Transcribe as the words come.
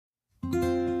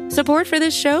Support for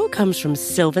this show comes from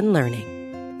Sylvan Learning.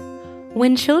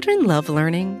 When children love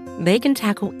learning, they can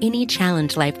tackle any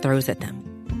challenge life throws at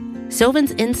them.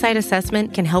 Sylvan's Insight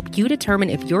Assessment can help you determine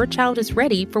if your child is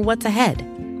ready for what's ahead.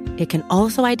 It can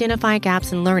also identify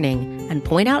gaps in learning and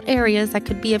point out areas that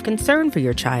could be of concern for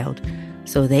your child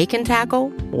so they can tackle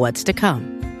what's to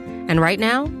come. And right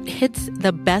now, it's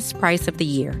the best price of the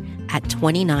year at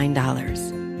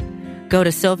 $29. Go to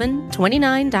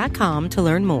sylvan29.com to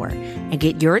learn more and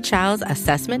get your child's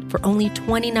assessment for only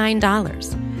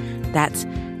 $29. That's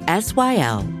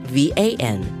SYLVAN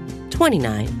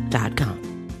 29.com.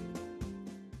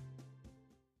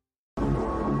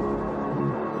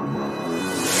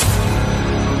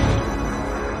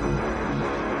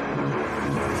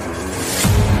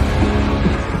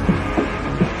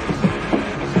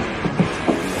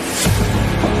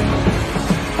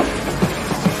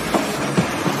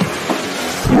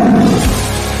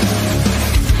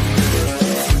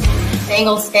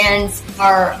 Bengals fans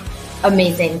are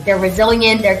amazing. They're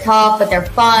resilient, they're tough, but they're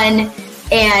fun.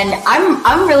 And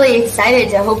I'm really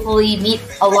excited to hopefully meet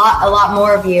a lot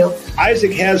more of you.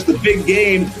 Isaac has the big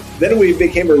game. Then we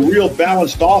became a real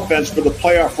balanced offense for the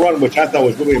playoff run, which I thought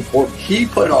was really important. He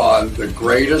put on the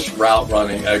greatest route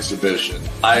running exhibition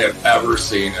I have ever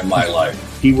seen in my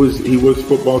life. He was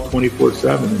football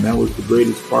 24/7, and that was the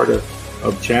greatest part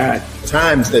of Chad. At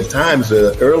times,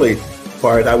 the early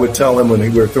part, I would tell him when we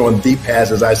were throwing deep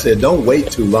passes, I said, don't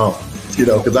wait too long,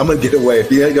 because I'm going to get away.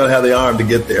 You ain't going to have the arm to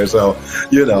get there. So,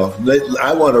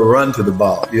 I want to run to the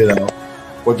ball,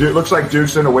 Well, Duke, looks like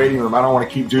Duke's in a waiting room. I don't want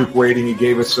to keep Duke waiting. He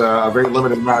gave us a very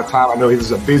limited amount of time. I know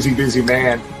he's a busy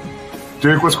man.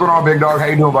 Duke, what's going on, big dog? How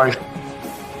you doing, buddy?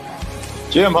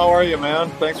 Jim, how are you,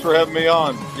 man? Thanks for having me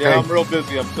on. Yeah, Hey. I'm real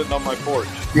busy. I'm sitting on my porch.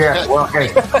 Yeah, well,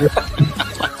 hey.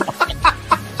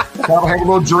 Have a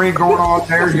little drink going on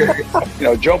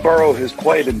there. Joe Burrow has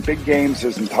played in big games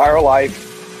his entire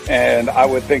life, and I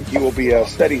would think he will be a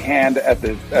steady hand at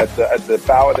the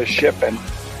bow of the ship. And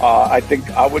I think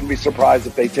I wouldn't be surprised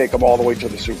if they take him all the way to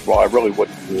the Super Bowl. I really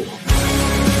wouldn't.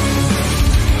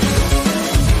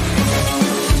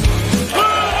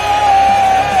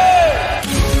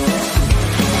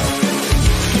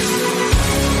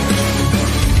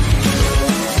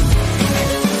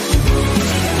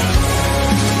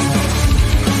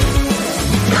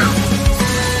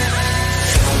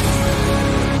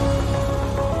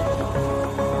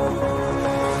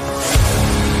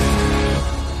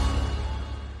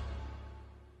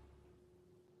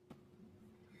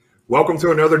 Welcome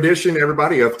to another edition,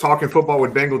 everybody, of Talking Football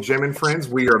with Bengal Jim and Friends.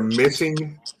 We are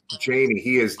missing Jamie.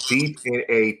 He is deep in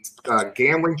a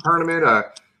gambling tournament,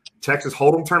 a Texas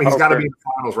Hold'em tournament. He's got to be in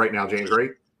the finals right now, James,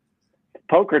 right?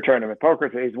 Poker tournament.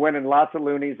 He's winning lots of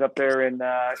loonies up there in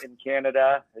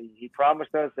Canada. He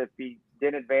promised us if he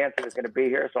didn't advance, he was going to be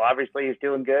here. So obviously he's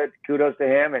doing good. Kudos to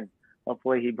him, and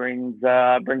hopefully he brings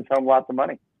home lots of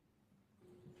money.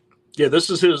 Yeah, this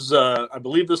is his I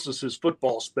believe this is his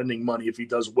football spending money if he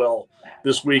does well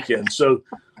this weekend. So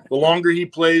the longer he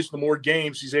plays, the more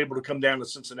games he's able to come down to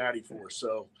Cincinnati for.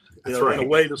 So in a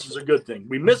way, this is a good thing.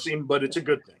 We miss him, but it's a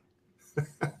good thing.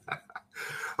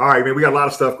 All right, man, we got a lot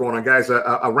of stuff going on, guys.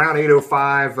 Around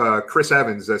 8:05, Chris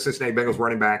Evans, Cincinnati Bengals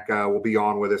running back, will be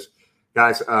on with us.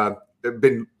 Guys, I've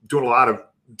been doing a lot of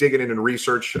digging in and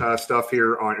research stuff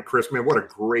here on Chris. Man, what a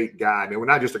great guy, man. Well,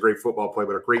 not just a great football player,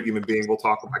 but a great human being. We'll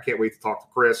talk. I can't wait to talk to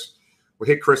Chris. We'll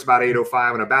hit Chris about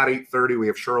 8:05, and about 8:30, we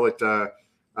have Charlotte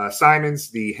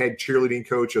Simons, the head cheerleading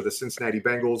coach of the Cincinnati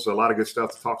Bengals. A lot of good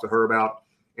stuff to talk to her about.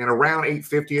 And around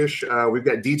 8:50-ish, we've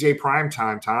got DJ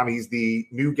Primetime, Tom. He's the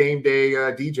new game day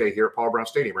DJ here at Paul Brown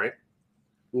Stadium, right?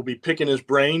 We'll be picking his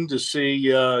brain to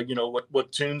see,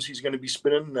 what tunes he's going to be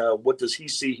spinning. What does he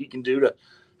see he can do to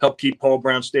help keep Paul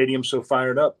Brown Stadium so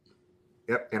fired up?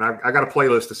 Yep, and I got a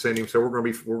playlist to send him, so we're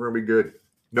gonna be good.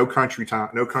 No country, Tom.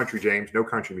 No country, James. No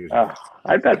country music.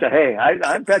 I bet you. Hey,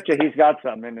 I bet you he's got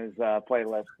some in his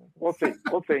playlist. We'll see.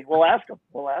 We'll ask him.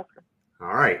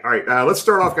 All right. Let's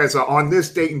start off, guys. On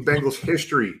this date in Bengals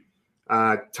history,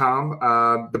 Tom,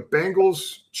 the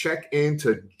Bengals check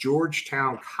into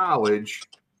Georgetown College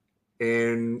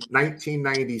in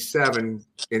 1997,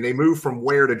 and they moved from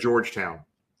where to Georgetown?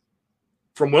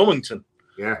 From Wilmington.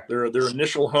 Yeah, their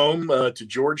initial home to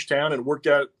Georgetown, and worked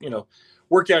out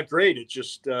great. It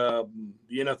just the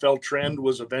NFL trend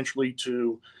was eventually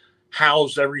to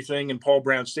house everything in Paul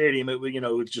Brown Stadium.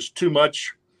 It's just too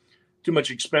much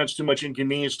expense, too much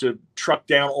inconvenience to truck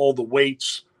down all the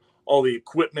weights, all the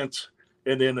equipment,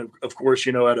 and then of course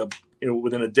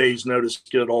within a day's notice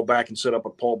get it all back and set up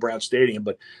at Paul Brown Stadium.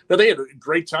 But they had a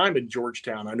great time in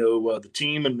Georgetown. I know the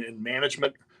team and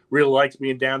management really liked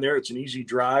being down there. It's an easy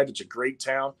drive. It's a great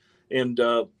town, and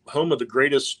home of the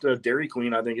greatest Dairy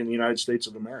Queen, I think, in the United States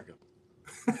of America.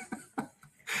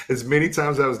 As many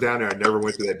times I was down there, I never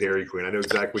went to that Dairy Queen. I know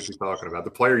exactly what you're talking about.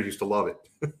 The players used to love it.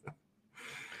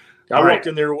 I walked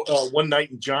in there one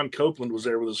night, and John Copeland was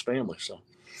there with his family. So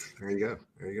there you go.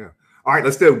 There you go. All right,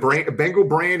 let's do Bengal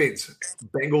Brandon's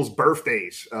Bengals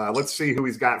birthdays. Let's see who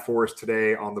he's got for us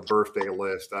today on the birthday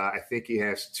list. I think he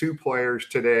has 2 players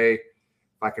today.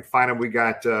 If I can find them, we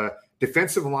got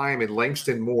defensive lineman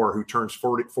Langston Moore, who turns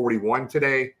 41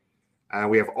 today.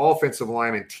 We have offensive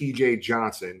lineman TJ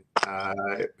Johnson,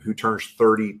 who turns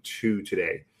 32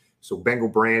 today. So Bengal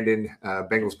Brandon,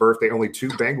 Bengals birthday, only 2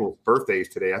 Bengals birthdays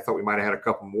today. I thought we might have had a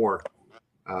couple more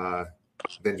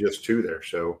than just 2 there.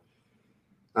 So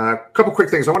a couple quick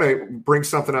things. I want to bring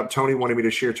something up Tony wanted me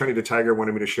to share. Tony the Tiger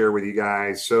wanted me to share with you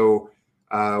guys. So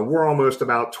we're almost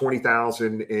about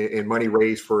 $20,000 in money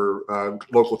raised for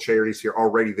local charities here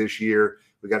already this year.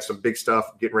 We got some big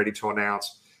stuff getting ready to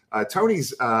announce.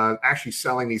 Tony's actually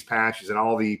selling these patches, and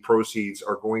all the proceeds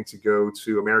are going to go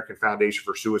to American Foundation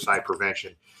for Suicide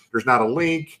Prevention. There's not a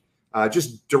link,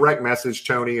 just direct message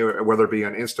Tony, whether it be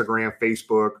on Instagram,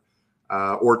 Facebook,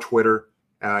 or Twitter.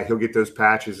 He'll get those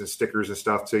patches and stickers and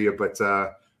stuff to you, but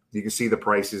you can see the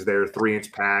prices there: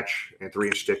 3-inch patch and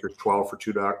 3-inch stickers, $12 for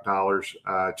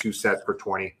 $2, 2 sets for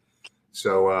 $20.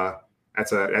 So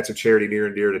that's a charity near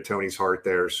and dear to Tony's heart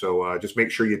there. So just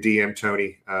make sure you DM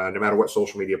Tony, no matter what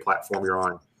social media platform you're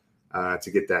on,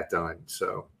 to get that done.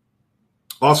 So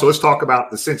also, let's talk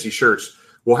about the Cincy shirts.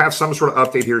 We'll have some sort of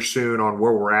update here soon on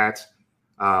where we're at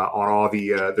on all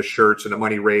the shirts and the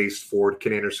money raised for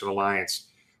Ken Anderson Alliance.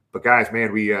 But guys,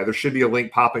 man, there should be a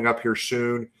link popping up here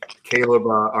soon. Caleb,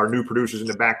 our new producer, is in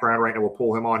the background right now. We'll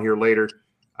pull him on here later.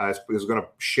 Is going to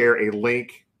share a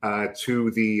link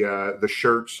to the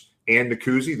shirts and the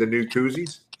koozie, the new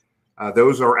koozies.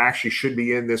 Those are actually should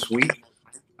be in this week.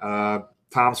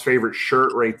 Tom's favorite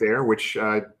shirt right there, which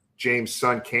James'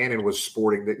 son Cannon was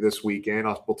sporting this weekend.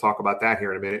 We'll talk about that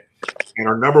here in a minute. And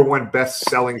our number 1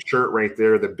 best-selling shirt right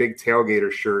there, the Big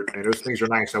Tailgater shirt. And those things are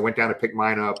nice. I went down to pick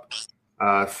mine up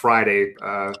Friday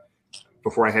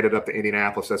before I headed up to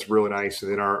Indianapolis. That's really nice.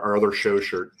 And then our other show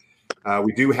shirt.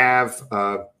 We do have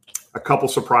a couple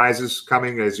surprises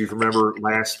coming. As you remember,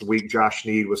 last week, Josh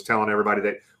Sneed was telling everybody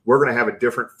that we're going to have a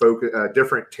different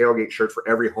tailgate shirt for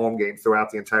every home game throughout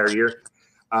the entire year.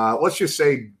 Let's just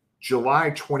say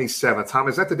July 27th. Tom,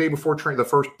 is that the day before the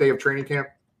first day of training camp?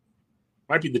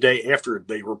 Might be the day after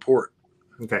they report.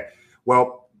 Okay.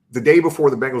 Well, the day before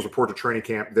the Bengals report to training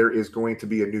camp, there is going to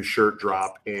be a new shirt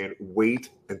drop. And wait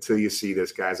until you see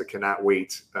this, guys. I cannot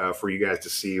wait for you guys to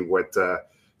see what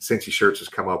Cincy Shirts has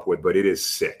come up with. But it is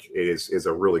sick. It is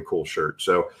a really cool shirt.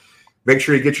 So make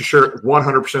sure you get your shirt.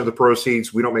 100% of the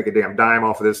proceeds. We don't make a damn dime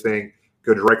off of this thing.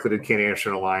 Go directly to Ken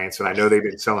Anderson Alliance. And I know they've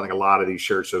been selling a lot of these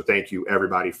shirts. So thank you,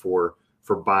 everybody, for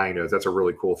buying those. That's a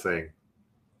really cool thing.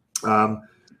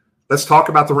 Let's talk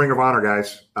about the Ring of Honor,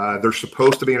 guys. There's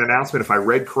supposed to be an announcement, if I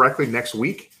read correctly, next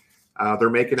week. They're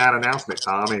making that announcement,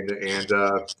 Tom. And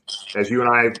as you and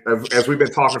I, as we've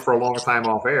been talking for a long time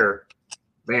off air,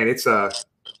 man, it's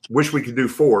wish we could do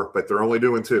 4, but they're only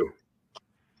doing 2.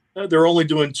 They're only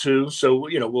doing 2. So,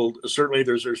 we'll certainly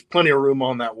there's plenty of room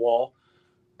on that wall.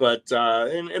 But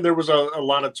and there was a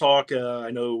lot of talk. I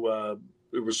know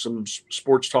there was some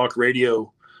sports talk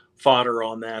radio fodder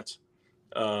on that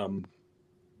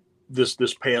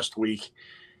this past week,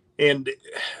 and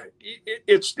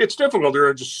it's difficult. There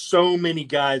are just so many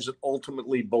guys that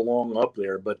ultimately belong up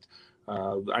there. But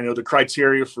I know the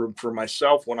criteria for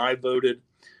myself when I voted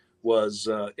was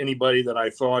anybody that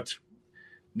I thought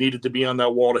needed to be on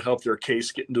that wall to help their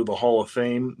case get into the Hall of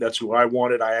Fame. That's who I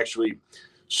wanted. I actually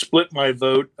split my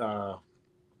vote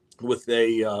with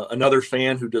another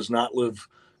fan who does not live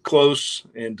close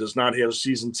and does not have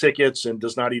season tickets and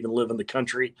does not even live in the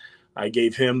country. I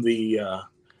gave him the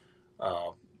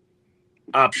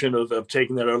option of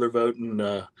taking that other vote,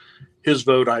 and his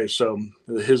vote,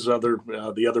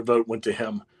 the other vote went to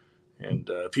him. And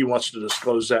if he wants to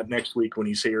disclose that next week when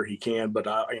he's here, he can. But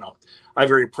I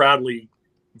very proudly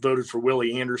voted for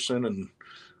Willie Anderson, and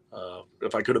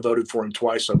if I could have voted for him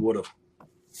twice, I would have.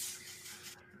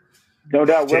 No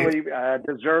doubt, Willie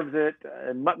deserves it.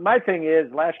 And my thing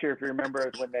is, last year, if you remember,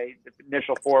 is when the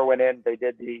initial 4 went in, they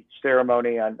did the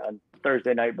ceremony on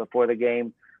Thursday night before the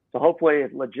game. So hopefully,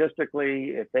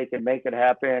 logistically, if they can make it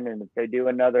happen, and if they do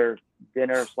another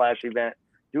dinner/event,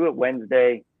 do it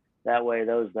Wednesday. That way,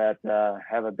 those that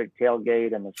have a big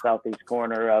tailgate in the southeast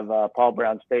corner of Paul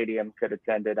Brown Stadium could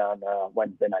attend it on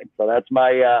Wednesday night. So that's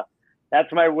my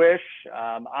wish.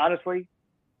 Honestly,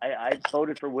 I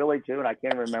voted for Willie too, and I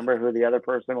can't remember who the other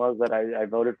person was that I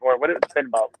voted for. What it's been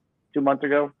about 2 months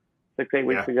ago, 6-8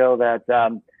 weeks ago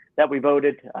that we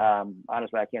voted.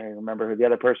 Honestly, I can't even remember who the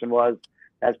other person was.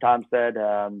 As Tom said,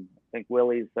 I think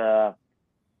Willie's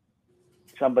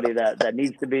somebody that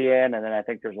needs to be in, and then I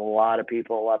think there's a lot of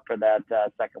people up for that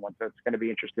second one. So it's going to be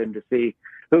interesting to see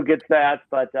who gets that.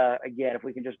 But again, if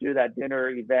we can just do that dinner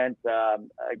event,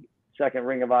 second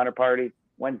Ring of Honor party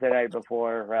Wednesday night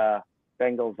before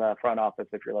Bengals front office,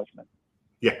 if you're listening.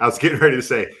 Yeah, I was getting ready to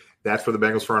say that's for the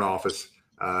Bengals front office.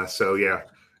 So yeah.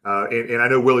 And I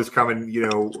know Willie's coming, I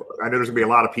know there's gonna be a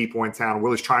lot of people in town.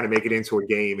 Willie's trying to make it into a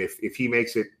game. If he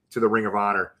makes it to the Ring of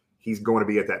Honor, he's going to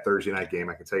be at that Thursday night game.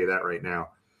 I can tell you that right now.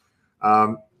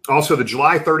 Also, the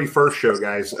July 31st show,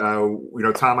 guys.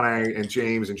 Tom and I and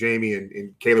James and Jamie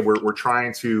and Caleb, we're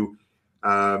trying to.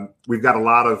 We've got a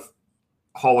lot of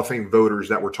Hall of Fame voters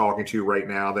that we're talking to right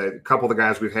now. That a couple of the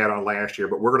guys we've had on last year,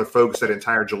 but we're going to focus that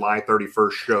entire July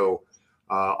 31st show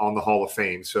on the Hall of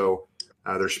Fame. So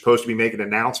they're supposed to be making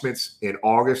announcements in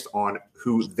August on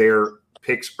who their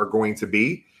picks are going to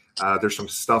be. There's some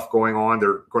stuff going on.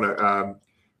 They're going to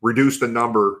reduce the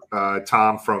number,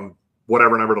 Tom, from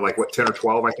whatever number to 10 or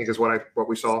 12, I think is what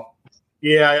we saw.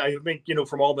 Yeah, I think,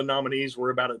 from all the nominees, we're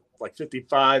about at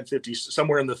 55, 50,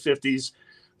 somewhere in the 50s.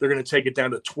 They're going to take it down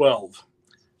to 12.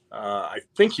 I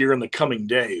think here in the coming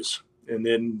days, and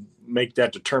then make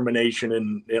that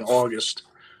determination in August,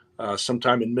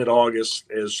 sometime in mid-August,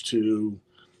 as to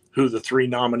who the three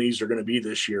nominees are going to be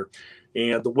this year.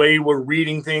 And the way we're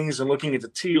reading things and looking at the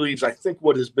tea leaves, I think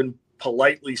what has been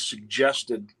politely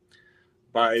suggested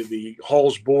by the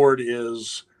Hall's board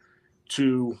is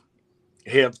to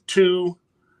have two,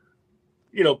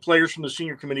 players from the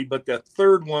senior committee, but that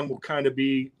third one will kind of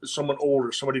be someone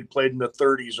older, somebody who played in the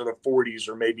 30s or the 40s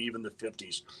or maybe even the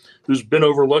 50s, who's been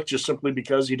overlooked just simply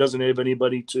because he doesn't have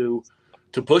anybody to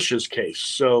push his case.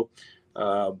 So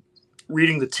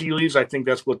reading the tea leaves, I think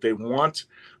that's what they want.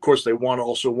 Of course, they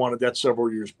also wanted that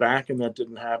several years back, and that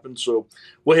didn't happen. So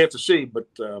we'll have to see. But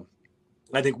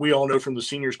I think we all know from the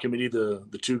seniors committee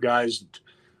the two guys that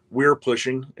we're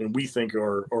pushing and we think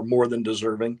are more than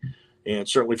deserving. And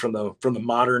certainly from the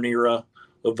modern era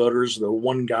of voters, the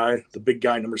one guy, the big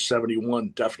guy, number 71,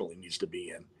 definitely needs to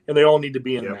be in. And they all need to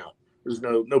be in now. There's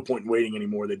no point in waiting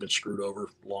anymore. They've been screwed over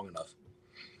long enough.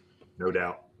 No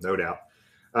doubt.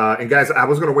 And guys, I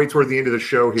was going to wait toward the end of the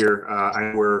show here.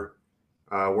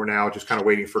 We're now just kind of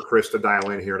waiting for Chris to dial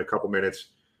in here in a couple minutes.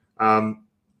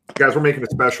 Guys, we're making a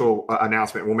special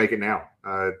announcement. We'll make it now.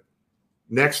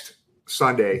 Next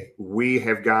Sunday, we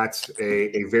have got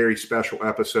a very special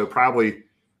episode, probably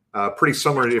pretty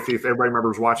similar if everybody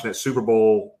remembers watching that Super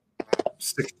Bowl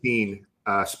 16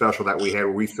 special that we had,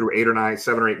 where we threw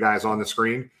 7 or 8 guys on the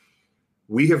screen.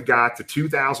 We have got the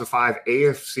 2005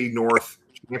 AFC North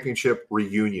Championship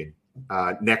reunion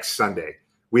next Sunday.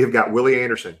 We have got Willie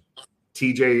Anderson,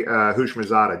 TJ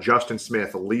Hushmanzada, Justin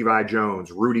Smith, Levi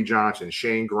Jones, Rudy Johnson,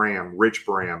 Shane Graham, Rich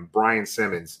Bram, Brian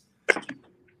Simmons.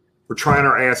 We're trying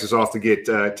our asses off to get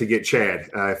Chad.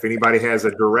 If anybody has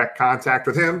a direct contact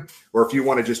with him, or if you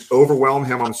want to just overwhelm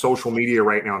him on social media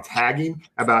right now and tag him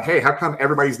about, hey, how come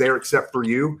everybody's there except for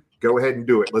you? Go ahead and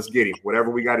do it. Let's get him. Whatever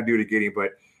we got to do to get him.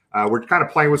 But we're kind of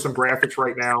playing with some graphics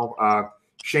right now.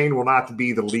 Shane will not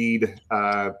be the lead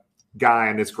guy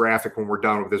on this graphic when we're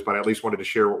done with this, but I at least wanted to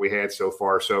share what we had so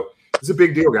far. So it's a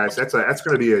big deal, guys. That's going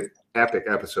to be an epic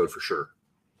episode for sure.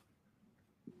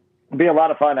 It'll be a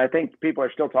lot of fun. I think people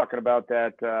are still talking about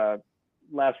that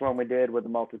last one we did with a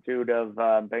multitude of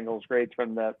Bengals greats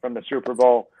from the Super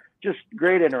Bowl. Just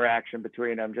great interaction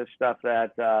between them. Just stuff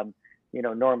that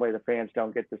normally the fans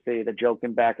don't get to see, the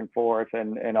joking back and forth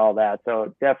and all that.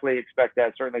 So definitely expect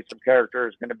that. Certainly some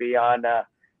characters going to be on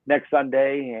next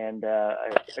Sunday, and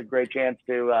a great chance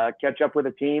to catch up with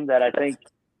a team that I think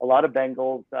a lot of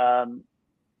Bengals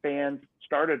fans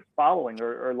started following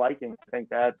or liking. I think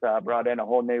that brought in a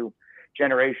whole new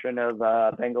generation of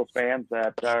Bengals fans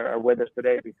that are with us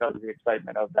today because of the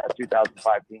excitement of that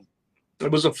 2005 team.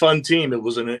 It was a fun team. It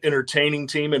was an entertaining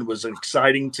team. It was an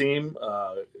exciting team.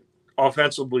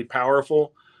 Offensively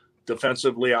powerful,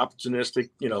 defensively opportunistic.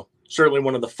 Certainly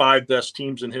one of the 5 best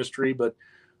teams in history, but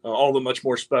all the much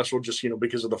more special just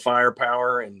because of the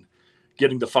firepower and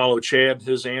getting to follow Chad,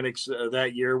 his antics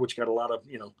that year, which got a lot of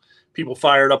people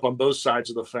fired up on both sides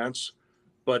of the fence.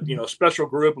 But special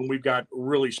group, and we've got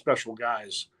really special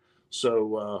guys.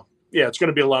 So it's going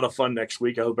to be a lot of fun next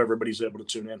week. I hope everybody's able to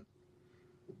tune in.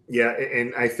 Yeah,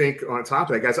 and I think on top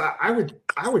of that, guys, I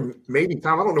would maybe,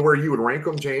 Tom, I don't know where you would rank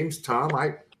them, James, Tom.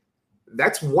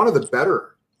 That's one of the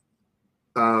better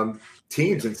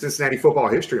teams in Cincinnati football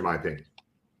history, in my opinion.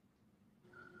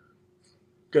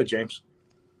 Good, James.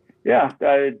 Yeah,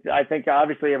 I think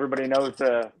obviously everybody knows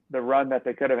the run that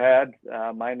they could have had,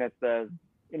 minus the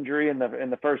injury in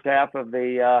the first half of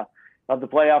the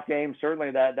playoff game.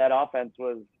 Certainly that offense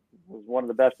was one of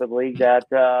the best of the league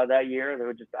that year. They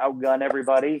would just outgun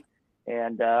everybody.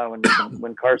 And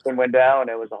when Carson went down,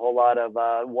 it was a whole lot of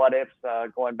what ifs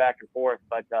going back and forth.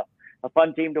 But a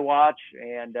fun team to watch.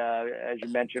 And as you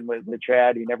mentioned with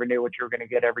Chad, you never knew what you were going to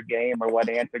get every game or what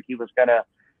antic he was going to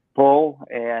pull.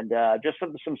 And just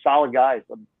some solid guys.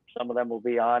 Some of them will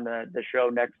be on the show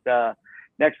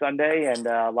next Sunday, and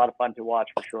a lot of fun to watch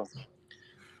for sure.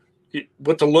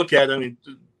 What to look at, I mean,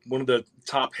 one of the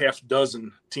top half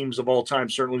dozen teams of all time,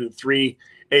 certainly the 3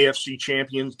 AFC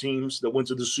champions teams that went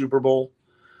to the Super Bowl.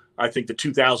 I think the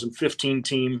 2015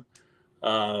 team,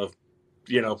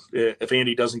 if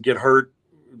Andy doesn't get hurt,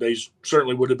 they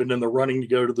certainly would have been in the running to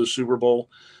go to the Super Bowl.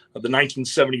 The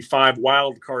 1975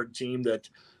 wild card team that,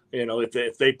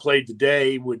 if they played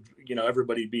today, would,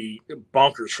 everybody be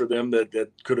bonkers for them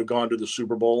that could have gone to the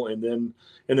Super Bowl. And then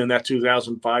that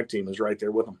 2005 team is right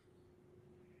there with them.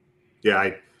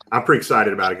 Yeah, I'm pretty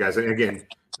excited about it, guys. And again,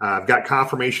 I've got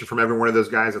confirmation from every one of those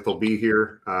guys that they'll be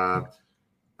here. I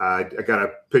got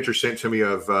a picture sent to me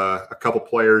of a couple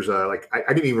players. I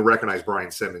didn't even recognize Brian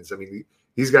Simmons. I mean,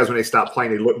 these guys, when they stop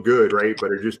playing, they look good, right? But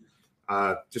they're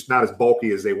just not as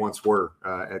bulky as they once were.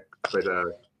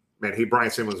 Man, Brian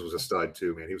Simmons was a stud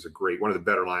too, man. He was one of the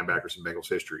better linebackers in Bengals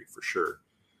history for sure.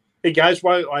 Hey guys,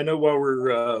 while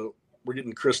we're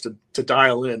getting Chris to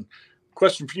dial in,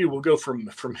 question for you. We'll go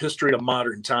from history to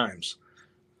modern times.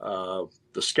 The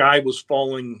sky was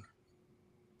falling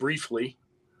briefly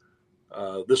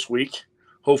this week.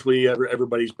 Hopefully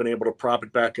everybody's been able to prop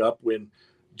it back up when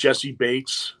Jesse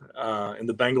Bates and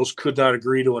the Bengals could not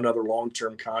agree to another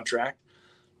long-term contract.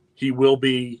 He will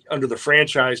be under the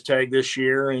franchise tag this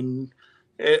year, and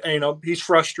he's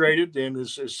frustrated and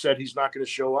has said he's not going to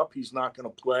show up. He's not going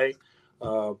to play.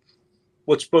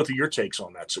 What's both of your takes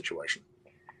on that situation?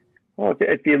 Well,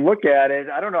 if you look at it,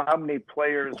 I don't know how many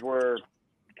players were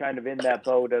kind of in that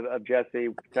boat of Jesse,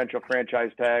 potential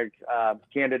franchise tag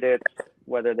candidates,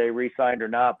 whether they re-signed or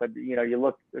not. But, you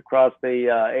look across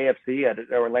the AFC at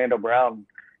Orlando Brown,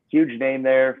 huge name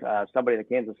there, somebody the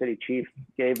Kansas City Chiefs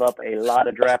gave up a lot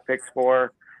of draft picks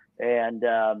for. And,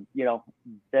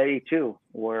 they too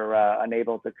were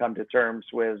unable to come to terms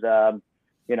with,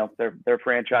 their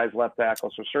franchise left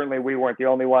tackle. So certainly we weren't the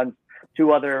only ones.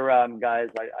 2 other guys,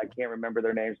 I can't remember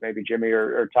their names, maybe Jimmy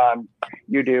or Tom,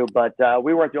 you do, but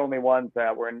we weren't the only ones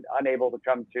that were unable to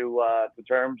come to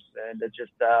terms. And it's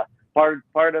just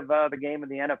part of the game of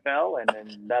the NFL,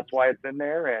 and that's why it's in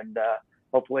there. And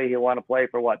hopefully he'll want to play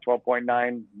for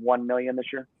 $12.91 million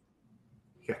this year.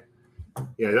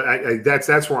 Yeah,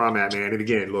 that's where I'm at, man. And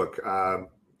again, look,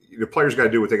 the players got to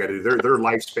do what they got to do. Their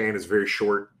lifespan is very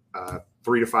short,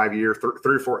 3 to 5 year, 3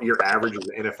 or 4 year average as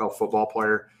an NFL football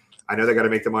player. I know they got to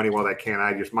make the money while they can.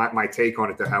 My take on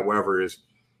it, though, however, is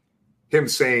him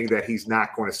saying that he's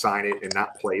not going to sign it and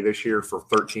not play this year for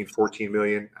 $13-14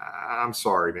 million. I'm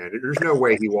sorry, man. There's no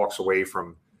way he walks away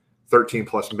from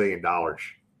 $13+ million.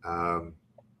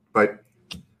 But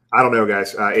I don't know,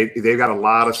 guys. They've got a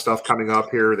lot of stuff coming up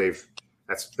here. They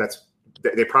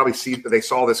probably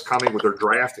saw this coming with their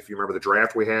draft. If you remember the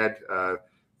draft we had,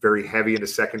 very heavy into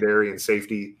secondary and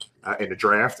safety in the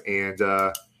draft, and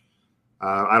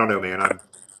I don't know, man. I'm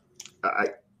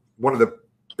one of the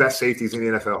best safeties in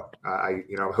the NFL.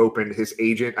 I'm hoping his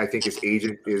agent. I think his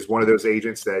agent is one of those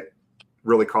agents that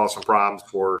really cause some problems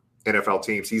for NFL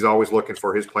teams. He's always looking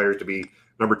for his players to be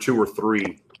number 2 or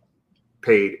 3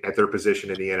 paid at their position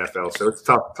in the NFL. So it's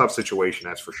a tough situation,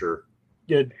 that's for sure.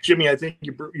 Yeah, Jimmy, I think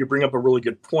you bring up a really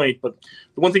good point. But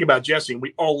the one thing about Jesse, and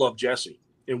we all love Jesse,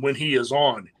 and when he is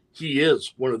on, he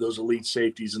is one of those elite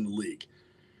safeties in the league.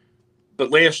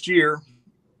 But last year,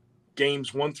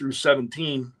 games 1 through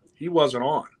 17, he wasn't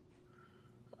on.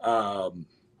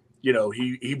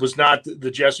 He was not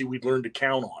the Jesse we'd learned to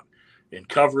count on in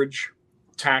coverage,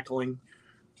 tackling.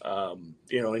 And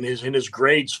his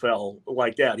grades fell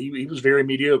like that. He was very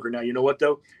mediocre. Now, you know what,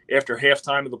 though? After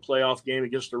halftime of the playoff game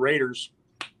against the Raiders,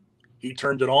 he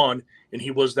turned it on, and he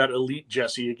was that elite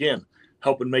Jesse again,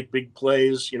 helping make big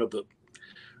plays.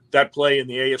 That play in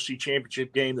the AFC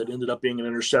Championship game that ended up being an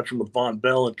interception with Von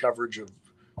Bell in coverage of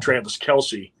Travis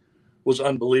Kelce was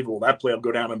unbelievable. That play will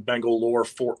go down in Bengal lore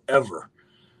forever.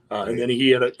 And then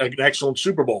he had an excellent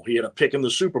Super Bowl. He had a pick in the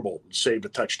Super Bowl and saved a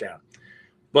touchdown.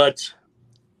 But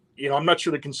I'm not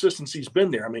sure the consistency's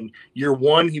been there. I mean, year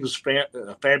 1, he was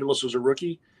fabulous as a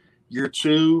rookie. Year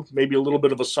 2, maybe a little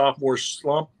bit of a sophomore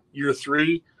slump. Year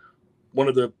 3, one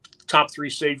of the top 3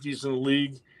 safeties in the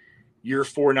league. year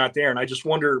 4 not there. And I just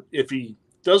wonder if he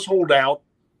does hold out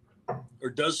or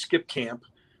does skip camp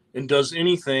and does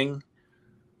anything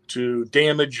to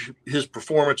damage his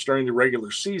performance during the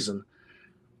regular season.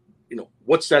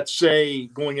 What's that say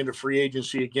going into free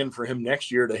agency again for him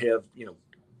next year to have,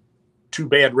 2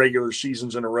 bad regular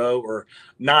seasons in a row or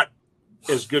not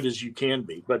as good as you can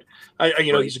be. But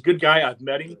he's a good guy. I've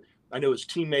met him. I know his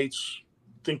teammates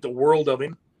think the world of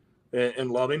him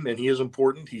and love him, and he is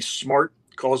important. He's smart,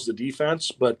 calls the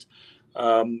defense, but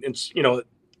the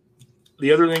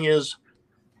other thing is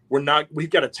we've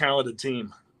got a talented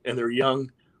team and they're young.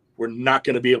 We're not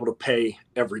going to be able to pay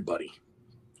everybody.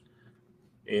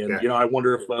 And, I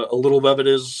wonder if a little of it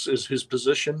is his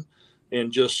position,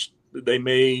 and just they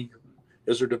may,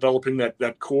 as they're developing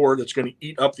that core that's going to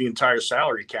eat up the entire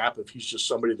salary cap if he's just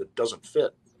somebody that doesn't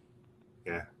fit.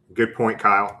 Yeah, good point,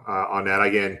 Kyle, on that.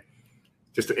 Again,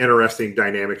 just an interesting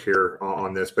dynamic here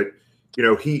on this. But, I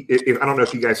don't know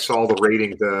if you guys saw the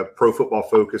rating, the Pro Football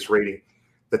Focus rating,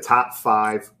 the top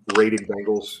 5 rated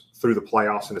Bengals through the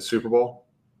playoffs in the Super Bowl.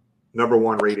 Number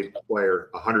 1 rated player,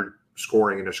 100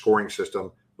 scoring in a scoring system,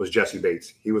 was Jesse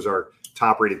Bates. He was our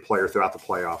top-rated player throughout the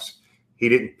playoffs. He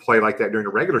didn't play like that during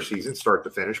the regular season, start to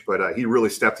finish, but he really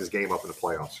stepped his game up in the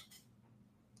playoffs.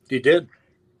 He did.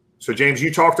 So, James,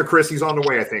 you talked to Chris. He's on the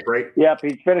way, I think, right? Yep,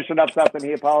 he's finishing up something.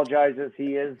 He apologizes.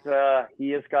 He is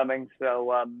coming.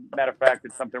 So, matter of fact,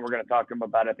 it's something we're going to talk to him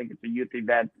about. I think it's a youth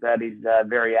event that he's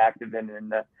very active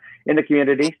in the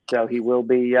community. So he will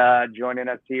be joining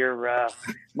us here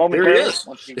momentarily. There he is.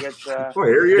 Once he gets.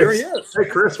 Here he is. There he is. Hey,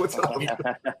 Chris, what's up?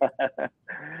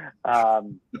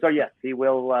 So yes, he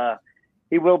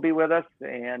will be with us,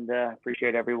 and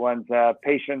appreciate everyone's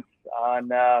patience on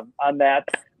that.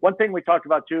 One thing we talked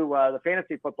about too, the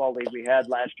fantasy football league we had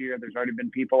last year. There's already been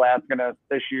people asking us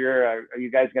this year, are you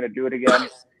guys going to do it again?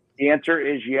 The answer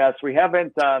is yes. We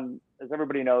haven't, as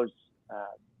everybody knows,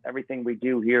 everything we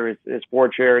do here is for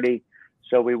charity.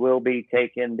 So we will be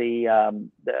taking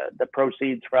the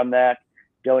proceeds from that,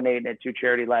 donating it to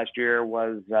charity. Last year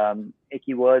was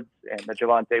Icky Woods and the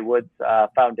Javante Woods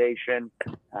Foundation.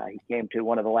 He came to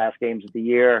one of the last games of the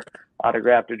year,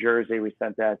 autographed a jersey. We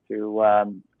sent that to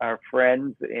our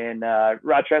friends in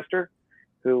Rochester,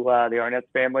 who the Arnett's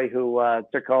family, who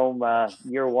took home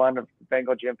year 1 of the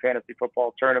Bengal Gym Fantasy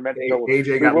Football Tournament. So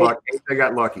AJ got lucky. AJ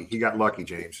got lucky. He got lucky,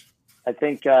 James. I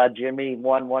think Jimmy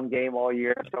won 1 game all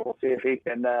year, so we'll see if he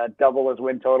can double his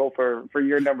win total for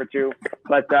year number 2.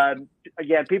 But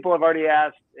again, people have already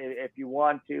asked if you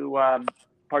want to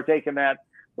partake in that.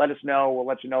 Let us know. We'll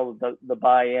let you know the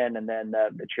buy-in and then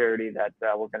the charity that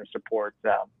we're going to support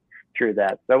through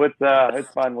that. So it's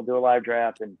fun. We'll do a live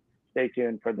draft, and stay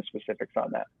tuned for the specifics on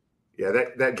that. Yeah,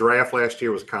 that draft last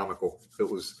year was comical. It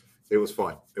was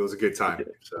fun. It was a good time.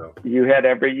 So you had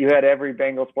every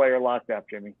Bengals player locked up,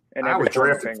 Jimmy. And I was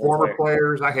drafting former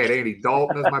players. I had Andy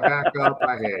Dalton as my backup.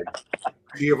 I had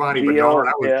Giovanni Bernard.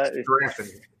 I was drafting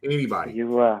anybody.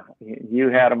 You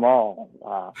had them all.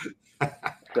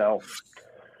 So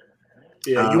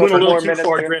yeah, you went a little too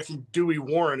far drafting Dewey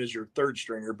Warren as your 3rd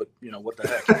stringer, but what the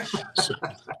heck? So.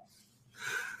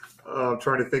 I'm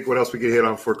trying to think what else we get hit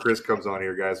on before Chris comes on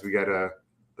here, guys. We got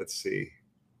let's see.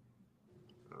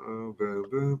 Oh, boom,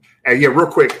 boom. And yeah, real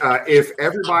quick, if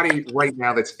everybody right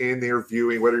now that's in there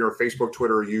viewing, whether you're on Facebook,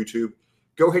 Twitter, or YouTube,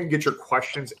 go ahead and get your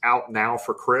questions out now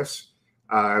for Chris.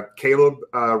 Caleb,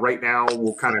 right now,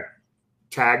 we'll kind of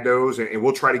tag those, and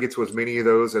we'll try to get to as many of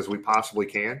those as we possibly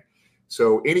can.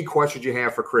 So any questions you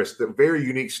have for Chris, the very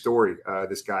unique story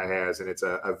this guy has, and it's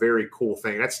a very cool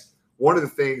thing. That's one of the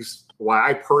things why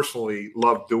I personally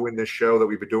love doing this show that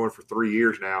we've been doing for 3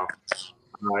 years now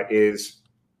is –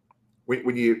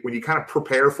 when you kind of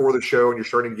prepare for the show and you're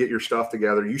starting to get your stuff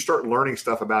together, you start learning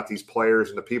stuff about these players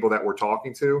and the people that we're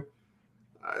talking to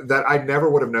that I never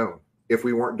would have known if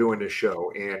we weren't doing this show.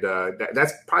 And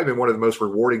that's probably been one of the most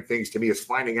rewarding things to me is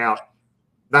finding out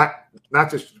not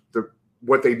just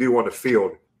what they do on the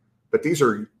field, but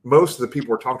most of the people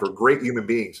we're talking to are great human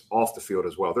beings off the field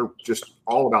as well. They're just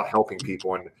all about helping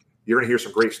people. And you're going to hear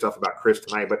some great stuff about Chris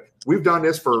tonight. But we've done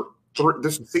this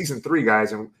this is season 3,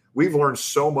 guys, and we've learned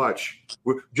so much.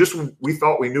 Just when we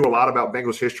thought we knew a lot about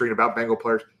Bengals history and about Bengal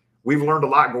players, we've learned a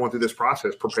lot going through this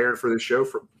process, preparing for this show,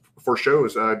 for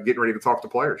shows, getting ready to talk to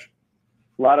players.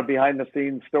 A lot of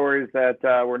behind-the-scenes stories that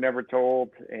were never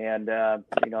told. And,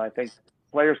 I think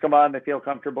players come on, they feel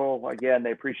comfortable. Again,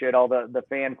 they appreciate all the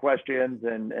fan questions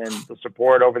and the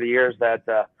support over the years that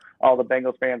all the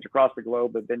Bengals fans across the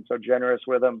globe have been so generous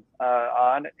with them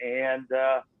on. And,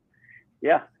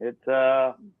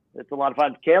 it's a lot of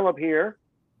fun. Caleb here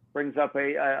brings up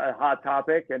a hot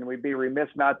topic, and we'd be remiss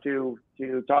not to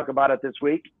talk about it this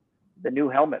week. the new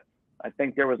helmet. I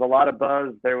think there was a lot of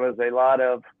buzz. There was a lot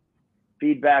of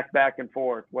feedback back and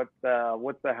forth. What's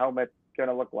the helmet going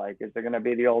to look like? Is it going to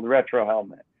be the old retro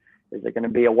helmet? Is it going to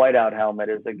be a whiteout helmet?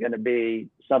 Is it going to be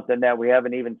something that we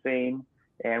haven't even seen?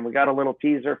 And we got a little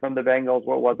teaser from the Bengals.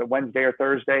 What was it, Wednesday or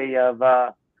Thursday of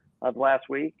last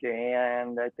week?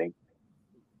 And I think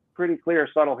pretty clear,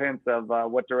 subtle hints of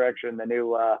what direction the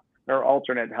new or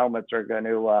alternate helmets are going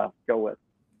to go with.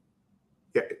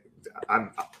 Yeah,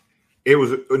 it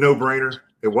was a no-brainer.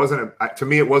 It wasn't to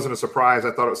me. It wasn't a surprise.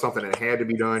 I thought it was something that had to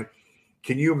be done.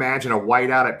 Can you imagine a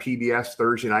whiteout at PBS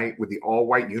Thursday night with the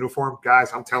all-white uniform,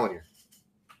 guys? I'm telling you,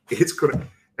 it's gonna.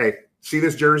 Hey, see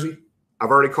this jersey? I've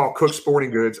already called Cook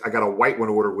Sporting Goods. I got a white one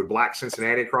ordered with black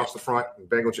Cincinnati across the front, and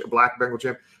black Bengal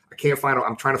Jim. I can't find.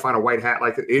 I'm trying to find a white hat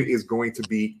like it. It is going to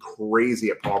be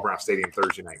crazy at Paul Brown Stadium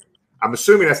Thursday night. I'm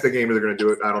assuming that's the game where they're going to do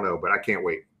it. I don't know, but I can't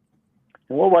wait.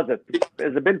 What was it?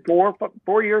 Has it been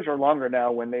 4 years or longer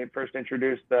now when they first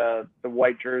introduced the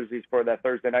white jerseys for that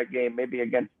Thursday night game? Maybe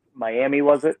against Miami,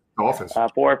 was it? Dolphins. 4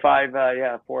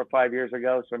 or 5 years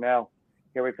ago. So now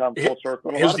here we come full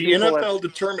circle. Has the NFL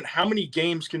determined how many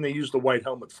games can they use the white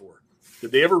helmet for?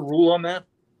 Did they ever rule on that?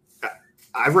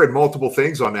 I've read multiple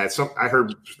things on that. I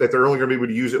heard that they're only going to be able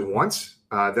to use it once.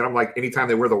 Then I'm like, anytime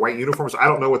they wear the white uniforms. I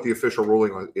don't know what the official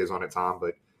ruling is on it, Tom,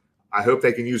 but I hope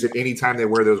they can use it anytime they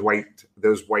wear those white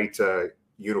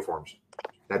uniforms.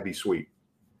 That'd be sweet.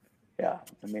 Yeah,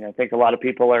 I mean, I think a lot of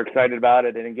people are excited about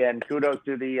it. And again, kudos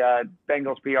to the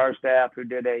Bengals PR staff who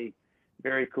did a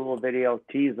very cool video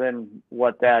teasing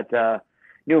what that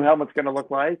new helmet's going to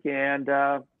look like. And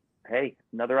hey,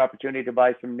 another opportunity to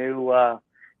buy some new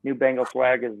Bengal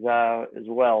swag as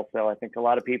well. So I think a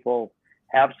lot of people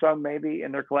have some maybe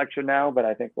in their collection now, but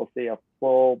I think we'll see a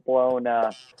full-blown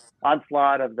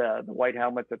onslaught of the white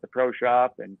helmets at the pro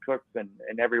shop and Cooks and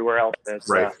everywhere else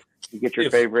that you get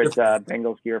your favorite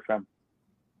Bengals gear from.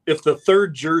 If the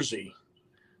third jersey,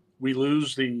 we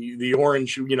lose the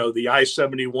orange, the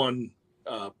I-71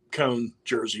 cone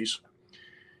jerseys,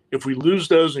 if we lose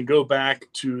those and go back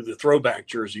to the throwback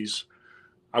jerseys,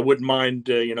 I wouldn't mind,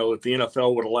 if the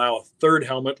NFL would allow a third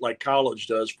helmet like college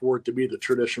does for it to be the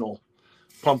traditional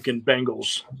pumpkin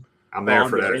Bengals. I'm there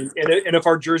for that. And if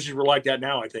our jerseys were like that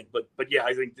now, I think. But yeah,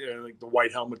 I think the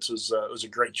white helmets is a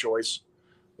great choice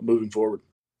moving forward.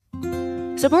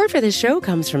 Support for this show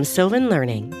comes from Sylvan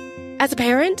Learning. As a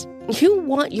parent, you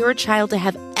want your child to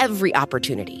have every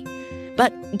opportunity.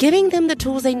 But giving them the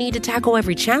tools they need to tackle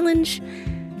every challenge,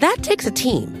 that takes a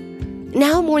team.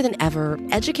 Now more than ever,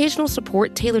 educational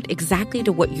support tailored exactly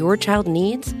to what your child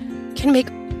needs can make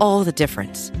all the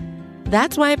difference.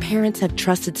 That's why parents have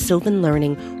trusted Sylvan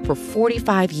Learning for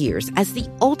 45 years as the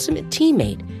ultimate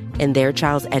teammate in their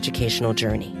child's educational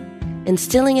journey,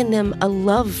 instilling in them a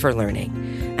love for learning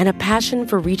and a passion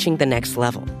for reaching the next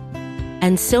level.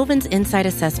 And Sylvan's Insight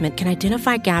Assessment can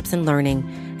identify gaps in learning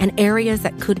and areas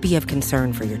that could be of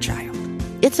concern for your child.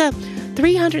 It's a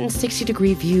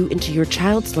 360-degree view into your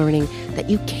child's learning that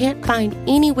you can't find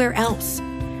anywhere else,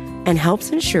 and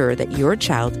helps ensure that your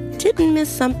child didn't miss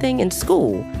something in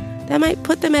school that might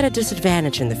put them at a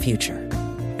disadvantage in the future.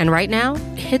 And right now,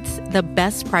 it's the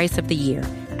best price of the year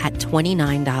at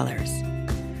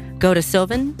 $29. Go to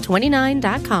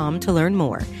sylvan29.com to learn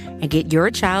more and get your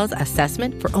child's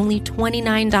assessment for only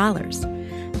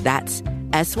 $29. That's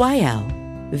SYLVAN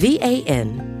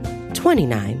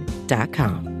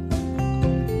 29.com.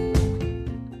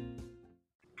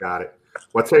 Got it.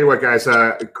 Well, I'll tell you what, guys.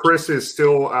 Chris is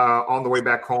still on the way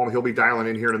back home. He'll be dialing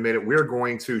in here in a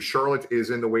minute. Charlotte is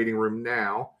in the waiting room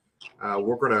now.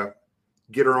 We're going to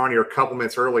get her on here a couple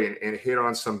minutes early and hit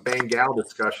on some Bengal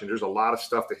discussion. There's a lot of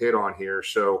stuff to hit on here.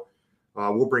 So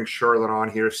we'll bring Charlotte on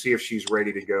here, see if she's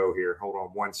ready to go here. Hold on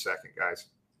 1 second, guys.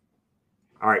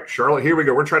 All right, Charlotte, here we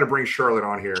go. We're trying to bring Charlotte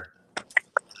on here.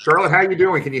 Charlotte, how you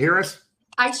doing? Can you hear us?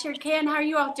 I sure can. How are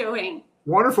you all doing?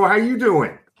 Wonderful. How you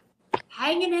doing?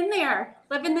 Hanging in there,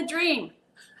 living the dream.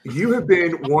 You have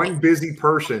been one busy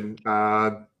person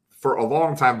for a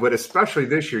long time, but especially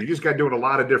this year. You just got doing a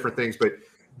lot of different things. But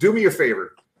do me a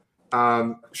favor,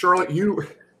 Charlotte.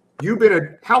 You've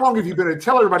been how long have you been?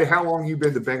 Tell everybody how long you've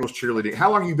been the Bengals cheerleading. How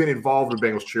long you've been involved with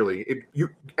Bengals cheerleading.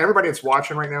 Everybody that's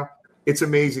watching right now, it's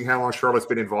amazing how long Charlotte's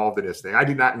been involved in this thing. I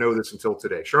did not know this until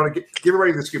today. Charlotte, give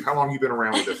everybody the scoop. How long you've been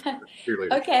around with this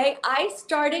cheerleading? Okay, I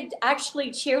started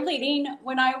actually cheerleading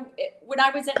when I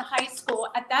was in high school.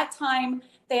 At that time,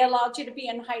 they allowed you to be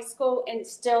in high school and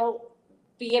still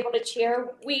be able to cheer.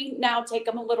 We now take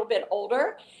them a little bit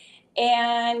older,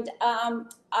 and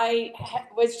I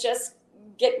was just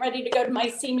getting ready to go to my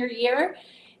senior year.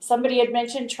 Somebody had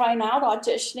mentioned trying out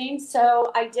auditioning,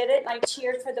 so I did it, and I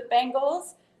cheered for the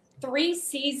Bengals. 3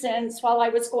 seasons while I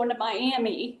was going to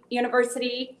Miami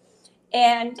University.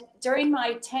 And during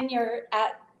my tenure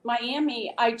at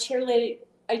Miami, I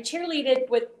cheerleaded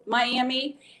with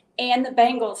Miami and the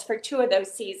Bengals for 2 of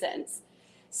those seasons.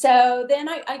 So then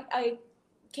I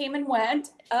came and went.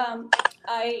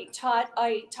 I taught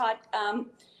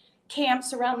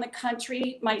camps around the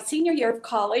country my senior year of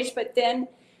college, but then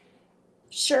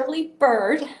Shirley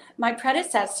Bird, my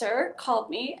predecessor, called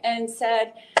me and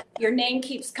said, your name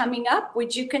keeps coming up.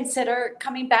 Would you consider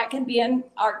coming back and being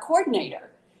our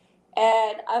coordinator?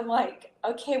 And I'm like,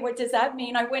 okay, what does that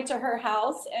mean? I went to her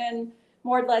house and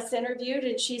more or less interviewed,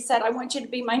 and she said, I want you to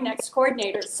be my next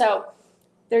coordinator. So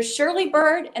there's Shirley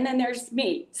Bird, and then there's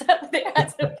me. So there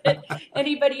hasn't been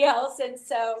anybody else. And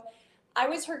so I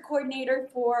was her coordinator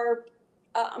for,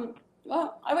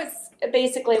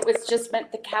 it was just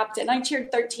meant the captain. I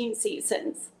cheered 13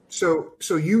 seasons. So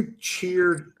you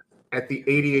cheered at the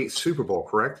 '88 Super Bowl,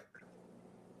 correct?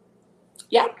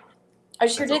 Yeah, I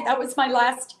sure did. That was my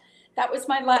last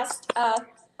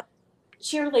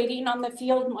cheerleading on the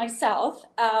field myself,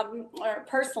 or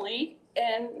personally.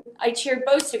 And I cheered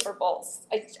both Super Bowls.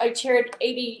 I cheered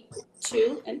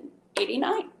 82 and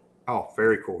 89. Oh,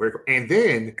 very cool, very cool. And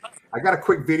then I got a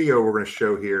quick video we're going to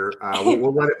show here.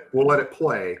 We'll let it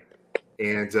play,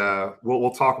 and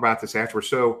we'll talk about this afterwards.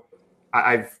 So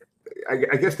I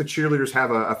guess the cheerleaders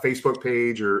have a Facebook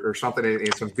page or something,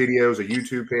 and some videos, a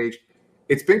YouTube page.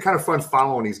 It's been kind of fun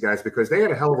following these guys because they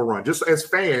had a hell of a run, just as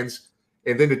fans,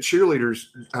 and then the cheerleaders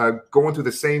going through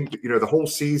the same, the whole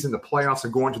season, the playoffs,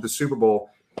 and going to the Super Bowl.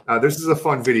 This is a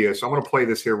fun video, so I'm going to play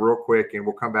this here real quick, and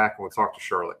we'll come back and we'll talk to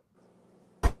Charlotte.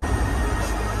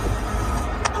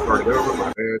 Start it over,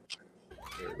 my bad.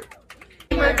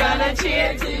 We're gonna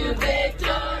cheer to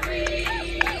victory.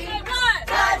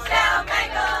 Touchdown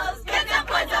Bengals, get some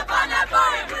points up on that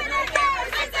board. Win the game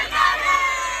for Cincinnati.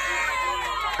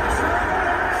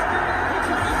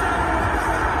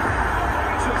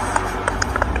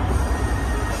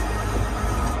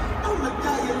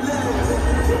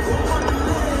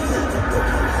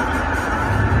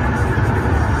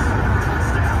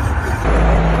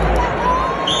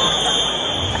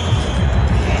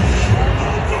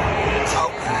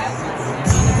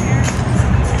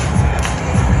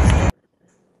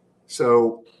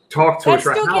 So talk to us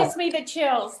right now. That still gives me the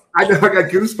chills. I know, I got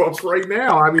goosebumps right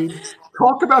now. I mean,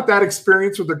 talk about that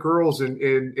experience with the girls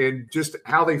and just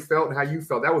how they felt and how you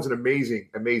felt. That was an amazing,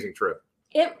 amazing trip.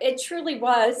 It truly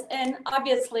was. And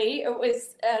obviously it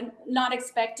was not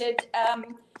expected.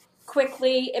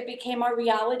 Quickly, it became our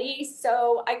reality.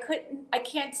 So I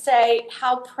can't say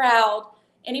how proud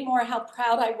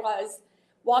I was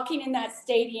walking in that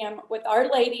stadium with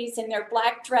our ladies in their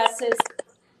black dresses,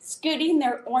 scooting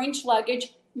their orange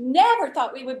luggage. Never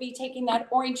thought we would be taking that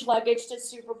orange luggage to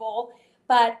Super Bowl,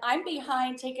 but I'm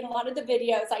behind taking a lot of the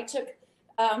videos. I took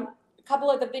a couple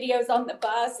of the videos on the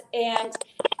bus, and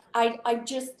I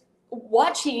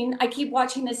keep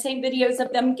watching the same videos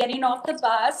of them getting off the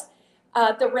bus.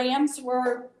 The Rams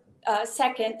were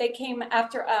second. They came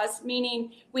after us,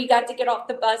 meaning we got to get off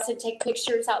the bus and take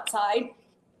pictures outside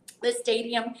the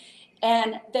stadium.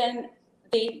 And then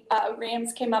the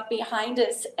Rams came up behind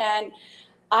us, and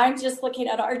I'm just looking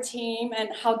at our team and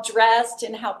how dressed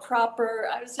and how proper.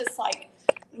 I was just like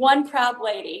one proud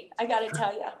lady. I got to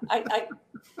tell you,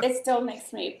 it still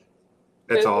makes me.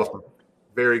 That's awesome.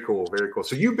 Very cool. Very cool.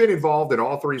 So you've been involved in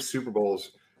all 3 Super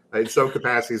Bowls in some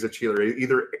capacity as a cheerleader,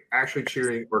 either actually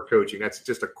cheering or coaching. That's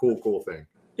just a cool thing.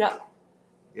 Yeah.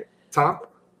 Tom?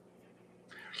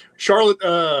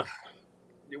 Charlotte,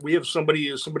 we have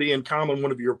somebody in common,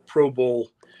 one of your Pro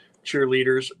Bowl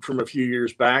cheerleaders from a few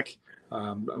years back. I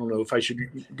don't know if I should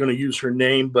going to use her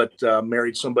name, but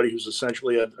married somebody who's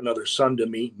essentially another son to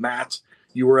me, Matt.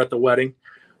 You were at the wedding.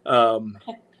 So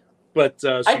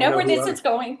I know where this is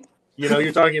going.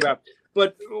 You're talking about.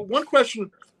 But one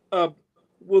question,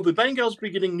 will the Bengals be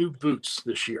getting new boots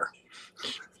this year?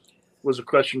 Was a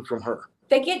question from her.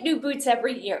 They get new boots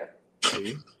every year.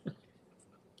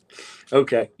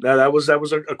 Okay. Now that was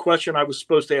a question I was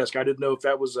supposed to ask. I didn't know if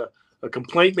that was a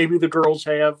complaint maybe the girls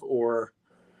have or.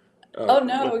 Oh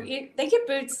no, they get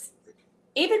boots.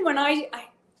 Even when I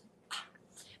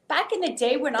back in the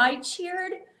day when I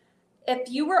cheered, if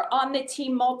you were on the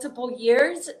team multiple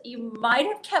years, you might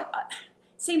have kept.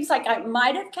 Seems like I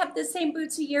might have kept the same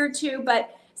boots a year or two,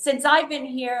 but since I've been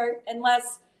here,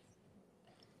 unless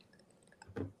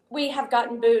we have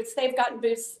gotten boots, they've gotten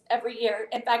boots every year.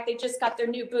 In fact, they just got their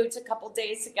new boots a couple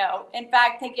days ago. In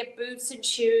fact, they get boots and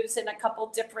shoes in a couple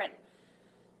different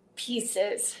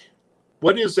pieces.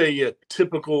 What is a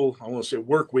typical, I won't say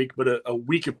work week, but a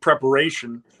week of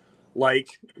preparation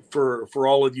like for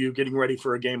all of you getting ready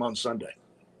for a game on Sunday?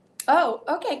 Oh,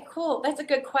 okay, cool. That's a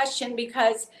good question,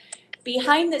 because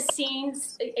behind the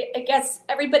scenes, I guess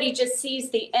everybody just sees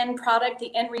the end product,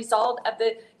 the end result of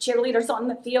the cheerleaders on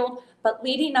the field. But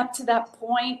leading up to that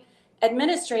point,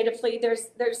 administratively,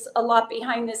 there's a lot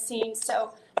behind the scenes.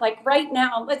 So like right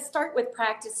now, let's start with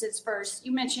practices first.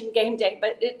 You mentioned game day,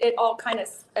 but it all kind of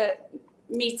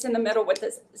meets in the middle with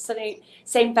the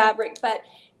same fabric. But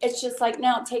it's just like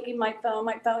now taking my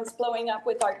phone's blowing up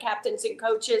with our captains and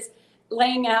coaches,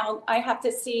 laying out. I have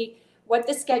to see what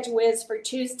the schedule is for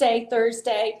Tuesday,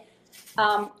 Thursday.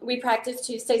 We practice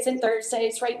Tuesdays and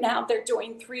Thursdays. Right now they're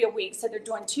doing 3 a week. So they're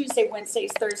doing Tuesday,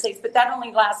 Wednesdays, Thursdays, but that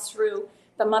only lasts through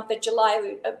the month of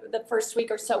July, the first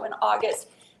week or so in August,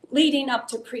 leading up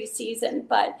to preseason.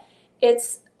 But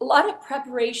it's a lot of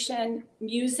preparation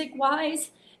music wise,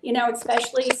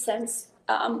 especially since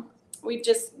we've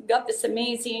just got this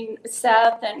amazing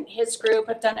Seth and his group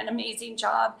have done an amazing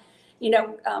job,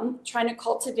 trying to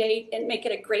cultivate and make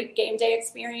it a great game day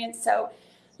experience. So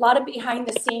a lot of behind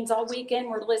the scenes all weekend.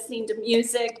 We're listening to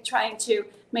music, trying to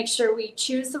make sure we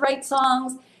choose the right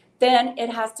songs. Then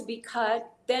it has to be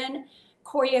cut, then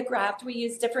choreographed. We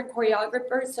use different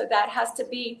choreographers, so that has to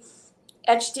be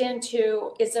etched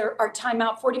into, is there our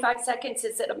timeout 45 seconds?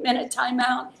 Is it a minute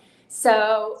timeout?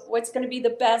 So what's going to be the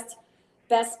best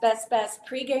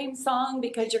pregame song?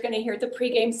 Because you're going to hear the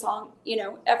pregame song,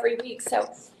 every week.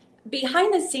 So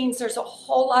behind the scenes, there's a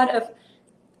whole lot of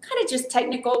kind of just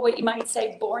technical, what you might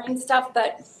say, boring stuff,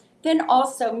 but then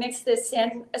also mix this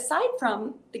in. Aside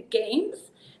from the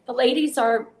games, the ladies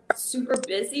are super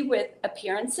busy with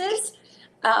appearances.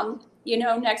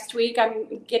 Next week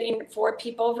I'm getting 4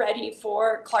 people ready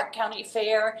for Clark County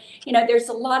Fair. There's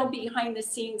a lot of behind the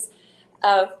scenes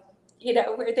of,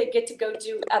 where they get to go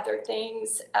do other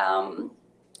things,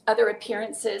 other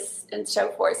appearances and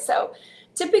so forth. So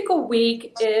typical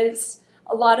week is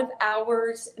a lot of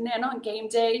hours. And then on game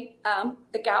day,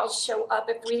 the gals show up.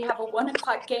 If we have a 1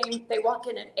 o'clock game, they walk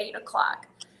in at 8 o'clock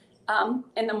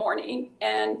in the morning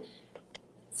and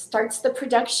starts the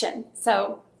production.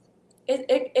 So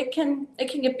it can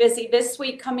get busy. This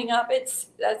week coming up, that's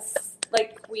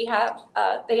like we have,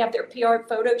 they have their PR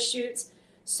photo shoots.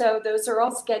 So those are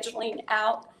all scheduling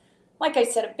out. Like I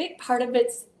said, a big part of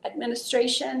it's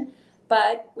administration,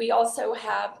 but we also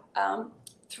have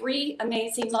 3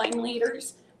 amazing line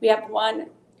leaders. We have 1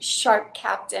 sharp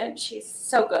captain. She's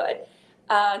so good.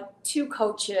 2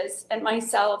 coaches and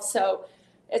myself. So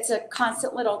it's a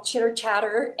constant little chitter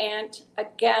chatter. And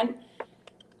again,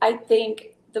 I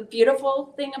think the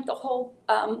beautiful thing of the whole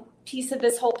piece of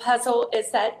this whole puzzle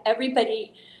is that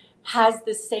everybody has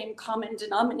the same common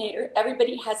denominator.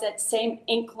 Everybody has that same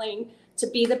inkling to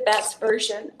be the best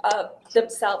version of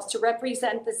themselves, to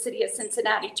represent the city of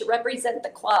Cincinnati, to represent the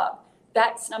club.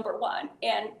 That's number one.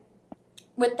 And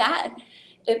with that,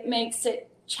 it makes it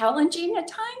challenging at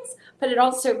times, but it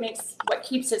also makes what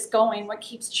keeps us going, what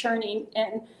keeps churning,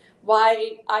 and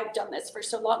why I've done this for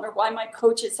so long, or why my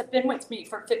coaches have been with me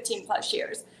for 15 plus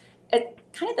years. It's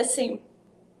kind of the same.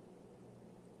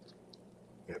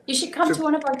 You should come to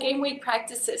one of our game week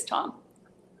practices, Tom.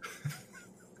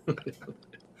 I've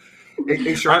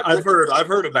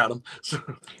heard about them. So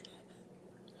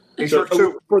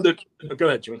go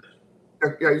ahead, Jimmy.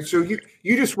 Yeah, so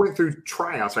you just went through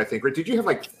tryouts, I think, right? Did you have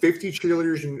like 50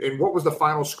 cheerleaders, and what was the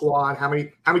final squad? How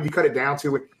many did you cut it down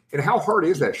to? And how hard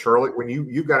is that, Charlotte, when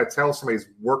you've got to tell somebody's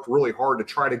worked really hard to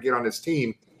try to get on this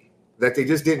team that they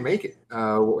just didn't make it?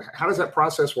 How does that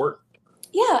process work?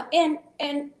 Yeah, and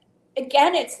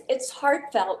again, it's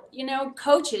heartfelt.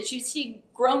 Coaches, you see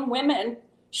grown women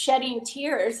shedding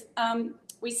tears.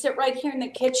 We sit right here in the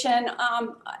kitchen,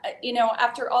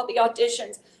 after all the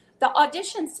auditions. The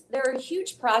auditions, they're a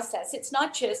huge process. It's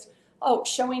not just,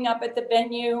 showing up at the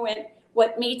venue and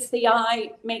what meets the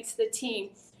eye makes the team.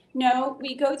 No,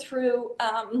 we go through,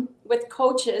 with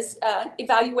coaches,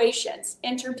 evaluations,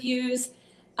 interviews,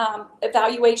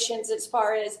 evaluations as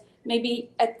far as maybe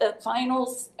at the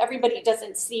finals, everybody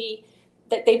doesn't see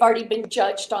that they've already been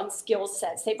judged on skill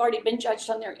sets. They've already been judged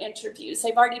on their interviews.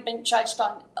 They've already been judged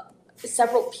on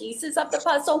several pieces of the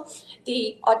puzzle.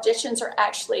 The auditions are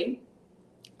actually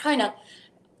kind of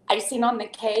icing on the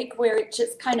cake, where it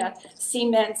just kind of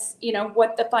cements,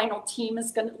 what the final team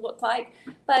is going to look like.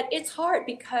 But it's hard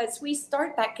because we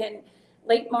start back in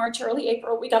late March, early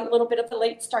April. We got a little bit of a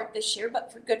late start this year,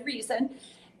 but for good reason.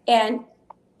 And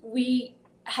we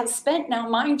have spent now,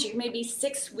 mind you, maybe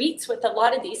 6 weeks with a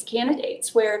lot of these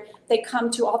candidates where they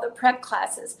come to all the prep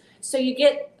classes. So you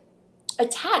get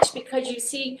attached because you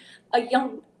see a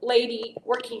young lady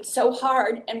working so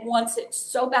hard and wants it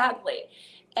so badly.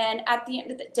 And at the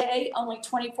end of the day, only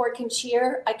 24 can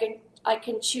cheer. I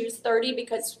can choose 30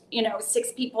 because,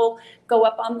 6 people go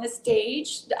up on the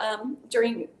stage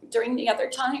during the other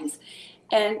times.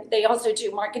 And they also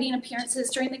do marketing appearances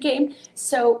during the game.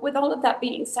 So with all of that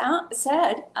being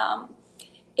said,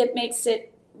 it makes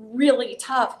it really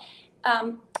tough.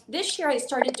 This year I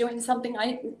started doing something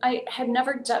I had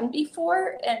never done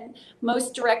before, and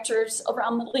most directors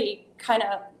around the league kind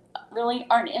of really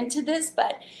aren't into this,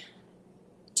 but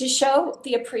to show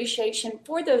the appreciation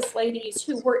for those ladies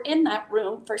who were in that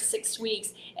room for 6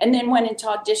 weeks and then went into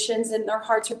auditions and their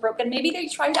hearts were broken. Maybe they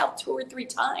tried out 2 or 3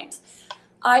 times.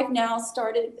 I've now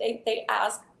started, they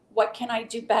ask, what can I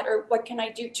do better? What can I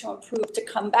do to improve to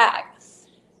come back?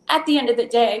 At the end of the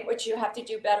day, what you have to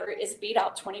do better is beat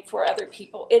out 24 other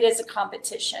people. It is a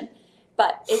competition,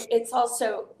 but it's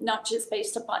also not just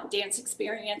based upon dance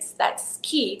experience. That's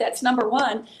key. That's number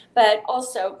one. But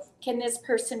also, can this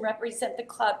person represent the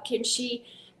club?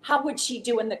 How would she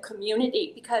do in the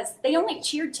community? Because they only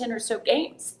cheered 10 or so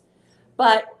games,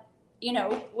 but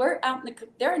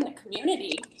they're in the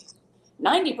community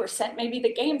 90%, maybe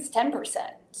the game's 10%.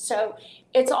 So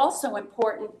it's also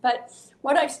important. But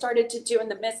what I've started to do in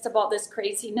the midst of all this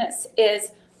craziness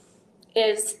is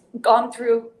gone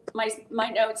through my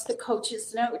notes, the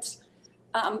coach's notes,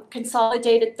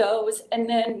 consolidated those, and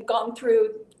then gone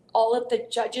through all of the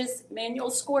judges' manual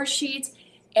score sheets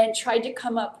and tried to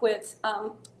come up with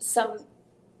some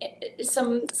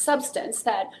substance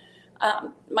that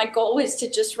my goal is to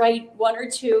just write 1 or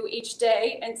 2 each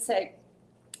day and say,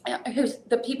 here's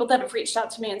the people that have reached out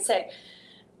to me and say,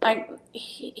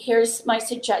 here's my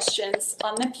suggestions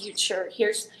on the future.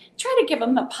 Try to give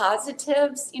them the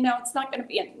positives. It's not going to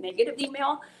be a negative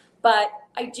email, but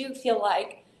I do feel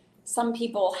like some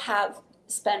people have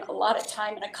spent a lot of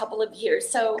time in a couple of years.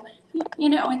 So, it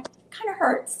kind of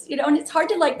hurts, and it's hard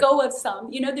to let go of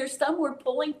some. There's some we're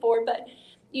pulling for, but,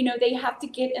 they have to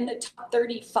get in the top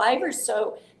 35 or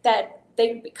so that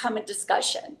they become a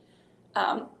discussion.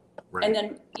 Right. And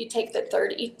then you take the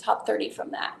top 30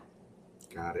 from that.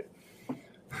 Got it.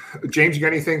 James, you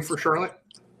got anything for Charlotte?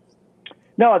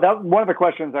 No, that one of the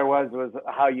questions was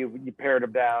how you pared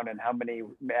them down and how many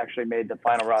actually made the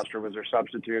final roster. Was there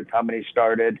substitutes? How many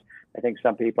started? I think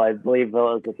some people, I believe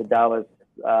the Dallas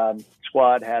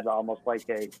squad had almost like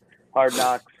a Hard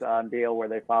Knocks deal where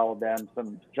they followed them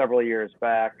several years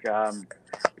back.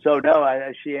 So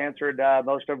no, she answered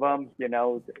most of them.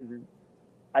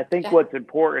 I think what's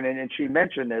important, and she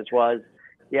mentioned this, was,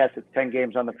 yes, it's 10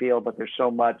 games on the field, but there's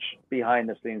so much behind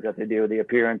the scenes that they do, the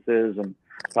appearances and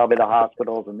probably the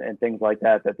hospitals and things like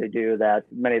that they do that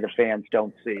many of the fans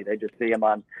don't see. They just see them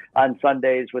on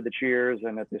Sundays with the cheers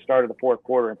and at the start of the fourth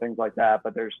quarter and things like that.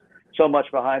 But there's so much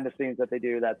behind the scenes that they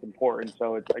do that's important.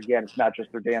 So it's not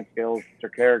just their dance skills, it's their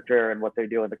character and what they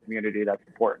do in the community that's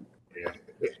important. Yeah.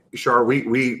 Char,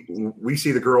 we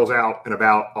see the girls out and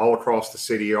about all across the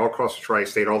city, all across the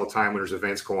tri-state all the time when there's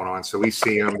events going on. So we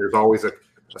see them. There's always a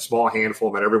small handful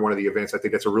of them at every one of the events. I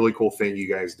think that's a really cool thing you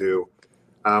guys do.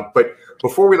 But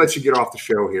before we let you get off the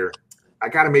show here, I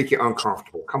got to make you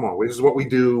uncomfortable. Come on. This is what we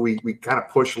do. We kind of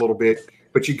push a little bit,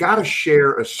 but you got to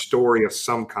share a story of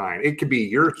some kind. It could be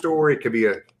your story. It could be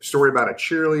a story about a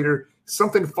cheerleader,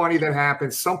 something funny that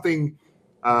happened, something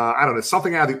I don't know,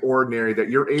 something out of the ordinary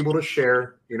that you're able to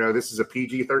share. This is a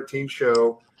PG-13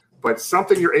 show, but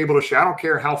something you're able to share. I don't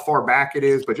care how far back it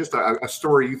is, but just a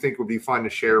story you think would be fun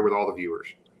to share with all the viewers.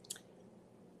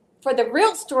 For the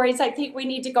real stories, I think we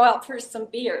need to go out for some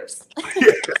beers.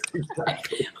 Yeah,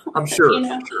 exactly. I'm sure.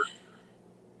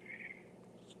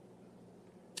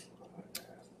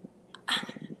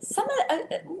 Some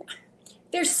of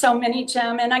there's so many,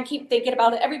 Jim, and I keep thinking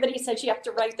about it. Everybody says you have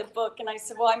to write the book, and I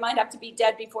said, well, I might have to be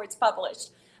dead before it's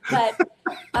published. But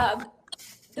I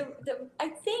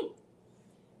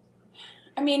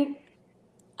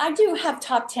do have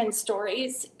top 10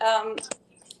 stories. I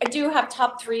do have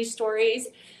top 3 stories,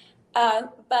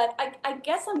 but I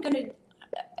guess I'm going to,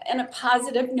 on a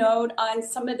positive note, on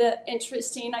some of the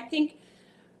interesting. I think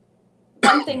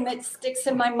one thing that sticks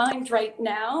in my mind right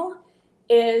now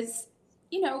is,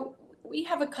 we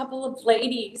have a couple of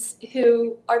ladies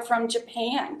who are from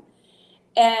Japan.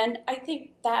 And I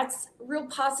think that's real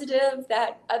positive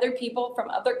that other people from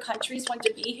other countries want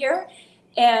to be here.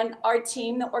 And our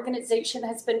team, the organization,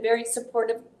 has been very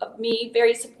supportive of me,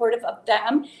 very supportive of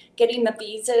them, getting the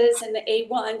visas and the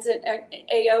A1s and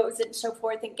AOs and so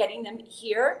forth and getting them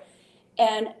here.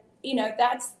 And,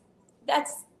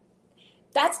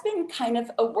 that's been kind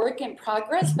of a work in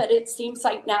progress, but it seems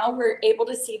like now we're able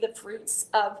to see the fruits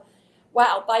of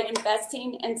wow, by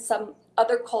investing in some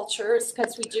other cultures,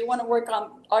 because we do want to work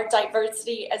on our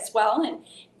diversity as well. And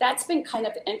that's been kind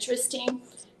of interesting.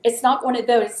 It's not one of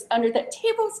those under the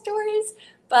table stories,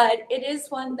 but it is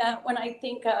one that when I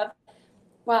think of,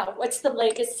 wow, what's the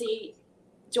legacy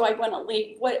do I want to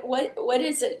leave? What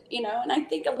is it? And I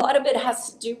think a lot of it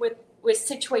has to do with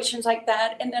situations like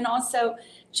that. And then also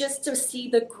just to see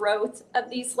the growth of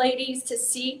these ladies, to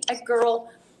see a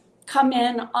girl come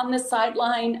in on the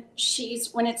sideline.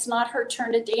 When it's not her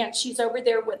turn to dance, she's over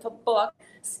there with a book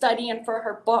studying for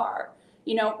her bar.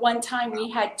 One time we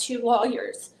had 2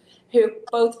 lawyers who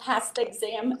both passed the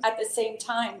exam at the same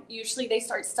time. Usually they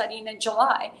start studying in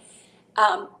July.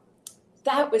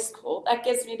 That was cool. That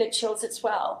gives me the chills as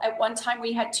well. At one time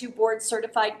we had 2 board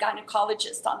certified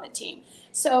gynecologists on the team.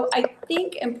 So I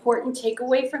think important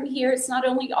takeaway from here is not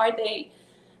only are they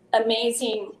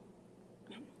amazing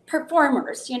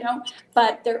performers,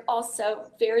 but they're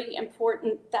also very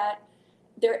important that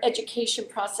their education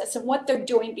process and what they're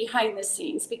doing behind the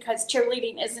scenes, because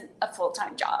cheerleading isn't a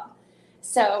full-time job.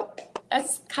 So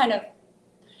that's kind of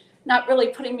not really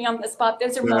putting me on the spot.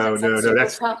 Those are moments I'm super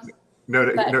proud.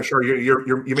 No, sure.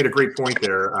 You made a great point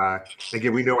there.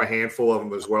 Again, we know a handful of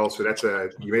them as well. So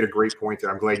you made a great point there.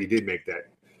 I'm glad you did make that.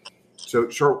 So,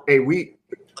 sure. Hey, we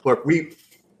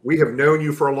have known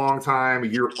you for a long time.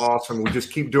 You're awesome. We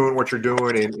just keep doing what you're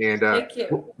doing, and Thank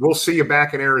you. We'll see you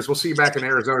back in Arizona. We'll see you back in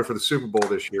Arizona for the Super Bowl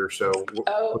this year. So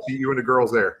we'll see you and the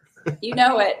girls there. You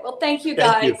know it. Well, thank you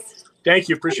guys. Thank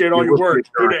you. Appreciate all your work.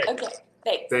 Okay.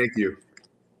 Thanks. Thank you.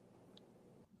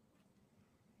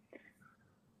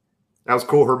 That was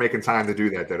cool. Her making time to do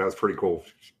that. That was pretty cool.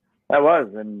 That was,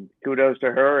 and kudos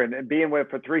to her and being with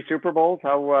for 3 Super Bowls.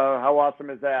 How awesome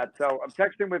is that? So I'm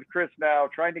texting with Chris now,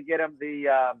 trying to get him the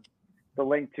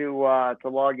link to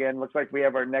log in. Looks like we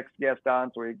have our next guest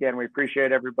on. So we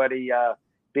appreciate everybody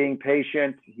being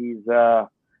patient. He's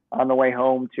on the way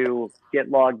home to get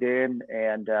logged in,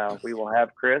 and we will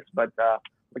have Chris. But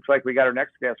looks like we got our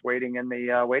next guest waiting in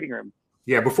the waiting room.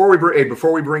 Yeah. Before we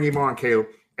bring him on, Caleb.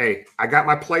 Hey, I got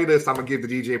my playlist. I'm gonna give the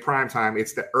DJ Primetime.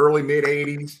 It's the early mid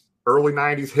 '80s, early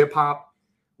 '90s hip hop.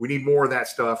 We need more of that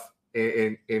stuff,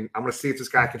 and I'm gonna see if this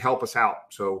guy can help us out.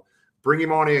 So bring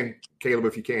him on in, Caleb,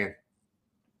 if you can.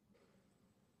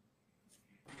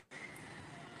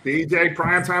 DJ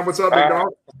Primetime, what's up, big dog?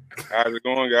 How's it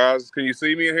going, guys? Can you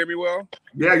see me and hear me well?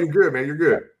 Yeah, you're good, man. You're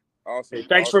good. Awesome. Hey,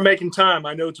 thanks for making time.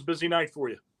 I know it's a busy night for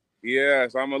you.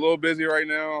 Yes, I'm a little busy right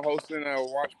now hosting a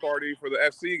watch party for the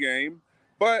FC game,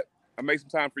 but I make some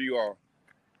time for you all.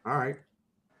 All right.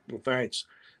 Well, thanks.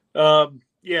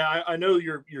 I know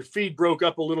your feed broke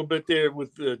up a little bit there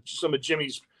with some of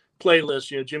Jimmy's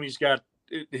playlists. Jimmy's got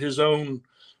his own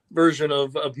version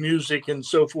of music and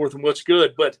so forth and what's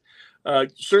good. But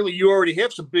certainly you already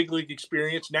have some big league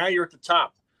experience. Now you're at the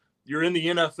top. You're in the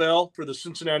NFL for the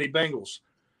Cincinnati Bengals.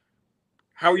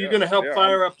 How are you going to help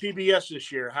fire up PBS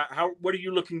this year? What are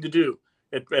you looking to do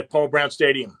at Paul Brown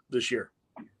Stadium this year?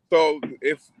 So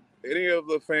if any of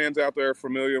the fans out there are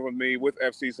familiar with me with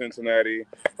FC Cincinnati,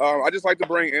 I just like to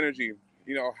bring energy,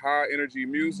 high energy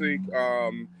music.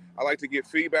 I like to get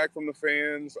feedback from the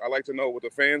fans. I like to know what the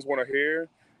fans want to hear.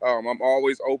 I'm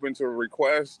always open to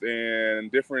requests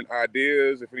and different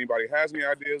ideas. If anybody has any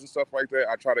ideas and stuff like that,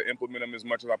 I try to implement them as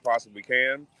much as I possibly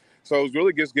can. So it's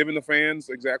really just giving the fans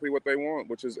exactly what they want,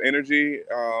 which is energy.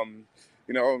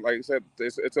 Like I said,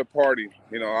 it's a party.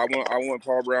 I want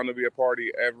Paul Brown to be a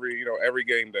party every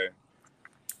game day.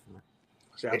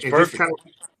 Sounds and perfect.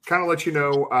 Just kind of let you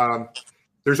know,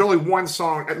 there's only one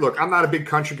song. Look, I'm not a big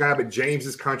country guy, but James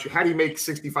is country. How do you make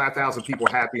 65,000 people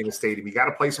happy in the stadium? You got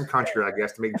to play some country, I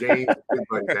guess, to make James and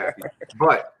everybody happy.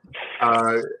 But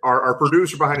our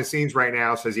producer behind the scenes right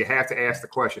now says you have to ask the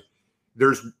question.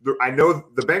 I know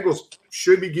the Bengals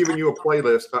should be giving you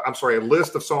a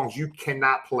list of songs you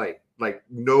cannot play, like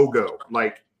no go,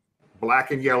 like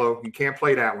Black and Yellow. You can't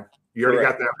play that one. You already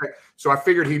got that. So I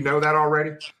figured he'd know that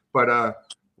already. But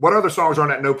what other songs are on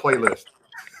that no play list?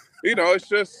 It's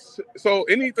just so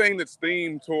anything that's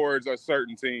themed towards a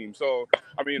certain team. So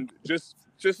I mean, just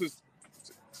as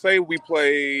say we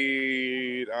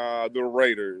played the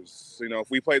Raiders. If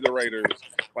we played the Raiders,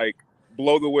 like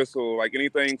Blow the Whistle, like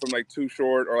anything from like Too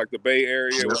Short or like the Bay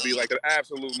Area would be like an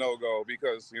absolute no-go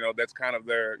because that's kind of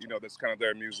their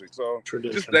music. So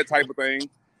just that type of thing.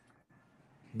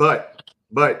 But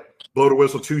Blow the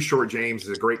Whistle, Too Short, James, is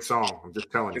a great song. I'm just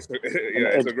telling you.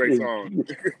 It's a great song.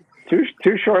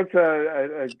 Too Short's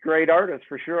a great artist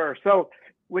for sure. So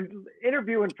when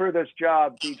interviewing for this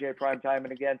job, DJ Primetime,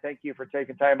 and again, thank you for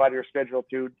taking time out of your schedule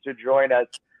to join us.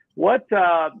 What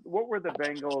were the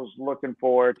Bengals looking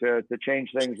for to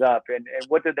change things up, and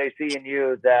what did they see in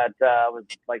you that was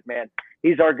like, man,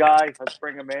 he's our guy, let's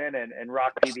bring him in and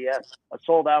rock PBS, a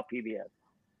sold out PBS?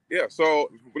 Yeah, so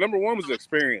number one was the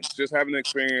experience, just having the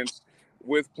experience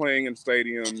with playing in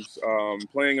stadiums,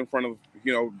 playing in front of,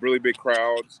 really big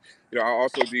crowds. I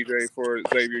also DJ for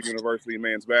Xavier University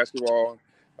men's basketball.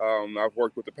 I've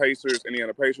worked with the Pacers,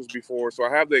 Indiana Pacers before, so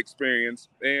I have the experience.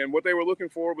 And what they were looking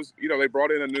for was, they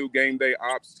brought in a new game day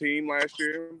ops team last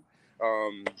year,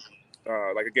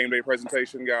 like a game day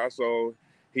presentation guy. So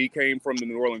he came from the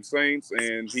New Orleans Saints,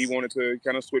 and he wanted to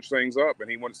kind of switch things up, and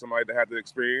he wanted somebody that had the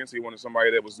experience. He wanted somebody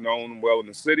that was known well in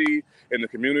the city, in the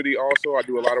community also. I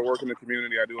do a lot of work in the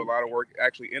community. I do a lot of work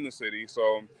actually in the city.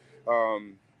 So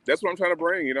that's what I'm trying to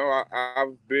bring.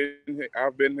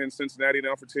 I've been in Cincinnati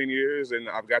now for 10 years, and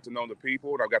I've got to know the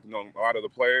people, and I've got to know a lot of the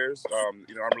players. I'm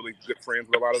really good friends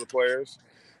with a lot of the players.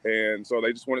 And so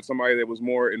they just wanted somebody that was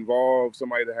more involved,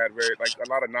 somebody that had a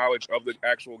lot of knowledge of the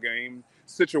actual game.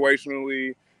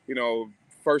 Situationally,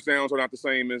 first downs are not the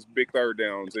same as big third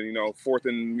downs, and fourth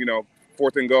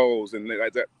and goals and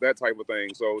that type of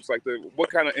thing. So it's like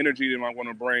what kind of energy do I want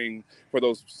to bring for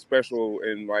those special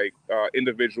and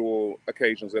individual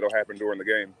occasions that'll happen during the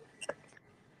game.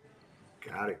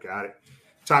 Got it.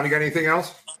 Tom, you got anything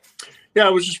else? Yeah, I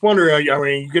was just wondering, you're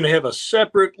going to have a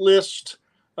separate list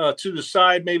to the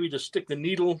side, maybe to stick the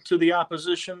needle to the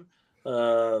opposition.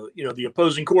 The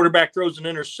opposing quarterback throws an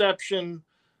interception.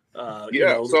 So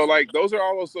those are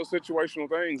all those situational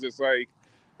things. It's like,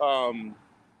 I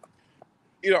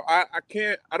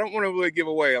don't want to really give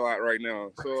away a lot right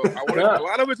now. So a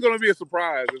lot of it's going to be a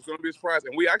surprise. It's going to be a surprise.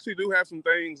 And we actually do have some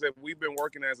things that we've been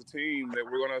working as a team that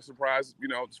we're going to surprise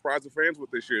the fans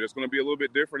with this year. That's going to be a little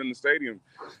bit different in the stadium.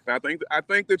 And I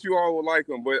think that you all will like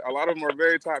them, but a lot of them are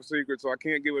very top secret, so I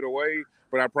can't give it away.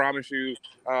 But I promise you,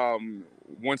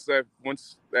 once that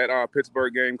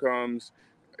Pittsburgh game comes,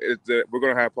 we're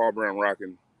going to have Paul Brown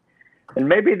rocking. And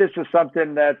maybe this is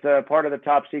something that's part of the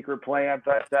top secret plan,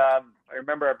 but I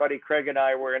remember our buddy Craig and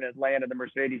I were in Atlanta, the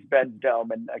Mercedes-Benz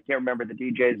Dome, and I can't remember the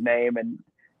DJ's name, and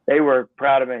they were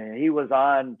proud of him. He was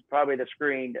on probably the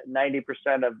screen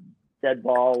 90% of dead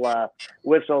ball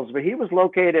whistles, but he was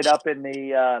located up in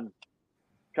the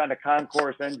kind of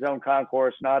concourse, end zone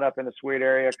concourse, not up in the suite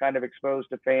area, kind of exposed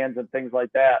to fans and things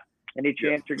like that. Any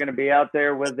chance you're going to be out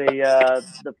there with the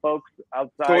folks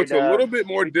outside? So it's a little bit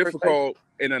more difficult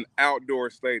in an outdoor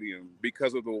stadium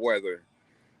because of the weather.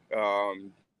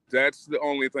 That's the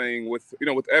only thing with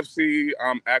FC.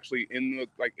 I'm actually in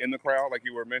the crowd, like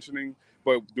you were mentioning.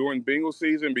 But during Bengal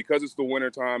season, because it's the winter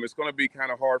time, it's going to be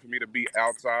kind of hard for me to be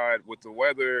outside with the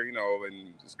weather,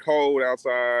 and it's cold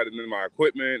outside, and then my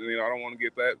equipment, and I don't want to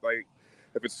get that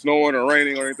if it's snowing or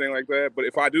raining or anything like that. But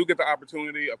if I do get the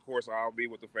opportunity, of course I'll be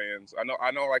with the fans. I know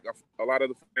a lot of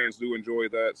the fans do enjoy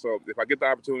that. So if I get the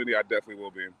opportunity, I definitely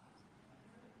will be.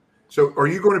 So are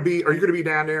you going to be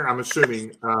down there, I'm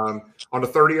assuming, on the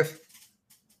 30th?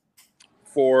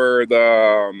 For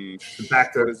the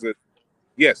what is it?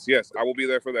 Yes, I will be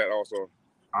there for that also.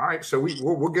 All right, so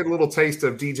we'll get a little taste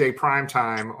of DJ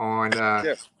Primetime on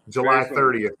July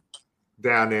 30th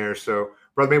down there. So,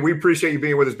 brother, man, we appreciate you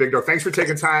being with us, Big Dog. Thanks for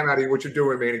taking time out of what you're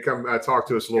doing, man, and come talk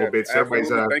to us a little bit. So everybody's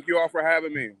thank you all for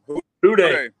having me. Who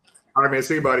day? All right, man.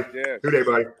 See you, buddy. Yeah. Who day,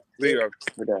 buddy. See you.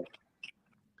 Good day.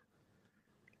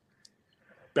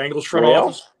 Bengals front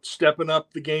office stepping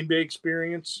up the game day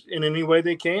experience in any way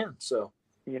they can. So,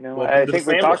 I think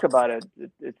we talk about it.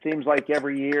 It seems like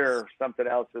every year something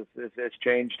else has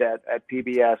changed at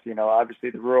PBS.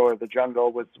 Obviously the rural or the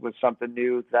jungle was something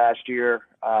new last year.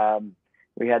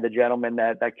 We had the gentleman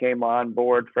that came on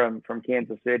board from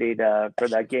Kansas City for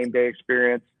that game day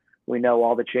experience. We know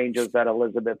all the changes that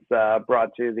Elizabeth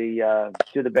brought to the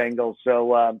Bengals.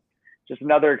 So just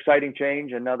another exciting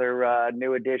change, another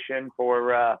new addition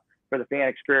for the fan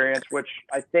experience, which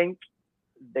I think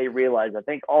they realize. I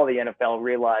think all the NFL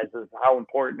realizes how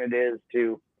important it is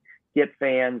to get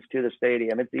fans to the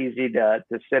stadium. It's easy to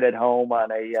sit at home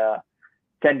on a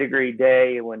 10-degree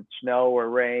day when snow or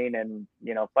rain and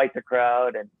fight the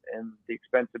crowd and the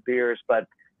expensive beers, but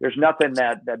there's nothing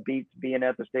that beats being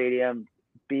at the stadium,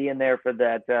 being there for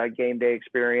that game day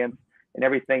experience and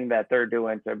everything that they're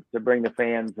doing to bring the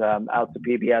fans out to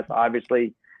PBS.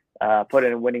 Obviously,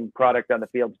 putting a winning product on the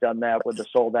field's done that with the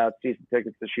sold out season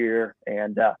tickets this year,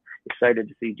 and excited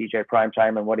to see DJ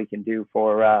Primetime and what he can do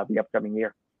for the upcoming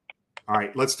year. All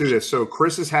right, let's do this. So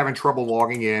Chris is having trouble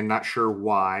logging in, not sure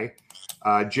why.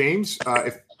 James,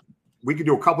 if we could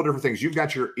do a couple different things. You've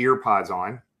got your ear pods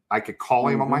on. I could call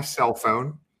him on my cell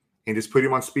phone and just put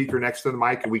him on speaker next to the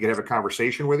mic, and we could have a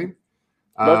conversation with him.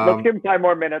 Let's give him 5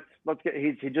 more minutes.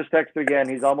 He just texted again.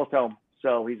 He's almost home,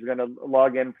 so he's going to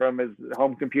log in from his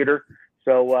home computer.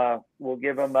 So we'll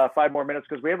give him 5 more minutes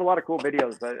because we have a lot of cool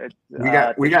videos.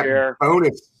 We got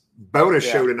bonus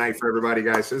show tonight for everybody,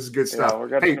 guys. This is good stuff.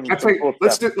 Hey,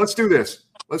 let's do this.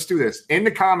 Let's do this in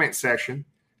the comment section.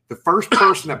 The first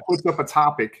person that puts up a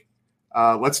topic,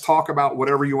 let's talk about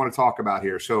whatever you want to talk about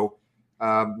here. So.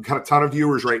 Got a ton of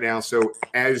viewers right now. So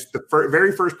as the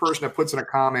very first person that puts in a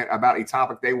comment about a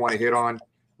topic they want to hit on,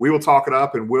 we will talk it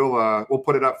up and we'll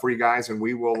put it up for you guys, and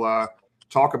we will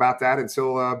talk about that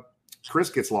until Chris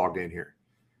gets logged in here.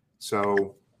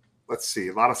 So let's see,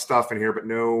 a lot of stuff in here, but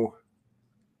no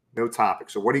topic.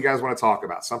 So what do you guys want to talk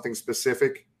about? Something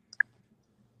specific?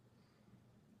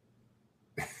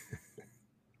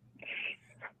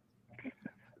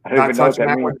 Not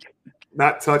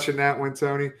touching that one,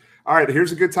 Tony. All right,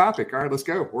 here's a good topic. All right, let's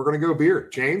go. We're going to go beer.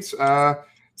 James,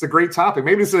 it's a great topic.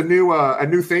 Maybe it's a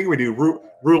new thing we do,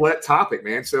 roulette topic,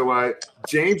 man. So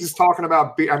James is talking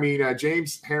about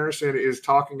James Harrison is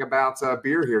talking about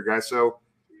beer here, guys. So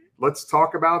let's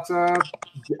talk about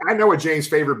I know what James'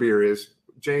 favorite beer is.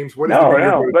 James, what is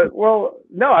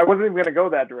No, I wasn't even going to go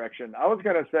that direction. I was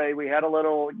going to say we had a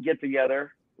little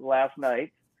get-together last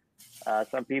night.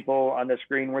 Some people on the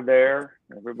screen were there.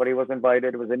 Everybody was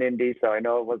invited. It was in Indy, so I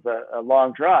know it was a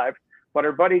long drive. But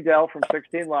our buddy Dell from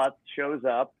 16 Lots shows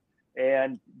up,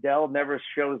 and Dell never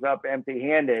shows up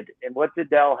empty-handed. And what did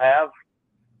Dell have?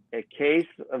 A case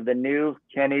of the new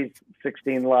Kenny's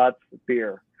 16 Lots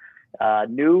beer.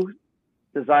 New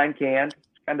design can,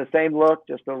 kind of same look,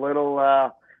 just a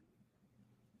little.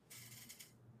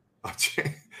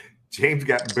 James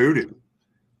got booted.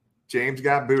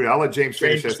 I'll let James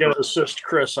finish. James going to assist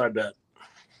Chris, I bet.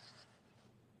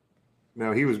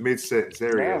 No, he was mid-sentence.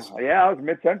 There he is. Yeah, I was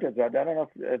mid-sentence. I don't know.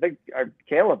 I think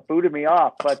Caleb booted me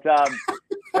off. But,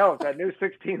 no, that new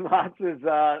 16 Lots is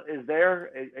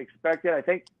there, expected. I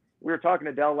think we were talking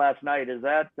to Dell last night. Is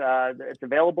that it's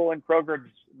available in Kroger's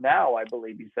now, I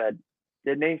believe he said.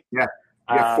 Didn't he?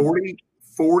 Yeah,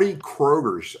 40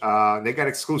 Kroger's. They got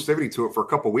exclusivity to it for a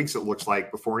couple of weeks, it looks like,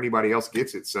 before anybody else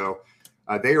gets it. So,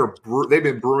 they've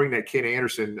been brewing that Ken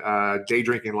Anderson day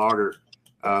drinking lager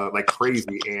like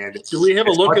crazy. And do we have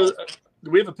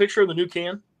do we have a picture of the new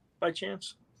can by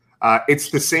chance? It's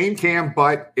the same can,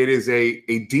 but it is a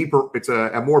deeper. It's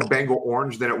a more Bengal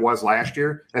orange than it was last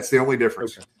year. That's the only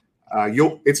difference.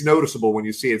 Okay. It's noticeable when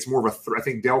you see it. It's more of I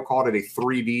think Dell called it a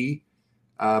 3D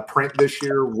print this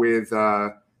year with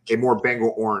a more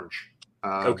Bengal orange.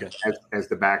 As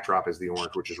the backdrop as the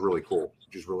orange, which is really cool.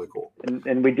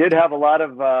 And we did have a lot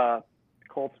of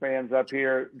Colts fans up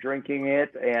here drinking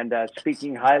it and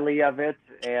speaking highly of it.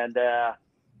 And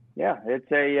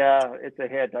it's a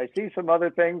hit. I see some other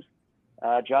things.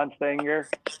 John Stanger,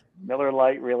 Miller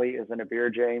Lite really isn't a beer,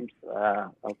 James.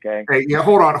 Okay. Hey, yeah,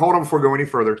 hold on before we go any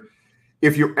further.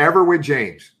 If you're ever with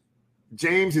James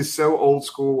is so old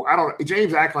school.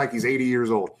 James act like he's 80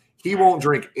 years old. He won't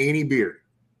drink any beer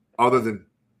other than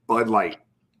Bud Light.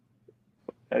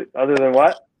 Other than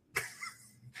what?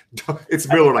 It's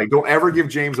Miller Lite. Don't ever give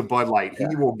James a Bud Light.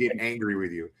 He will get angry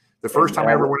with you. The first time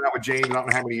I ever went out with James, I don't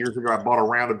know how many years ago, I bought a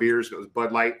round of beers. And it was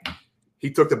Bud Light.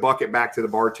 He took the bucket back to the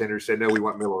bartender and said, no, we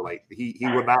want Miller Lite. He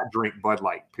will not drink Bud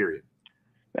Light, period.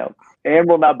 No, and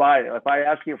will not buy it. If I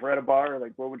ask you for at a bar,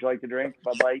 like, what would you like to drink?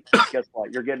 Bud Light. Guess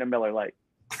what? You're getting a Miller Lite.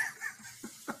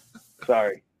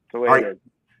 Sorry. It's the way it is.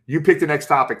 You pick the next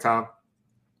topic, Tom.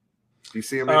 Do you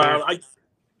see him in there? I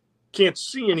can't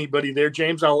see anybody there,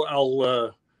 James.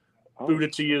 I'll boot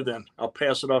it to you then. I'll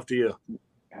pass it off to you.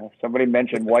 Somebody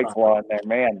mentioned White Claw in there.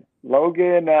 Man,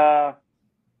 Logan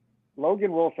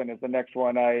Wilson is the next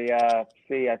one I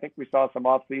see. I think we saw some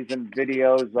off-season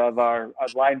videos of our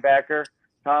linebacker.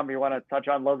 Tom, you want to touch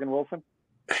on Logan Wilson?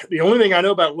 The only thing I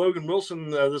know about Logan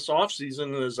Wilson this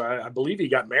offseason is I believe he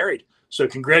got married. So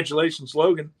congratulations,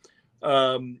 Logan.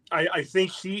 I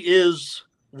think he is,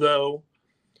 though,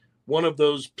 one of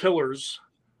those pillars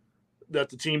that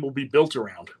the team will be built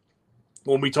around.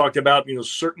 When we talked about,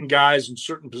 certain guys in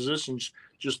certain positions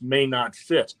just may not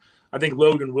fit. I think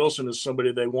Logan Wilson is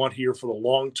somebody they want here for the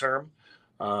long term.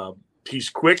 He's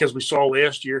quick, as we saw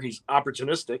last year. He's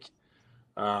opportunistic,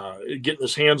 getting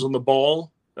his hands on the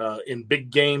ball in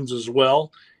big games as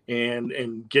well,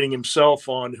 and getting himself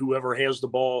on whoever has the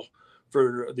ball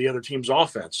for the other team's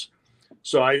offense.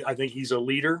 So I think he's a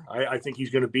leader. I think he's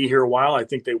going to be here a while. I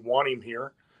think they want him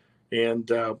here.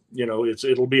 And,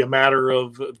 it'll be a matter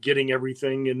of getting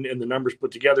everything and the numbers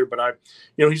put together. But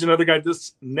he's another guy.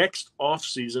 This next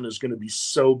offseason is going to be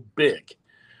so big.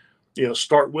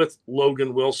 Start with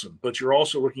Logan Wilson. But you're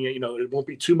also looking at, it won't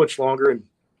be too much longer. And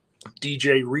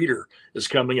DJ Reader is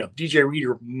coming up. DJ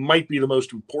Reader might be the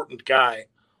most important guy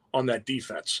on that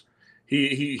defense.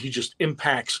 He just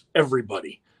impacts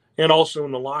everybody, and also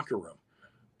in the locker room.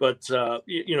 But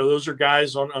those are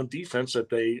guys on defense that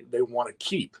they want to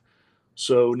keep.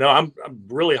 So no, I'm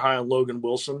really high on Logan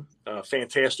Wilson.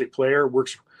 Fantastic player,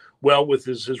 works well with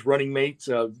his running mate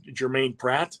Jermaine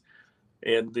Pratt,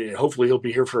 and hopefully he'll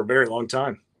be here for a very long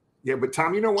time. Yeah, but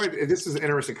Tom, you know what? This is an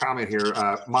interesting comment here.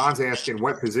 Mon's asking,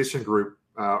 what position group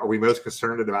are we most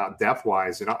concerned about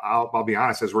depth-wise? And I'll be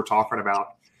honest, as we're talking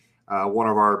about one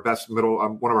of our best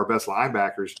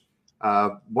linebackers,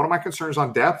 one of my concerns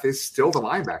on depth is still the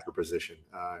linebacker position.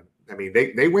 I mean,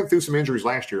 they went through some injuries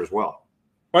last year as well.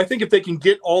 Well, I think if they can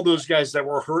get all those guys that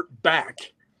were hurt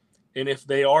back, and if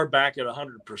they are back at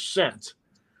 100%,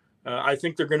 I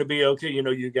think they're going to be okay.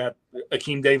 You got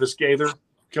Akeem Davis-Gaither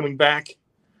coming back.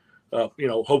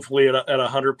 Hopefully at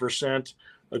 100%.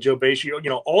 Joe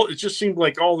Basio, it just seemed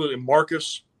like all the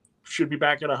Marcus should be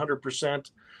back at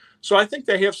 100%. So I think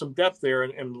they have some depth there.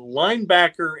 And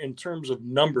linebacker in terms of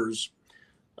numbers,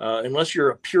 unless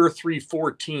you're a pure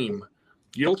 3-4 team,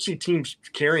 you don't see teams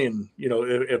carrying.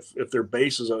 If their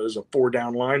base is a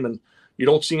 4-down lineman, you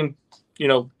don't see them,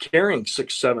 carrying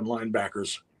 6-7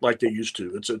 linebackers like they used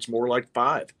to. It's more like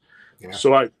 5. Yeah.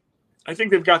 So I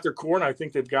think they've got their core, and I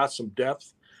think they've got some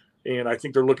depth. And I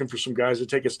think they're looking for some guys to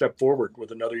take a step forward with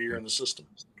another year in the system.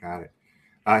 Got it.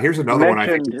 Here's another one.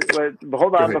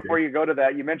 Hold on, before you go to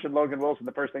that, you mentioned Logan Wilson.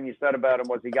 The first thing you said about him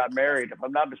was he got married. If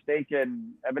I'm not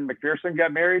mistaken, Evan McPherson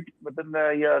got married within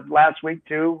the last week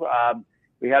too.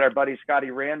 We had our buddy Scotty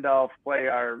Randolph play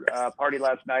our party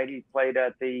last night. He played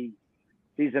at the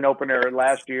season opener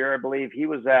last year. I believe he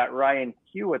was at Ryan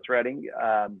Hewitt's wedding.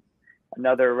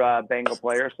 Another Bengal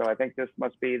player, so I think this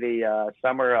must be the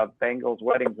summer of Bengals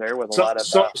weddings there with a lot of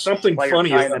something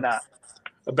funny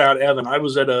about Evan. I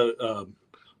was at a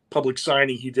public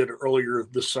signing he did earlier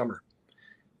this summer,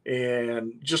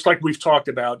 and just like we've talked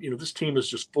about, this team is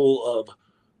just full of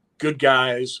good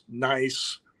guys,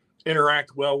 nice,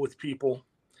 interact well with people.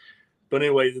 But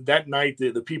anyway, that night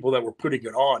the people that were putting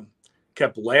it on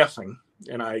kept laughing,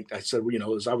 and I said,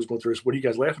 as I was going through this, what are you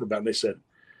guys laughing about? And they said,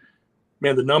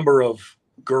 man, the number of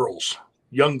girls,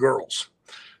 young girls,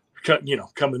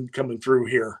 coming through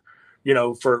here,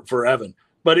 for Evan.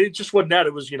 But it just wasn't that.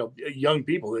 It was, young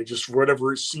people. They just,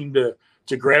 whatever, seemed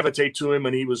to gravitate to him.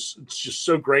 And he was just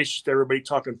so gracious to everybody,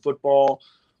 talking football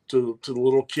to the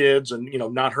little kids, and,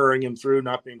 not hurrying him through,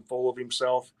 not being full of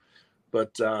himself.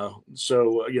 But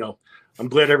I'm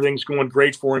glad everything's going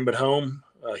great for him at home,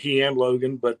 he and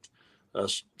Logan. But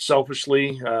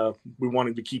selfishly, we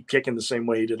wanted to keep kicking the same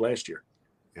way he did last year.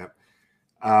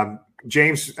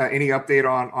 James, any update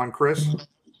on Chris?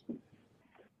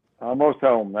 Almost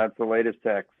home. That's the latest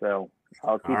text. So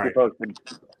I'll keep you posted.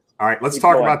 All right. Let's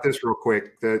talk about this real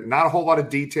quick. Not a whole lot of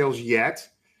details yet.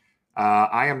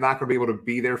 I am not going to be able to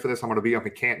be there for this. I'm going to be up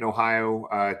in Canton,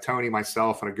 Ohio. Tony,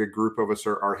 myself, and a good group of us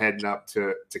are heading up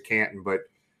to Canton. But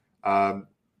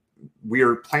we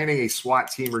are planning a SWAT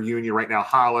team reunion right now.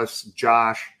 Hollis,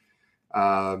 Josh,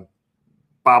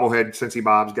 bobblehead Cincy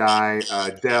Bob's guy,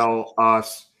 Dell,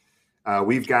 us.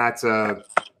 We've got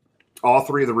all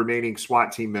 3 of the remaining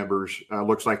SWAT team members.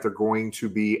 Looks like they're going to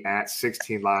be at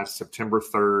 16 Live September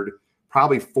 3rd,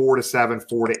 probably 4 to 7,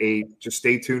 4 to 8. Just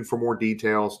stay tuned for more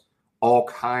details. All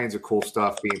kinds of cool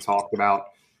stuff being talked about.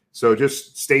 So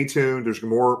just stay tuned. There's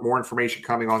more information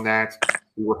coming on that.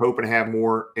 We were hoping to have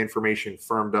more information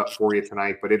firmed up for you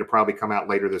tonight, but it'll probably come out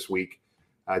later this week.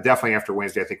 Definitely after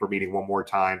Wednesday. I think we're meeting one more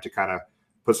time to kind of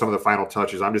put some of the final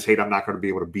touches. I'm not going to be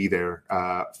able to be there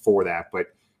for that, but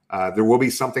there will be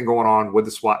something going on with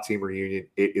the SWAT team reunion.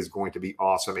 It is going to be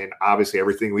awesome. And obviously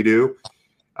everything we do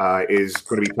is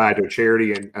going to be tied to a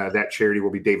charity, and that charity will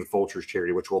be David Fulcher's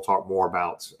charity, which we'll talk more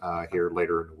about here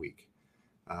later in the week.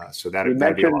 So that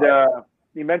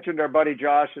you mentioned our buddy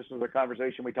Josh. This was a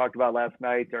conversation we talked about last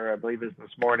night, or I believe it's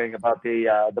this morning, about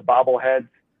the bobbleheads.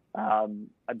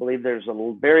 I believe there's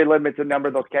a very limited number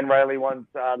of those Ken Riley ones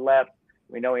left.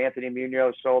 We know Anthony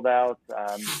Munoz sold out.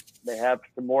 They have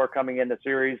some more coming in the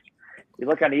series. You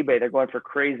look on eBay, they're going for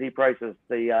crazy prices,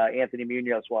 the Anthony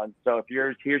Munoz one. So if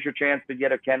here's your chance to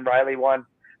get a Ken Riley one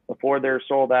before they're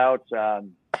sold out.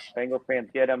 Bengals fans,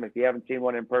 get them. If you haven't seen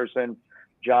one in person,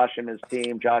 Josh and his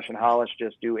team, Josh and Hollis,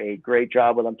 just do a great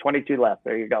job with them. 22 left.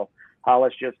 There you go.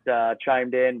 Hollis just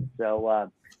chimed in. So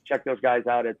check those guys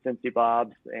out at Cincy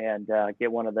Bob's and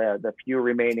get one of the few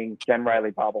remaining Ken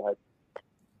Riley bobbleheads.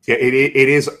 Yeah, it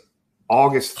is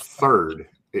August 3rd,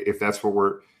 if that's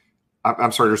what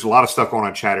I'm sorry, there's a lot of stuff going on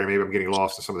in chat here. Maybe I'm getting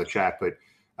lost in some of the chat, but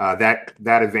that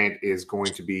event is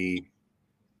going to be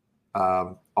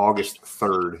August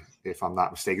 3rd, if I'm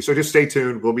not mistaken. So just stay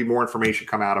tuned. There'll be more information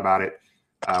come out about it.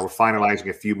 We're finalizing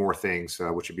a few more things,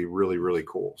 which would be really, really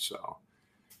cool. So, all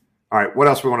right, what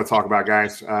else we want to talk about,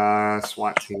 guys?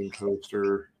 SWAT team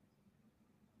poster.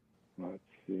 Let's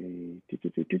see.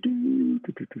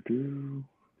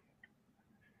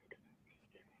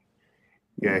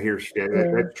 Yeah,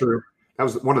 that's true. That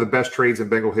was one of the best trades in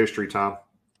Bengal history, Tom.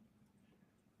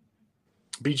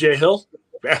 BJ Hill?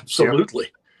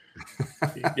 Absolutely.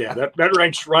 Yep. Yeah, that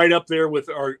ranks right up there with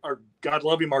our God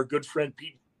love him, our good friend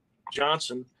Pete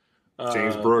Johnson.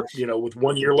 James Brooks. With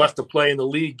 1 year left to play in the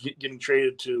league, getting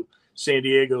traded to San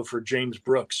Diego for James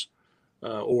Brooks.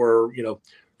 Or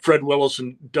Fred Willis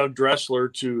and Doug Dressler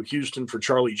to Houston for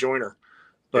Charlie Joyner.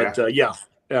 But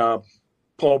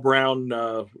Paul Brown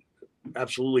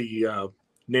absolutely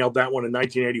nailed that one in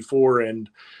 1984, and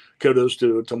kudos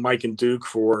to Mike and Duke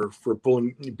for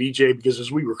pulling BJ, because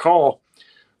as we recall,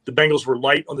 the Bengals were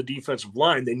light on the defensive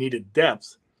line. They needed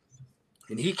depth,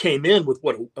 and he came in with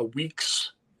a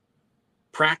week's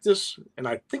practice, and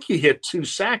I think he hit 2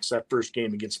 sacks that first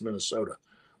game against Minnesota,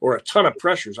 or a ton of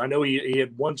pressures. I know he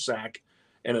had 1 sack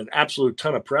and an absolute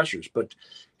ton of pressures, but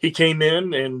he came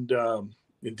in and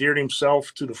endeared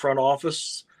himself to the front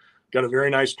office. Got a very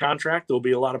nice contract. There'll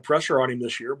be a lot of pressure on him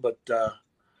this year, but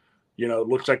it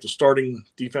looks like the starting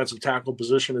defensive tackle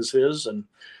position is his, and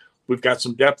we've got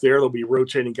some depth there. They'll be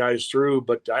rotating guys through,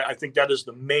 but I think that is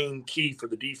the main key for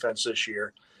the defense this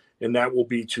year, and that will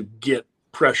be to get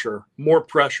more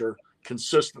pressure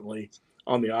consistently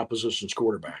on the opposition's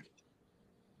quarterback.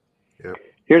 Yep.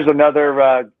 Here's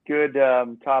another good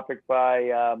topic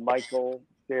by Michael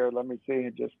here. Let me see. I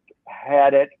just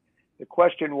had it. The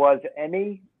question was,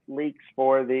 any leaks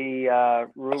for the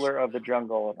ruler of the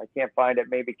jungle? I can't find it.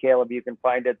 Maybe Caleb, you can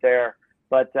find it there.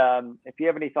 But if you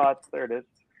have any thoughts, there it is.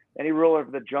 Any ruler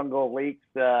of the jungle leaks?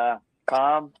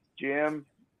 Tom, Jim,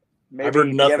 maybe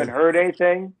you haven't heard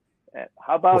anything.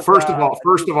 How about? Well, first of all,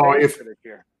 if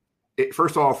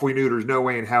we knew, there's no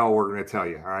way in hell we're going to tell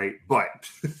you. All right, but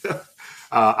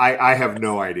I have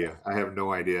no idea.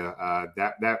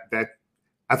 That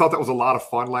I thought that was a lot of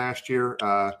fun last year.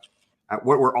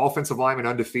 What were offensive linemen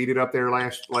undefeated up there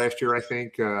last year, I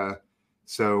think.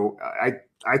 So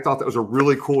I thought that was a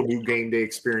really cool new game day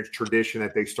experience tradition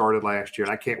that they started last year,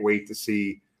 and I can't wait to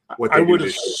see what they do. I would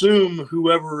assume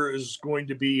whoever is going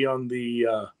to be on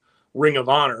the Ring of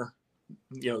Honor,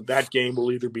 that game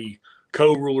will either be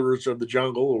co-rulers of the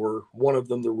jungle or one of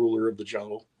them the ruler of the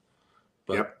jungle.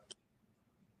 But, yep.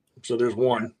 So there's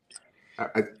one.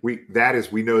 We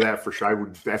know that for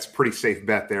sure. That's a pretty safe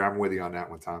bet there. I'm with you on that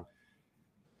one, Tom.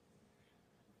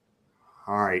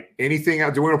 All right. Anything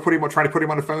else? Do we want to try to put him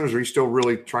on the phone, or are you still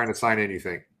really trying to sign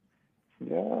anything?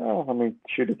 Yeah, let me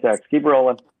shoot a text. Keep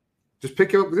rolling. Just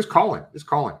pick up. Just call him.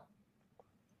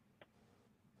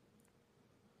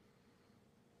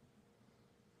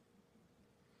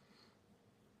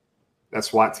 That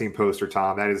SWAT team poster,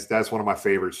 Tom. That's one of my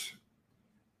favorites.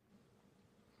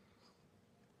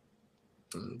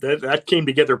 That came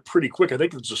together pretty quick. I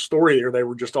think it's a story there. They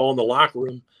were just all in the locker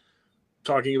room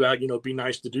talking about, it'd be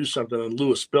nice to do something. And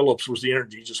Lewis Phillips was the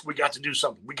energy. Just, we got to do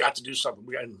something.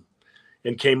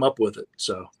 And came up with it.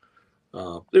 So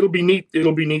it'll be neat.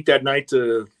 It'll be neat that night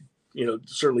to,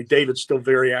 certainly David's still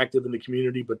very active in the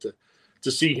community, but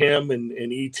to see him and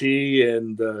ET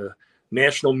and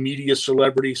national media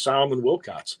celebrity Solomon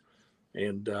Wilcots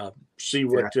and see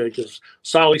what, because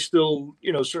Solly still,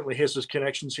 certainly has his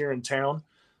connections here in town,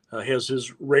 has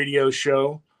his radio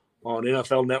show on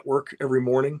NFL Network every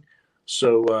morning.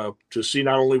 So to see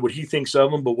not only what he thinks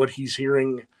of him, but what he's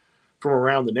hearing from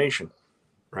around the nation.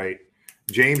 Right.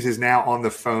 James is now on the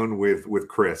phone with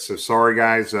Chris. So sorry,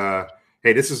 guys.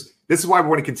 Hey, this is why we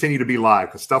want to continue to be live,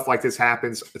 because stuff like this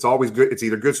happens. It's always good. It's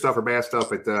either good stuff or bad stuff.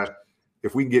 But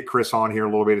if we can get Chris on here a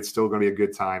little bit, it's still going to be a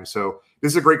good time. So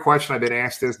this is a great question. I've been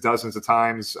asked this dozens of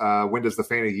times. When does the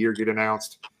Fan of the Year get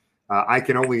announced? I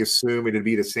can only assume it'd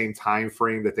be the same time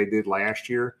frame that they did last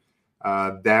year.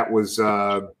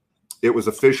 It was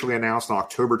officially announced on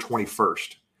October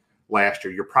 21st last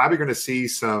year. You're probably going to see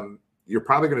some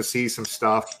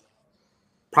stuff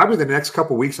probably the next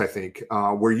couple of weeks, I think,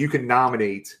 where you can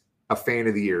nominate a Fan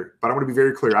of the Year. But I want to be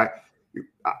very clear.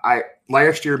 I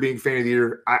last year being Fan of the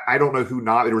Year, I don't know who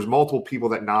nominated. There was multiple people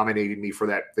that nominated me for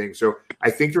that thing. So I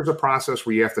think there's a process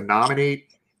where you have to nominate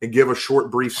and give a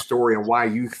short, brief story on why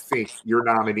you think your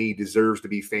nominee deserves to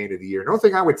be Fan of the Year. Another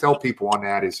thing I would tell people on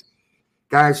that is,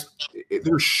 guys,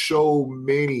 there's so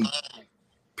many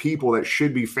people that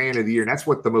should be Fan of the Year, and that's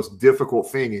what the most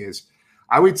difficult thing is.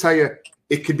 I would tell you,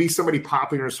 it could be somebody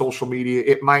popular on social media.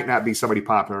 It might not be somebody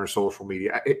popular on social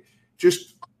media.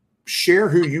 Just share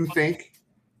who you think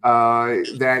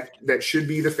that should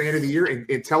be the fan of the year,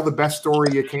 and tell the best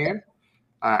story you can.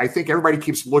 I think everybody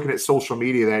keeps looking at social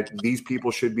media that these people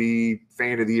should be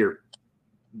fan of the year.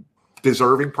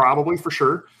 Deserving, probably, for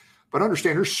sure. But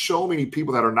understand, there's so many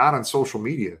people that are not on social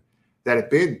media that have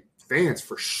been fans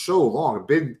for so long, have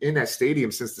been in that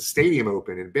stadium since the stadium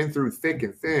opened and been through thick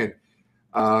and thin.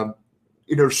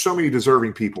 There's so many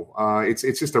deserving people.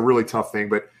 It's just a really tough thing.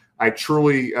 But I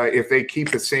truly, if they keep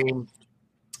the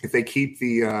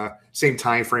same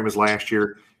time frame as last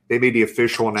year, they made the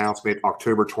official announcement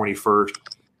October 21st.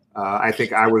 I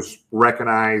think I was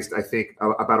recognized,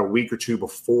 about a week or two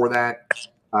before that.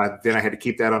 Then I had to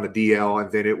keep that on the DL, and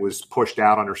then it was pushed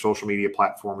out on their social media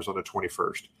platforms on the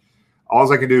 21st. All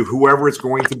I can do, whoever it's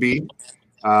going to be,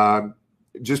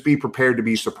 just be prepared to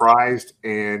be surprised,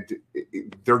 and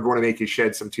they're going to make you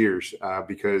shed some tears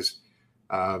because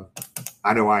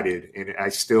I know I did, and I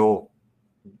still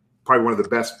probably one of the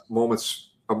best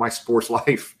moments of my sports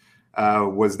life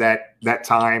was that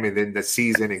time, and then the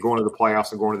season, and going to the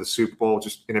playoffs and going to the Super Bowl.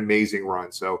 Just an amazing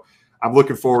run. So I'm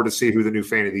looking forward to see who the new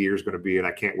fan of the year is going to be, and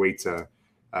I can't wait to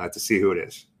see who it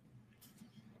is.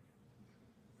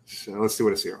 So let's see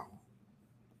what it's here.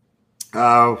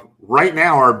 Right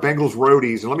now, our Bengals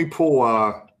roadies, and let me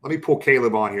pull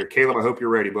Caleb on here. Caleb, I hope you're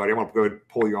ready, buddy. I'm going to go ahead and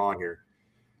pull you on here.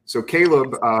 So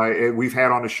Caleb, we've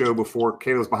had on the show before.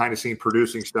 Caleb's behind the scenes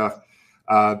producing stuff.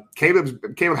 Caleb,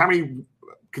 how many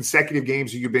consecutive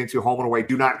games have you been to home and away?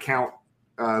 Do not count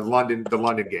the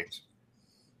London games.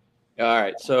 All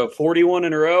right, so 41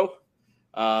 in a row,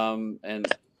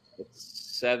 and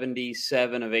it's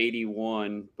 77 of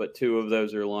 81, but 2 of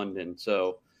those are London.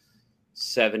 So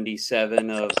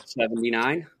 77 of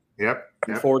 79. Yep.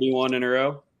 41 in a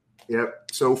row.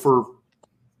 Yep. So for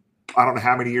I don't know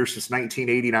how many years, since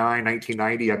 1989,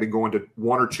 1990, I've been going to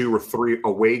 1 or 2 or 3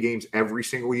 away games every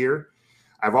single year.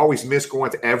 I've always missed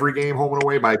going to every game home and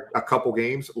away by a couple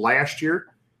games. Last year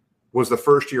was the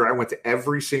first year I went to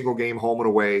every single game home and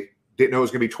away. Didn't know it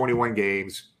was going to be 21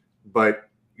 games, but,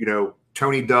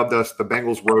 Tony dubbed us the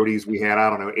Bengals roadies. We had,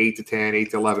 8 to 10,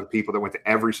 8 to 11 people that went to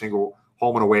every single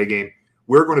home and away game.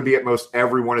 We're going to be at most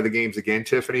every one of the games again,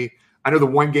 Tiffany. I know the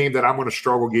one game that I'm going to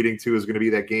struggle getting to is going to be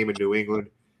that game in New England.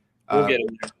 We'll get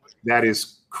it. That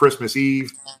is Christmas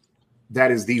Eve. That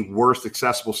is the worst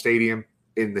accessible stadium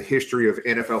in the history of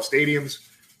NFL stadiums.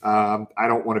 I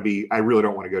really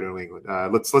don't want to go to New England.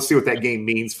 Let's see what that game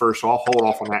means first. So I'll hold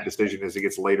off on that decision as it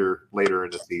gets later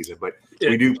in the season. But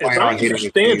we do plan on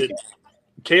hitting it.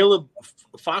 Caleb,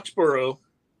 Foxborough,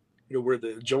 where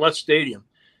the Gillette Stadium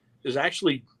is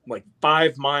actually like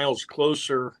 5 miles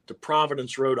closer to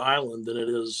Providence, Rhode Island than it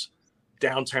is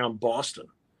downtown Boston.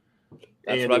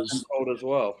 That's what I've been told as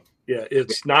well. Yeah,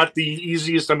 it's not the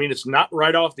easiest. I mean, it's not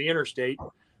right off the interstate.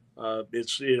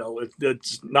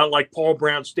 It's not like Paul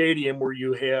Brown Stadium where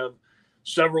you have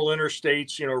several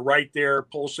interstates, right there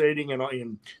pulsating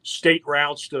and state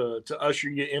routes to usher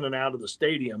you in and out of the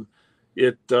stadium.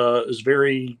 It is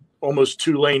very almost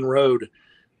 2-lane road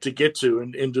to get to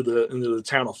and into the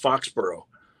town of Foxborough.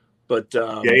 But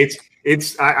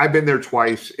I've been there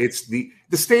twice. It's the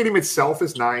stadium itself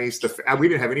is nice. We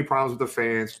didn't have any problems with the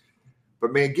fans.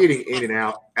 But, man, getting in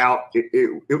and out,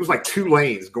 it was like 2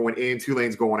 lanes going in, 2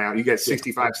 lanes going out. You got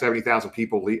 65, 70,000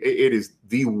 people. It is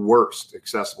the worst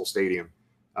accessible stadium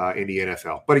in the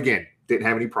NFL. But, again, didn't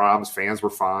have any problems. Fans were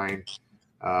fine.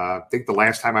 I think the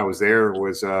last time I was there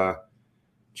was,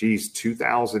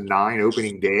 2009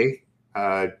 opening day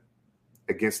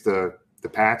against the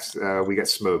Pats. We got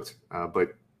smoked. But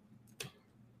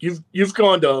you've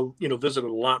gone to, visited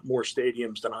a lot more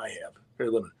stadiums than I have. Very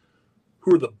limited.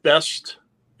 Who are the best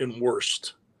and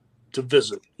worst to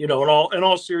visit? In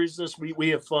all seriousness, we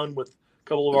have fun with a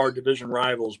couple of our division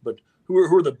rivals, but who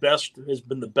are the best, has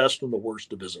been the best and the worst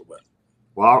to visit with?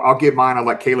 Well, I'll give mine. I'll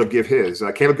let Caleb give his.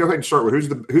 Caleb, go ahead and start with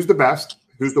who's the best,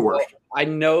 who's the worst. Well, I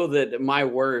know that my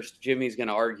worst, Jimmy's going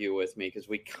to argue with me because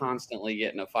we constantly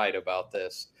get in a fight about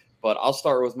this, but I'll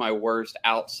start with my worst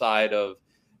outside of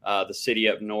the city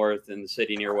up north and the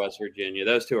city near West Virginia.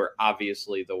 Those 2 are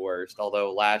obviously the worst,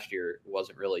 although last year it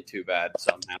wasn't really too bad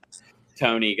somehow.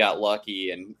 Tony got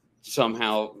lucky and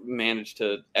somehow managed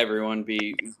to everyone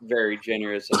be very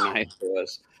generous and nice to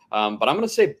us. But I'm going to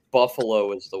say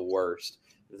Buffalo is the worst.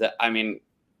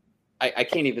 I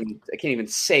can't even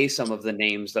say some of the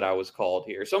names that I was called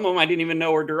here. Some of them I didn't even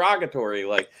know were derogatory.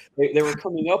 Like they were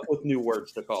coming up with new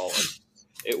words to call us.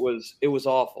 It was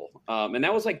awful. And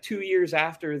that was like 2 years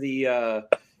after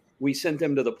we sent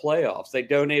them to the playoffs. They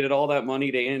donated all that money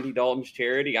to Andy Dalton's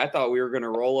charity. I thought we were going to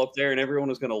roll up there and everyone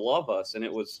was going to love us. And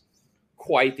it was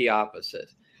quite the opposite.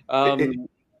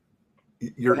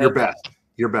 Your best.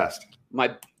 Your best.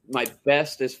 My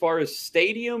best as far as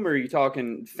stadium, or are you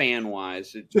talking fan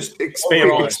wise? Just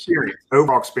experience.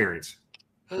 Overall experience.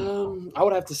 I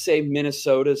would have to say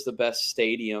Minnesota's the best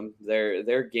stadium.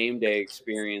 Their game day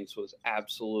experience was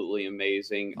absolutely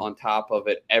amazing. On top of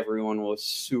it, everyone was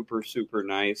super, super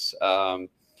nice.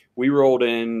 We rolled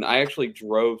in. I actually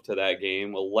drove to that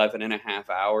game 11 and a half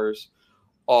hours.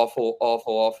 Awful,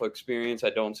 awful, awful experience.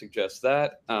 I don't suggest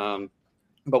that.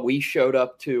 But we showed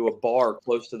up to a bar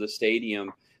close to the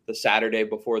stadium the Saturday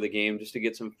before the game just to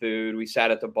get some food. We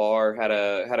sat at the bar, had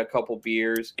a couple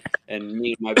beers, and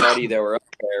me and my buddy that were up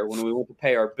there, when we went to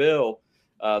pay our bill,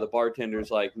 the bartender's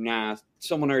like, nah,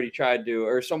 someone already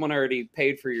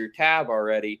paid for your tab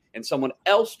already, and someone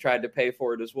else tried to pay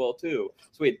for it as well too.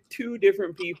 So we had two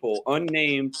different people,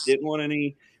 unnamed, didn't want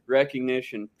any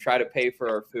recognition, try to pay for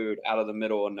our food out of the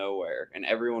middle of nowhere, and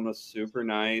everyone was super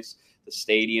nice. The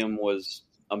stadium was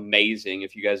amazing.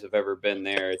 If you guys have ever been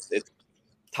there, it's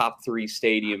top 3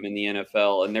 stadium in the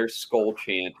NFL, and their skull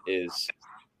chant is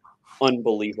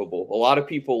unbelievable. A lot of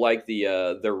people like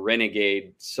the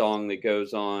Renegade song that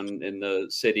goes on in the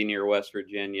city near West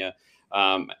Virginia.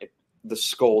 The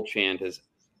skull chant is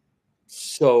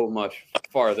so much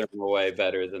farther away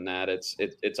better than that.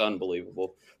 It's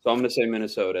unbelievable. So I'm going to say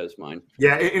Minnesota is mine.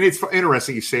 Yeah, and it's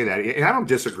interesting you say that, and I don't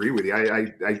disagree with you.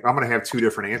 I'm going to have 2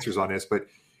 different answers on this, but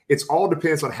it's all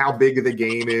depends on how big of the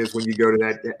game is when you go to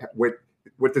that.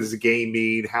 What does the game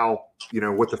mean? How,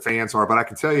 what the fans are. But I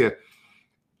can tell you,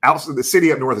 the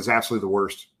city up north is absolutely the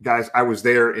worst. Guys, I was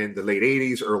there in the late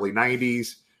 80s, early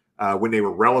 90s when they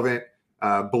were relevant.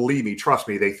 Believe me, trust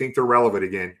me, they think they're relevant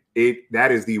again.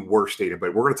 That is the worst stadium.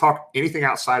 But we're going to talk anything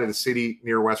outside of the city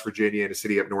near West Virginia and the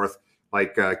city up north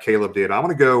like Caleb did. I'm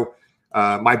going to go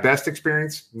my best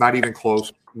experience, not even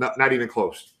close. Not even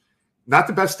close. Not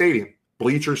the best stadium.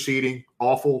 Bleacher seating,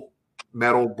 awful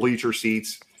metal bleacher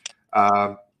seats.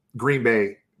 Green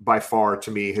Bay by far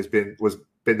to me has been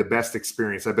the best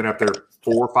experience. I've been up there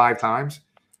 4 or 5 times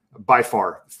by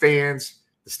far. Fans,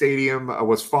 the stadium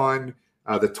was fun.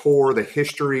 The tour, the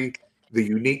history, the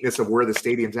uniqueness of where the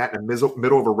stadium's at in the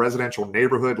middle of a residential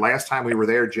neighborhood. Last time we were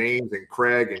there, James and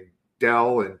Craig and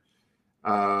Dell and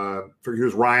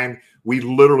here's Ryan. We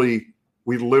literally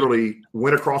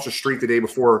went across the street the day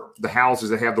before the houses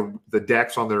that have the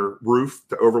decks on their roof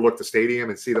to overlook the stadium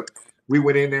and see we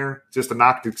went in there just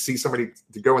to see somebody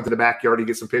to go into the backyard to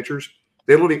get some pictures.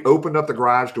 They literally opened up the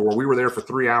garage door. We were there for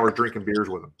 3 hours drinking beers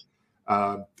with them.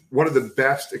 One of the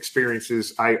best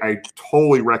experiences. I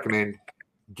totally recommend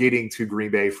getting to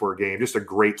Green Bay for a game. Just a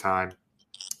great time.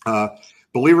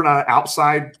 Believe it or not,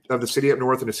 outside of the city up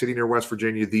north and the city near West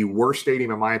Virginia, the worst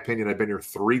stadium, in my opinion, I've been here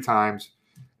 3 times.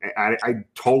 I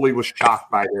totally was shocked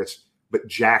by this, but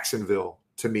Jacksonville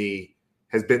to me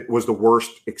was the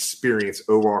worst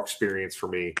overall experience for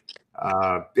me.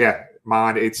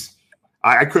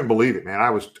 I couldn't believe it, man. I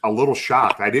was a little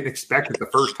shocked. I didn't expect it the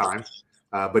first time,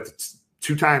 but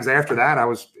 2 times after that,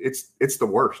 it's the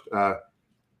worst. I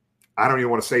don't even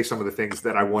want to say some of the things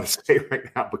that I want to say right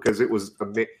now because it was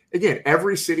again,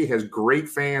 every city has great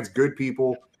fans, good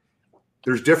people.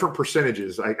 There's different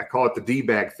percentages. I call it the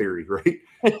D-bag theory, right?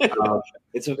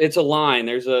 It's a line.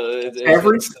 Every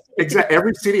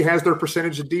city has their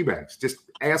percentage of D-bags, just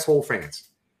asshole fans.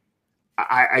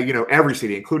 Every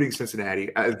city, including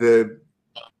Cincinnati, the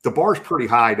bar's pretty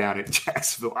high down in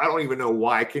Jacksonville. I don't even know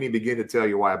why. I can't even begin to tell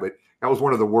you why, but that was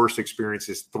one of the worst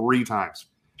experiences 3 times.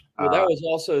 Well, that was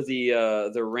also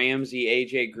the Ramsey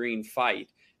AJ Green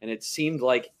fight, and it seemed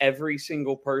like every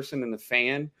single person in the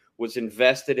fan was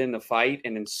invested in the fight,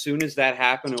 and as soon as that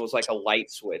happened, it was like a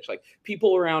light switch. Like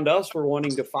people around us were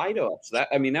wanting to fight us. That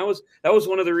was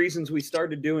one of the reasons we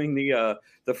started doing the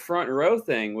front row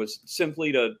thing, was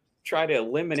simply to try to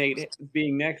eliminate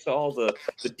being next to all the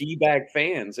D-bag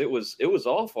fans. It was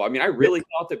awful. I mean, I really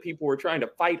thought that people were trying to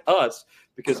fight us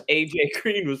because AJ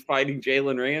Green was fighting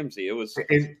Jalen Ramsey. It was,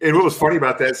 and what was funny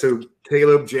about that? So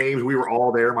Caleb, James, we were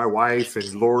all there. My wife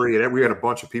and Lori, and we had a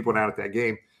bunch of people down at that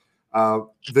game.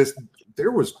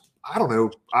 There was, I don't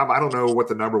know what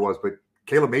the number was, but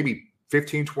Caleb, maybe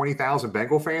 15, 20,000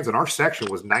 Bengal fans, and our section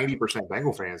was 90%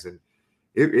 Bengal fans, and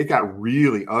it got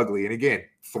really ugly. And again,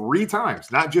 3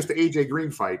 times, not just the AJ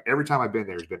Green fight. Every time I've been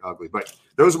there, it's been ugly. But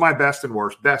those are my best and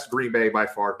worst. Best Green Bay by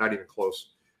far, not even close.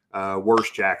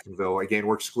 Worst Jacksonville. Again,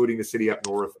 we're excluding the city up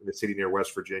north and the city near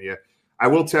West Virginia. I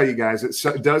will tell you guys, it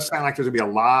does sound like there's going to be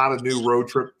a lot of new road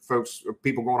trip folks,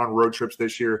 people going on road trips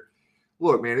this year.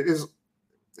 Look, man,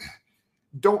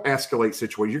 don't escalate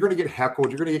situations. You're going to get heckled.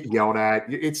 You're going to get yelled at.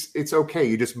 It's okay.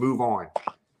 You just move on.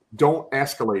 Don't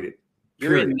escalate it.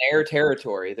 You're in their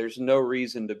territory. There's no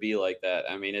reason to be like that.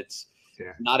 I mean,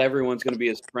 not everyone's going to be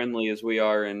as friendly as we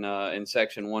are in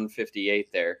section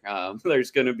 158 there.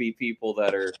 There's going to be people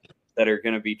that are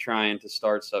going to be trying to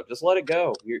start stuff. Just let it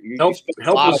go. Help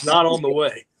is not on the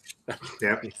way.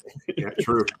 Yeah,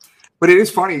 true. But it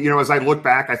is funny, as I look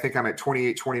back, I think I'm at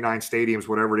 28, 29 stadiums,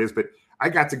 whatever it is. But I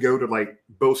got to go to like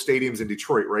both stadiums in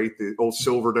Detroit, right? The old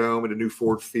Silver Dome and the new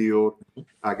Ford Field.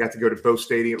 I got to go to both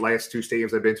last two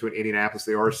stadiums I've been to in Indianapolis,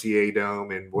 the RCA Dome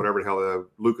and whatever the hell, the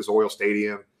Lucas Oil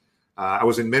Stadium. I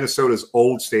was in Minnesota's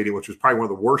old stadium, which was probably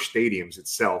one of the worst stadiums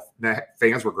itself.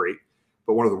 Fans were great,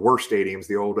 but one of the worst stadiums,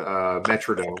 the old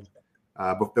Metrodome.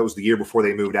 But that was the year before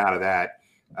they moved out of that.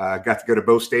 Got to go to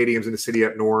both stadiums in the city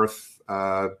up north.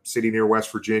 City near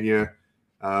West Virginia,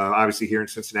 obviously here in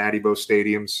Cincinnati, both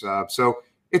stadiums. So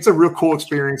it's a real cool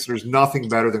experience. There's nothing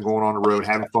better than going on the road,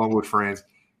 having fun with friends.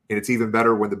 And it's even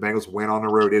better when the Bengals win on the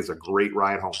road. It is a great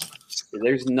ride home.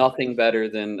 There's nothing better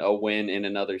than a win in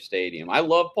another stadium. I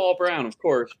love Paul Brown, of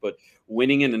course, but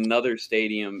winning in another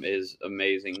stadium is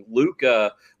amazing. Luke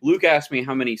asked me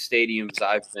how many stadiums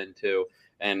I've been to.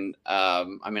 And,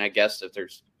 I guess if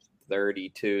there's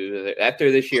 32. After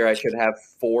this year, I should have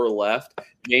 4 left.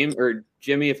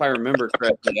 Jimmy, if I remember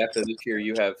correctly, after this year,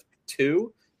 you have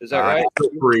 2. Is that right?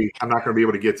 3. I'm not going to be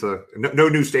able to get to no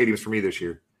new stadiums for me this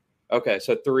year. Okay,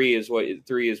 so 3 is what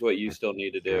you still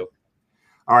need to do.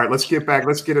 All right, let's get back.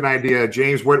 Let's get an idea,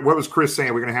 James. What was Chris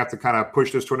saying? We're going to have to kind of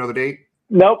push this to another date.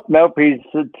 Nope. He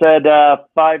said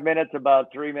 5 minutes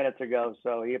about 3 minutes ago.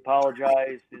 So he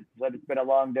apologized. He said it's been a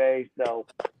long day. So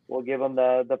we'll give him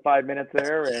the 5 minutes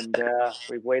there, and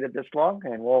we've waited this long,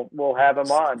 and we'll have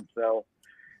him on. So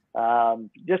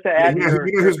just to add, you know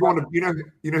who's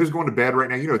going to bed right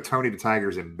now? Tony the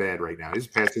Tiger's in bed right now. He's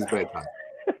past his bedtime.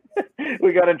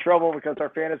 We got in trouble because our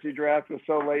fantasy draft was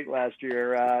so late last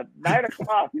year. 9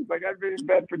 o'clock. He's like, I've been in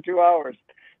bed for 2 hours.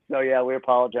 So yeah, we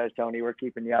apologize, Tony. We're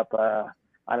keeping you up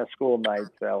on a school night.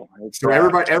 So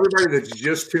everybody that's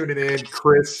just tuning in,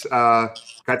 Chris got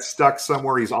stuck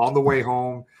somewhere. He's on the way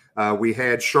home. We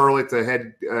had Charlotte, the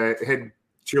head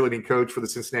cheerleading coach for the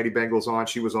Cincinnati Bengals, on.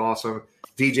 She was awesome.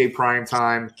 DJ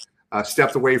Primetime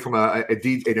stepped away from an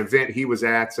event he was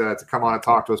at to come on and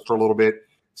talk to us for a little bit.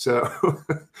 So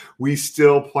we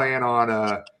still plan on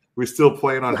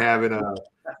having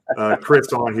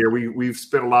Chris on here. We've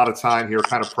spent a lot of time here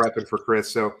kind of prepping for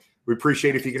Chris. So we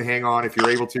appreciate if you can hang on. If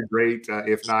you're able to, great.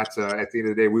 If not, at the end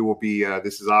of the day, we will be.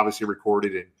 This is obviously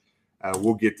recorded, and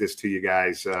we'll get this to you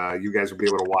guys. You guys will be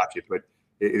able to watch it. But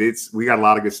we got a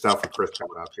lot of good stuff with Chris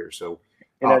coming up here. So.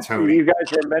 Tony. You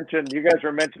guys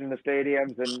were mentioning the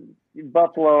stadiums, and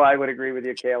Buffalo. I would agree with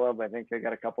you, Caleb. I think they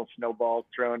got a couple of snowballs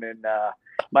thrown in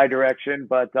my direction,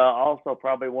 but also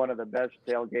probably one of the best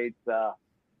tailgating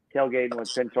with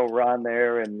Pinto Run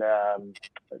there. And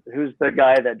who's the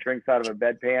guy that drinks out of a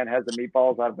bedpan, has the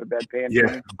meatballs out of a bedpan?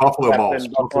 Yeah, Buffalo Balls.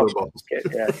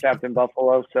 Yeah, Captain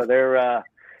Buffalo. So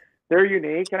they're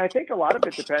unique, and I think a lot of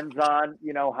it depends on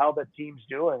how the team's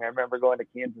doing. I remember going to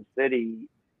Kansas City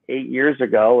 8 years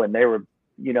ago, and they were,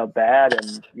 bad,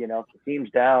 and if the team's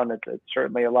down, it's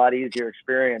certainly a lot easier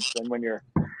experience than when you're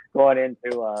going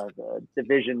into a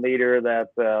division leader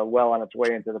that's well on its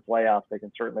way into the playoffs. They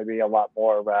can certainly be a lot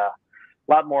more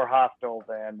hostile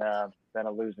than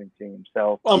a losing team.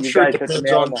 So I'm sure it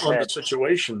depends on the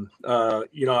situation.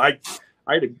 I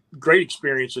had a great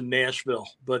experience in Nashville,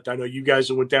 but I know you guys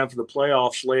that went down for the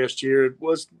playoffs last year. It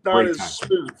was not as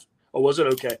smooth. Oh, was it?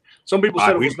 Okay. Some people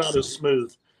said it was not as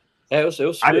smooth. Yeah, it was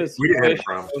smooth. We didn't have a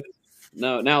problem.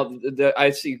 No, now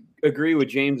I agree with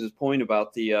James's point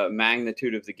about the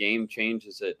magnitude of the game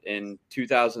changes it. In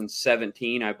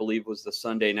 2017, I believe, was the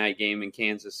Sunday night game in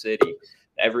Kansas City.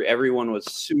 Everyone was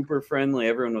super friendly.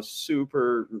 Everyone was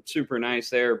super, super nice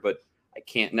there, but I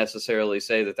can't necessarily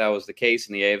say that was the case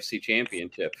in the AFC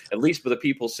Championship. At least for the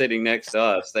people sitting next to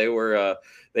us, they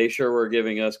sure were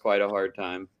giving us quite a hard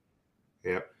time.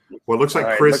 Yeah. Well, it looks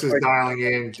like Chris is dialing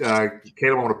in. Caleb,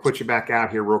 I want to put you back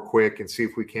out here real quick and see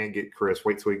if we can get Chris.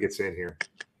 Wait till he gets in here.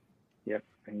 Yep,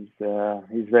 he's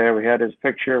there. We had his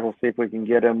picture. We'll see if we can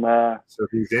get him. So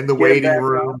he's in the waiting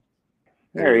room.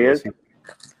 There he is.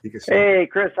 Hey,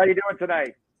 Chris, how you doing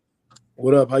tonight?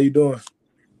 What up? How you doing?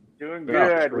 Doing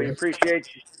good. We appreciate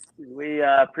you. We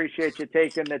appreciate you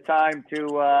taking the time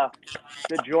to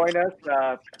join us.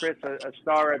 Chris, a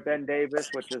star at Ben Davis,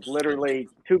 which is literally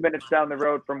 2 minutes down the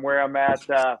road from where I'm at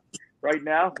right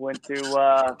now. Went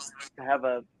to have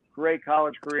a great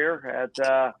college career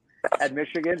at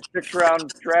Michigan.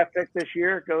 6th-round draft pick this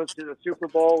year. Goes to the Super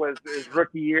Bowl his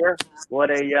rookie year. What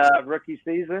a rookie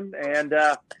season. And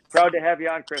proud to have you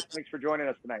on, Chris. Thanks for joining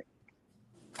us tonight.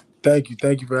 Thank you.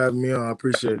 Thank you for having me on. I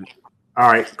appreciate it. All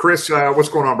right, Chris, what's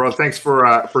going on, bro? Thanks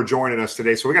for joining us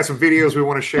today. So we got some videos we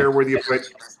want to share with you, but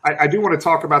I do want to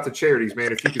talk about the charities,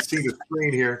 man. If you can see the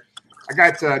screen here, I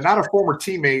got not a former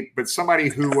teammate, but somebody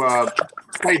who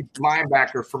played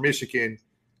linebacker for Michigan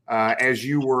as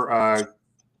you were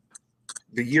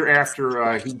the year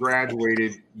after he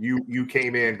graduated. You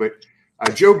came in, but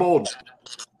Joe Bolden,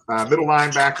 middle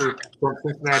linebacker from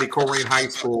Cincinnati Colerain High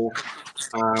School.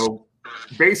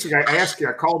 Basically, I asked you.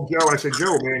 I called Joe and I said,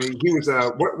 Joe, man, he was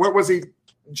what was he,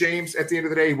 James? At the end of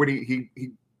the day, when he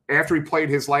after he played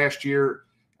his last year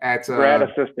at grad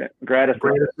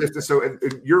assistant. So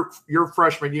your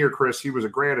freshman year, Chris, he was a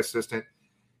grad assistant,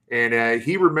 and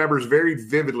he remembers very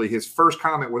vividly his first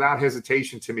comment without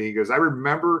hesitation to me. He goes, I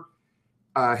remember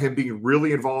him being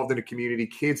really involved in the community.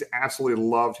 Kids absolutely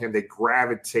loved him. They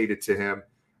gravitated to him.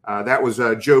 That was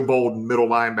Joe Bolden, middle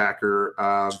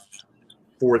linebacker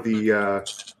for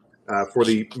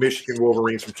the Michigan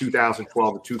Wolverines from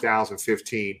 2012 to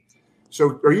 2015.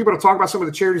 So are you able to talk about some of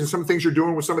the charities and some of the things you're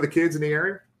doing with some of the kids in the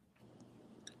area?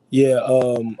 Yeah,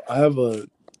 I have a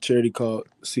charity called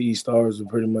CE Stars, and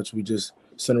pretty much we just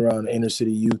center around the inner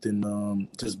city youth and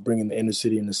just bringing the inner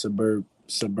city and the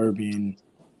suburban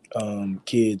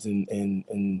kids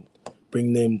and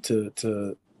bring them to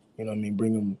you know what I mean,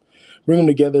 bring them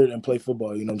together and play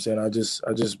football. You know what I'm saying? I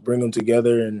just bring them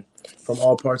together and from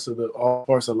all parts of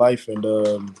life, and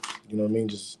you know what I mean,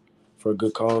 just for a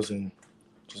good cause, and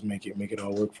just make it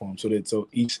all work for them.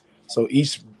 So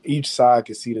each side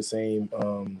can see the same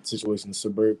situation. The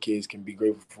suburb kids can be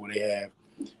grateful for what they have,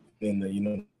 and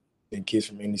the kids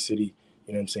from any city,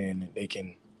 you know what I'm saying, they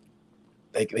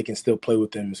can still play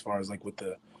with them as far as like with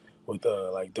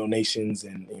like donations,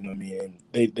 and you know what I mean,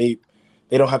 and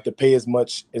they don't have to pay as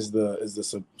much as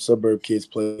the suburb kids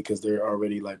play because they're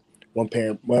already like one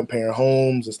parent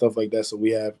homes and stuff like that. So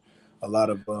we have a lot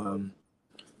of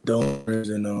donors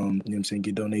and you know what I'm saying,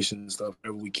 get donations and stuff,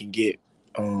 whatever we can get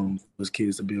those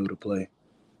kids to be able to play.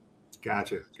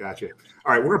 Gotcha. All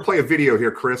right, we're gonna play a video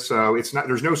here, Chris.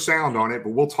 There's no sound on it,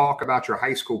 but we'll talk about your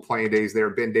high school playing days there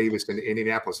at Ben Davis in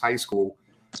Indianapolis High School.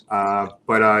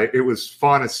 But it was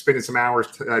fun spending some hours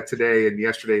today and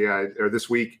yesterday or this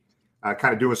week,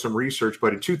 kind of doing some research.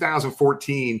 But in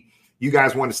 2014, you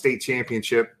guys won the state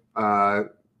championship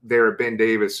there at Ben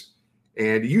Davis,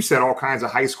 and you set all kinds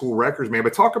of high school records, man.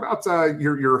 But talk about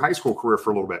your high school career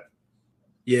for a little bit.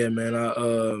 Yeah, man.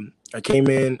 I came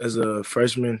in as a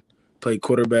freshman, played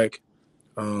quarterback,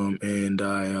 and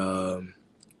I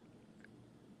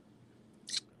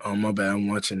my bad. I'm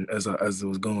watching as it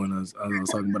was going as I was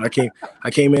talking. But I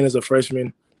came in as a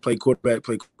freshman, played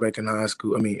quarterback in high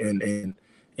school. I mean,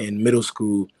 in middle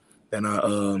school. Then I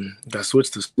got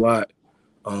switched to slot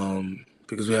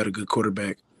because we had a good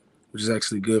quarterback, which is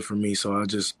actually good for me. So I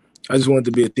just wanted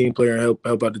to be a team player and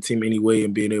help out the team anyway,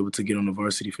 and being able to get on the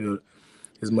varsity field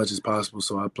as much as possible.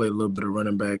 So I played a little bit of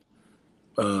running back,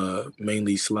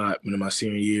 mainly slot. And in my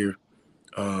senior year,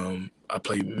 I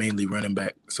played mainly running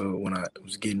back. So when I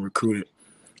was getting recruited,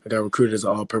 I got recruited as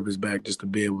an all-purpose back just to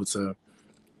be able to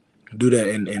do that.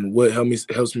 And what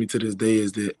helps me to this day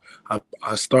is that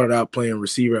I started out playing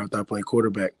receiver after I played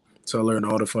quarterback. So I learned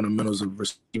all the fundamentals of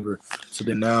receiver. So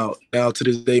then now to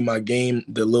this day, my game,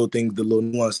 the little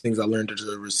nuanced things I learned as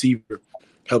a receiver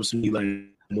helps me like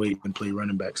wait and play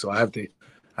running back. So I had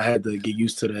to get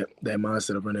used to that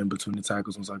mindset of running in between the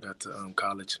tackles once I got to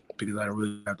college, because I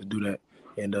really have to do that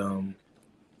and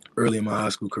early in my high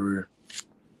school career.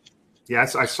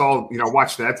 Yes, I saw,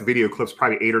 watched that. The video clip's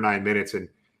probably 8 or 9 minutes, and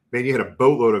man, you had a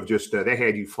boatload of just they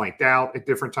had you flanked out at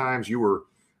different times. You were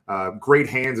great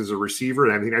hands as a receiver,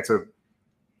 and I think that's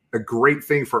a great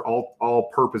thing for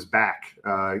all-purpose back.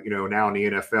 Now in the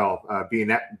NFL, being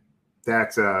that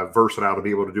versatile to be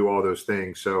able to do all those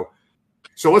things. So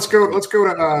let's go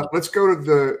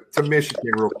to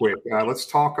Michigan real quick. Let's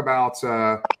talk about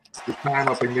the time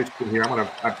up in Michigan here.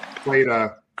 I played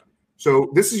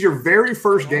so this is your very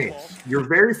first game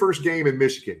in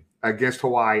Michigan against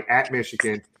Hawaii at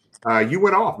Michigan. You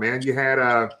went off, man. You had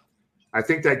I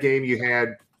think that game you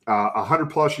had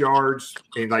 100+ yards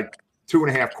in like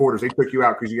 2.5 quarters. They took you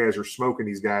out because you guys are smoking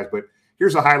these guys. But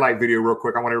here's a highlight video real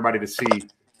quick. I want everybody to see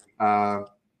of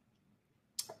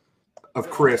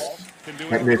Chris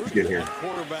at Michigan here.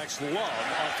 Quarterbacks love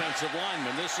offensive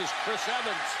linemen. This is Chris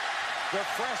Evans, the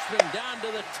freshman, down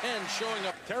to the 10, showing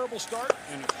a terrible start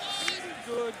and a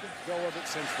good go of it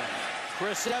since then.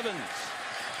 Chris Evans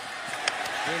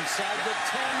inside the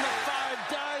 10, the 5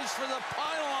 dives for the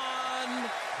pylon.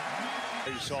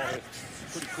 You saw it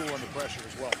pretty cool under pressure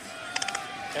as well.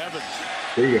 Evans.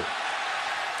 There you go.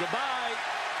 Goodbye.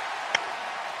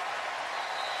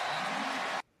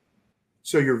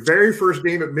 So your very first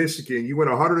game at Michigan, you went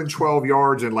 112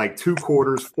 yards in like 2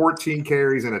 quarters, 14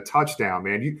 carries, and a touchdown,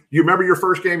 man. You remember your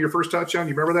first game, your first touchdown?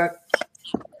 You remember that?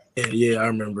 Yeah, I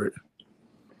remember it.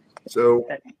 So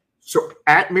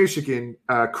at Michigan,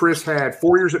 Chris had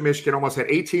 4 years at Michigan, almost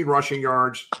had 18 rushing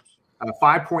yards,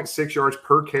 5.6 yards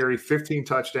per carry, 15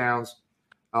 touchdowns,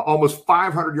 almost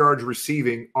 500 yards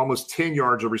receiving, almost 10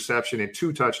 yards of reception, and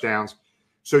 2 touchdowns.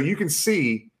 So you can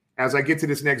see, as I get to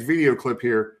this next video clip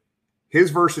here, his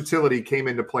versatility came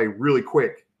into play really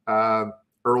quick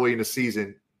early in the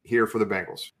season here for the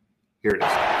Bengals. Here it is.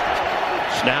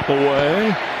 Snap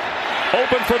away.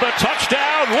 Open for the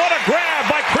touchdown. What a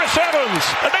grab by Chris Evans.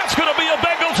 And that's going to be a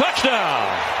Bengal touchdown.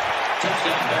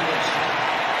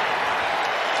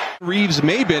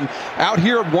 Reeves-Maben out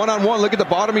here one-on-one. Look at the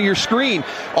bottom of your screen.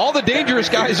 All the dangerous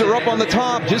guys are up on the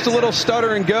top. Just a little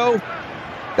stutter and go.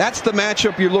 That's the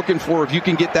matchup you're looking for if you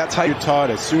can get that type. You're taught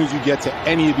as soon as you get to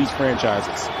any of these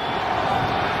franchises.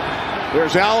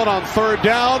 There's Allen on 3rd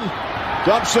down.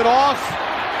 Dumps it off.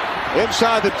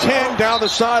 Inside the 10, down the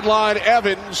sideline,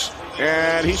 Evans.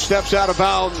 And he steps out of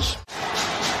bounds.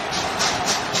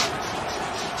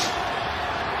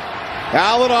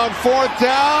 Allen on 4th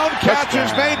down. Catch is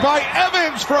made by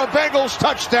Evans for a Bengals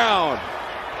touchdown.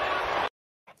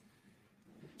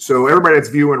 So everybody that's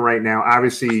viewing right now,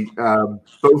 obviously,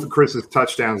 both of Chris's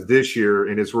touchdowns this year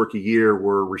in his rookie year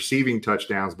were receiving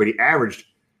touchdowns, but he averaged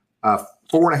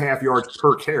 4.5 yards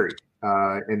per carry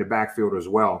in the backfield as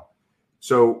well.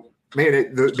 So,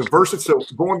 man, the versatility.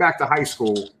 So going back to high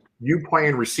school, you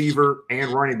playing receiver and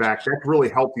running back, that's really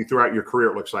helped you throughout your career,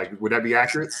 it looks like. Would that be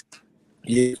accurate?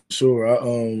 Yeah, sure.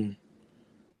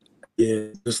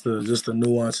 Just the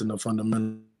nuance and the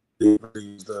fundamental.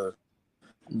 A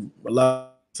lot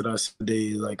that I see today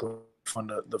is like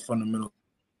the fundamental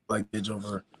like edge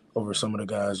over some of the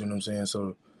guys. You know what I'm saying?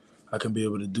 So I can be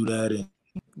able to do that and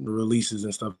the releases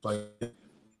and stuff like that.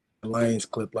 The Lions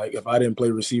clip. Like if I didn't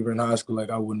play receiver in high school, like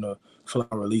I wouldn't have. Feel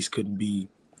like my release couldn't be.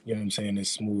 You know what I'm saying? As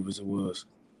smooth as it was.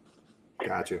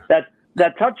 Gotcha.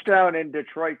 That touchdown in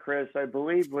Detroit, Chris, I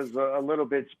believe was a little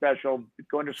bit special.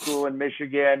 Going to school in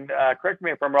Michigan. Correct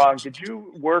me if I'm wrong. Did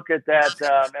you work at that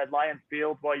at Lions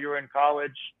Field while you were in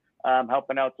college,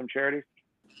 helping out some charities?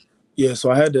 Yeah,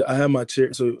 so I had my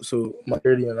chair. So my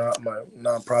charity and my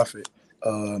nonprofit.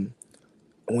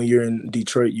 When you're in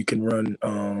Detroit, you can run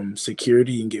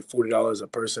security and get $40 a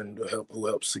person who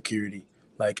helps security,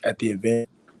 like at the event,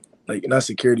 like not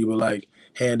security, but like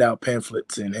hand out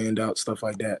pamphlets and hand out stuff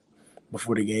like that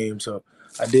before the game. So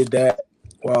I did that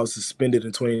while I was suspended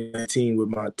in 2019 with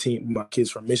my team, my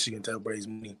kids from Michigan, to help raise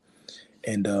money.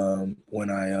 And when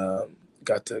I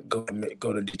got to go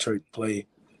to Detroit to play,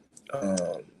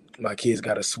 my kids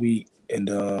got a suite, and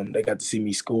they got to see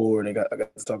me score, and I got to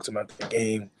talk to them after the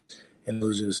game. And it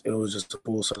was just a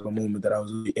full circle moment that I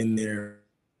was really in there,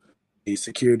 a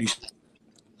security,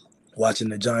 watching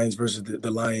the Giants versus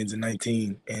the Lions in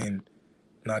 19, and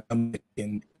I come back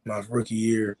in my rookie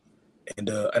year, and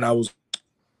I was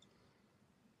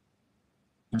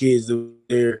kids that were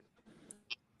there,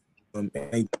 and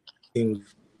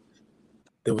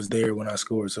that was there when I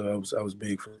scored, so I was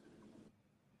big for it.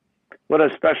 What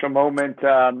a special moment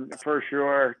for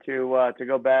sure to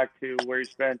go back to where you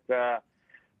spent 4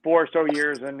 or so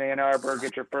years in Ann Arbor,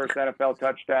 get your first NFL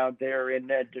touchdown there in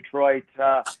Detroit.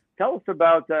 Tell us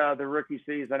about the rookie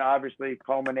season, obviously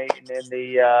culminating in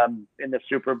the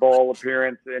Super Bowl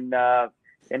appearance in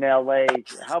LA.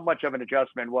 How much of an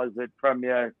adjustment was it from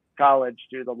college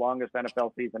to the longest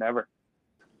NFL season ever?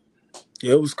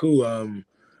 Yeah, it was cool.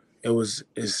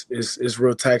 It's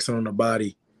real taxing on the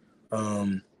body,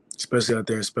 especially out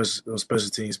there in special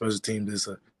teams. Special teams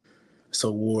is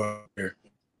a war out there.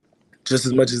 Just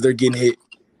as much as they're getting hit,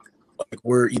 like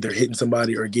we're either hitting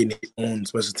somebody or getting hit on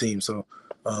special teams. So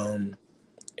I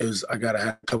gotta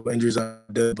have a couple injuries out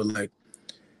there, but like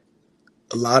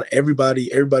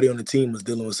everybody on the team was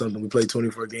dealing with something. We played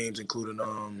 24 games, including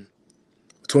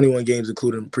 21 games,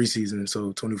 including preseason,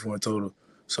 so 24 in total.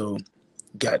 So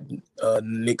got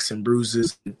nicks and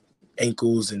bruises, and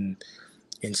ankles and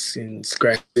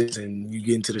scratches, and you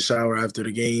get into the shower after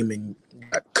the game and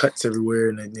got cuts everywhere,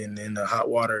 and the hot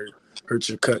water hurts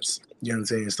your cuts, you know what I'm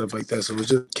saying, stuff like that. So it's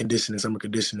just conditioning, summer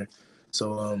conditioning.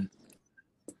 So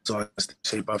I the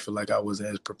shape, I feel like I wasn't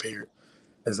as prepared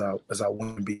as I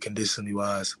want to be conditionally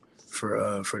wise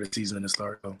for the season to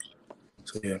start.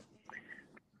 So yeah.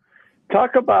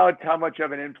 Talk about how much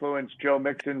of an influence Joe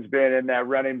Mixon's been in that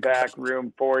running back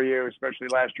room for you, especially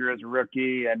last year as a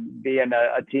rookie, and being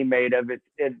a teammate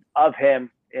of him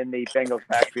in the Bengals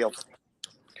backfield.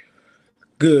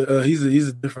 Good. He's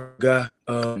a different guy.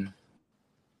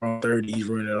 on 30, he's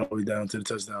running it all the way down to the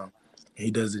touchdown. And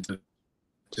he does it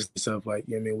just himself. Like,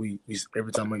 you know what I mean? We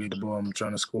every time I get the ball, I'm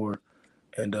trying to score.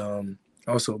 And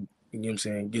also, you know what I'm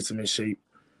saying, gets him in shape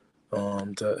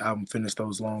to have him finish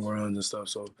those long runs and stuff.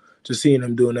 So just seeing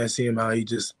him doing that, seeing how he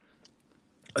just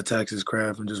attacks his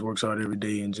craft and just works hard every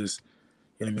day and just,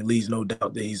 you know what I mean, leaves no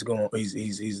doubt that he's one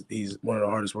of the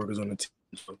hardest workers on the team.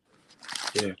 So,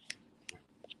 yeah.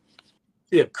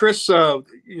 Yeah, Chris,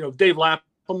 Dave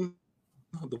Lapham,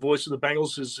 the voice of the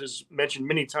Bengals, has mentioned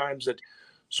many times that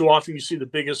so often you see the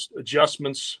biggest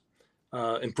adjustments,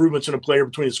 improvements in a player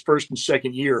between his first and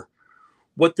second year.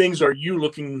 What things are you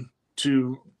looking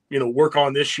to, work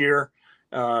on this year?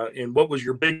 And what was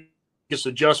your biggest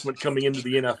adjustment coming into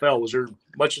the NFL? Was there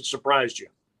much that surprised you?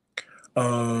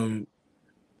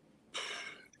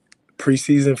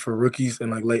 Preseason for rookies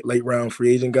and like late round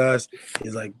free agent guys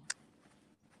is like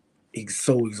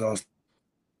so exhausting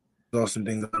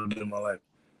things I've done in my life.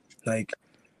 Like,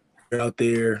 we're out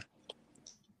there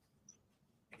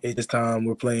at this time,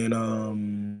 we're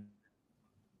playing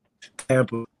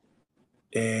Tampa,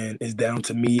 and it's down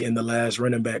to me and the last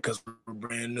running back because we're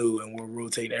brand new and we're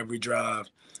rotating every drive.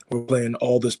 We're playing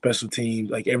all the special teams,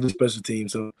 like every special team.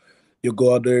 So you'll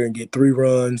go out there and get 3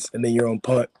 runs, and then you're on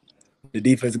punt. The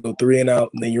defense will go 3 and out,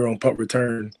 and then you're on punt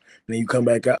return, and then you come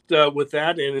back out. With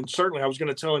that, and certainly I was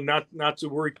going to tell him not to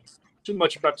worry too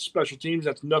much about the special teams.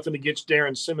 That's nothing against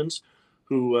Darren Simmons,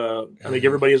 who I think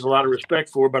everybody has a lot of respect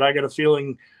for, but I got a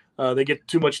feeling they get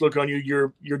too much look on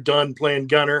you. You're done playing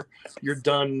gunner. You're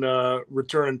done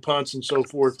returning punts and so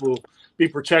forth. We'll be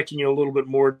protecting you a little bit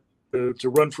more to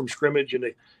run from scrimmage and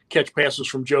to catch passes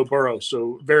from Joe Burrow.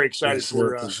 So very excited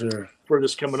for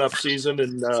this coming up season,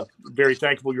 and very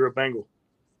thankful you're a Bengal.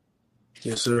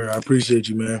 Yes, sir. I appreciate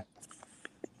you, man.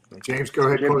 James, go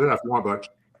ahead. Close it up. Come on, bud.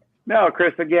 No,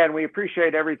 Chris, again, we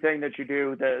appreciate everything that you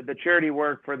do. The charity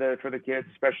work for the kids,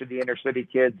 especially the inner city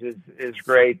kids, is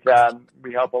great.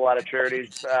 We help a lot of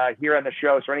charities here on the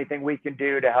show. So anything we can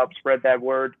do to help spread that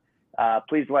word,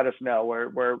 please let us know.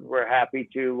 We're happy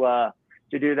to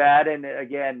do that. And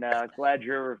again, glad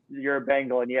you're a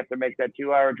Bengal and you have to make that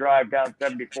 2-hour drive down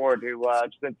 74 to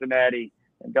Cincinnati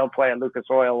and don't play at Lucas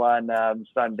Oil on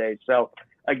Sunday. So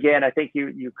again, I think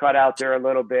you cut out there a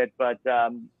little bit, but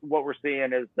what we're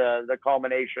seeing is the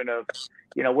culmination of,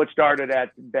 what started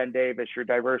at Ben Davis, your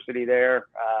diversity there,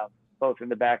 both in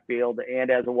the backfield and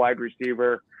as a wide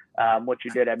receiver, what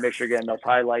you did at Michigan, those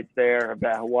highlights there of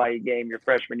that Hawaii game your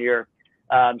freshman year,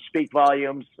 speak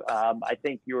volumes. I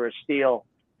think you were a steal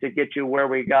to get you where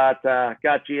we got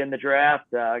you in the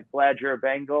draft. Glad you're a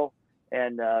Bengal.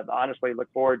 And honestly,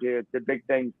 look forward to the big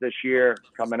things this year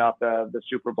coming off the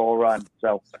Super Bowl run.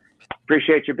 So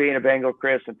appreciate you being a Bengal,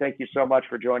 Chris, and thank you so much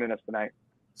for joining us tonight.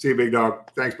 See you, big dog.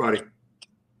 Thanks, buddy.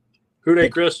 Who day,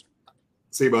 Chris?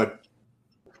 See you, bud.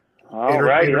 All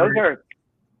righty.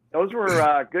 Those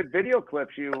were good video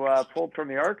clips you pulled from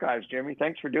the archives, Jimmy.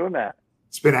 Thanks for doing that.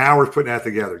 It's been hours putting that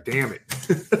together. Damn it.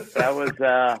 That was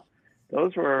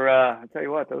those were I tell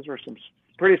you what, those were some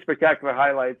pretty spectacular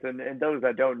highlights. And those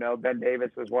that don't know, Ben Davis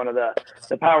was one of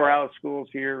the powerhouse schools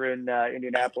here in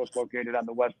Indianapolis, located on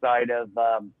the west side of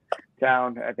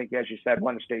town. I think, as you said,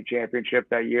 won a state championship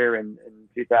that year in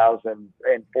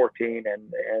 2014,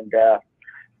 and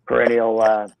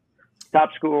perennial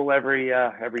top school every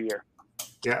year.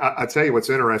 Yeah, I tell you what's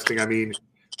interesting. I mean,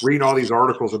 reading all these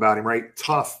articles about him, right?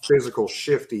 Tough, physical,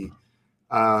 shifty,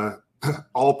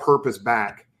 all-purpose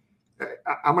back.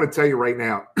 I'm going to tell you right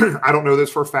now, I don't know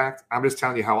this for a fact. I'm just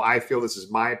telling you how I feel. This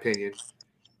is my opinion.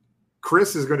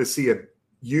 Chris is going to see a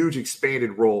huge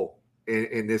expanded role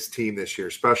in this team this year,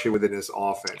 especially within this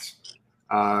offense.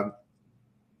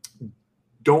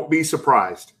 Don't be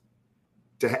surprised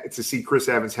to see Chris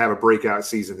Evans have a breakout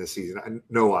season this season.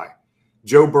 No lie.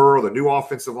 Joe Burrow, the new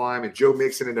offensive lineman, Joe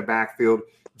Mixon in the backfield.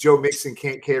 Joe Mixon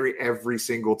can't carry every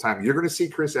single time. You're going to see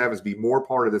Chris Evans be more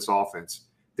part of this offense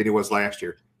than he was last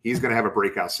year. He's going to have a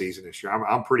breakout season this year.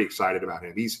 I'm pretty excited about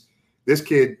him. This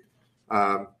kid.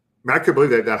 I couldn't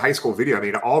believe that high school video. I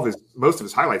mean, most of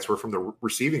his highlights were from the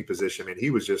receiving position, and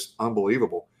he was just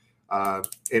unbelievable. And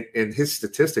his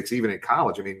statistics, even in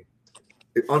college, I mean,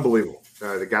 unbelievable.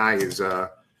 The guy's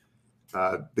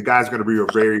going to be a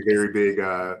very, very big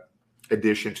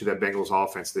addition to that Bengals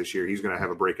offense this year. He's going to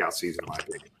have a breakout season, in my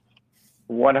opinion.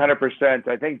 100%.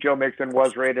 I think Joe Mixon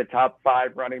was rated top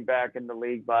 5 running back in the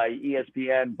league by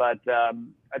ESPN, but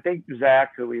I think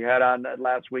Zach, who we had on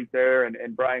last week there,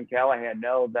 and Brian Callahan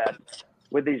know that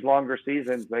with these longer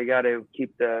seasons, they got to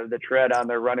keep the tread on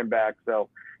their running back. So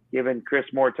giving Chris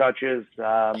more touches,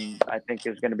 I think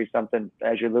is going to be something,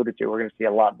 as you alluded to, we're going to see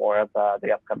a lot more of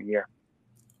the upcoming year.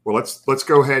 Well, let's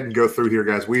go ahead and go through here,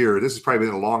 guys. This has probably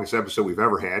been the longest episode we've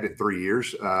ever had in 3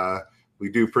 years. We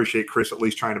do appreciate Chris at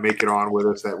least trying to make it on with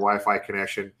us, that Wi-Fi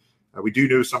connection. We do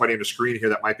know somebody on the screen here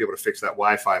that might be able to fix that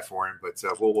Wi-Fi for him, but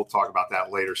we'll talk about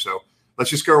that later. So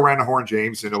let's just go around the horn,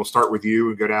 James, and we'll start with you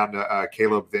and go down to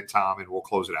Caleb, then Tom, and we'll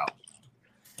close it out.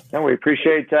 And we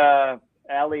appreciate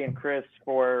Allie and Chris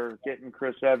for getting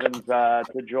Chris Evans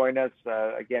to join us.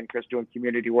 Again, Chris doing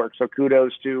community work, so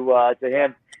kudos to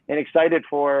him. And excited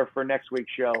for next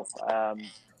week's show.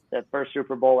 That first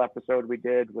Super Bowl episode we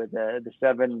did with the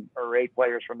 7 or 8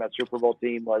 players from that Super Bowl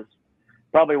team was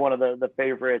probably one of the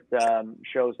favorite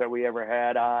shows that we ever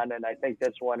had on. And I think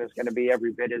this one is going to be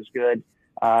every bit as good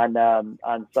on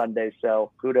Sunday.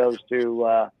 So kudos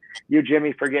to you,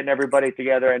 Jimmy, for getting everybody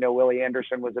together. I know Willie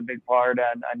Anderson was a big part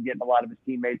on getting a lot of his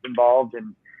teammates involved,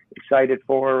 and excited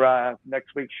for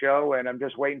next week's show. And I'm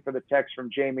just waiting for the text from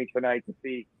Jamie tonight to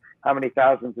see how many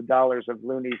thousands of dollars of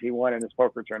loonies he won in his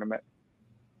poker tournament.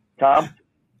 Tom?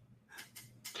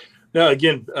 No,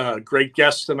 again, great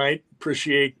guests tonight.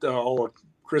 Appreciate all of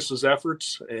Chris's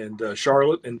efforts, and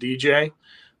Charlotte and DJ.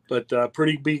 But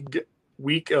pretty big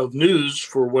week of news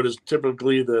for what is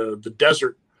typically the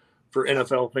desert for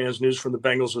NFL fans. News from the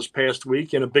Bengals this past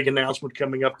week, and a big announcement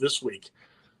coming up this week.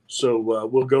 So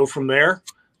we'll go from there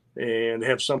and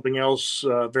have something else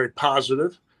very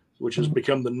positive, which has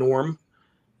become the norm.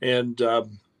 And,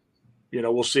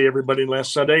 we'll see everybody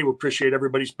last Sunday. We appreciate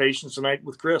everybody's patience tonight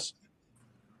with Chris.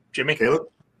 Jimmy? Caleb?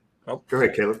 Oh, go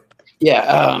ahead, Caleb. Yeah,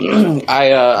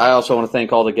 I also want to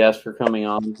thank all the guests for coming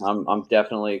on. I'm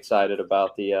definitely excited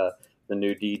about the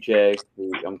new DJ.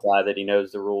 I'm glad that he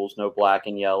knows the rules. No black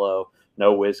and yellow,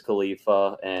 no Wiz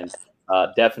Khalifa, and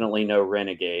definitely no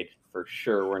Renegade. For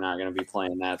sure, we're not going to be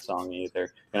playing that song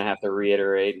either. Going to have to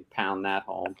reiterate and pound that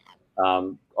home.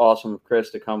 Awesome of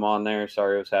Chris to come on there.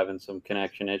 Sorry I was having some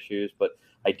connection issues, but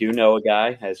I do know a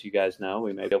guy, as you guys know.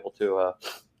 We may be able to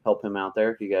help him out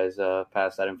there if you guys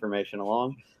pass that information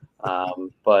along.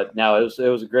 But no, it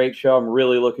was a great show. I'm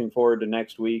really looking forward to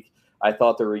next week. I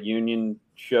thought the reunion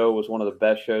show was one of the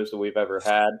best shows that we've ever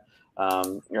had.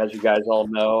 As you guys all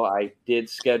know, I did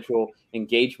schedule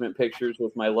engagement pictures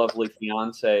with my lovely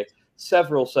fiance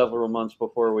several months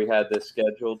before we had this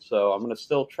scheduled. So I'm going to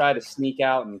still try to sneak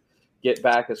out and get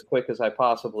back as quick as I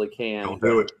possibly can.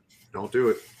 Don't do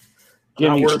it.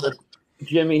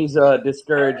 Jimmy's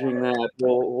discouraging that.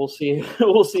 We'll see.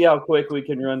 We'll see how quick we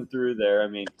can run through there. I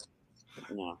mean,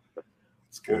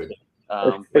 it's good.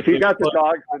 If you got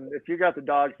the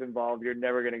dogs involved, you're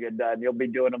never going to get done. You'll be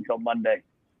doing them till Monday.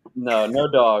 No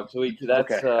dogs.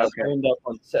 That's okay. End up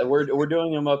on. We're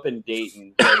doing them up in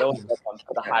Dayton. So they'll end up on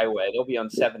the highway. They'll be on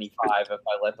 75 if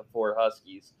I let the 4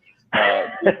 Huskies. I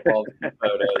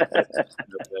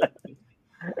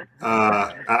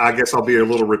guess I'll be a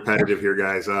little repetitive here,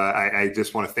 guys. I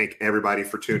just want to thank everybody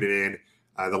for tuning in.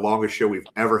 The longest show we've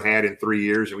ever had in 3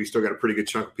 years, and we still got a pretty good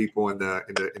chunk of people in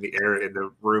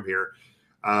the room here.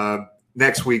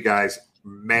 Next week, guys,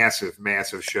 massive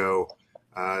show.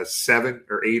 7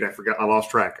 or 8, I forgot, I lost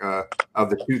track, of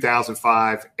the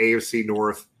 2005 AFC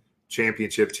North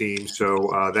championship team.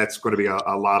 So that's going to be a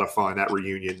lot of fun, that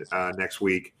reunion next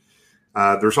week.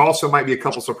 There's also might be a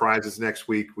couple surprises next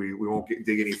week. We won't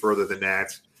dig any further than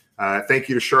that. Thank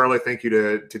you to Charlotte. Thank you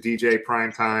to DJ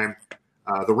Primetime.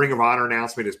 The Ring of Honor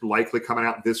announcement is likely coming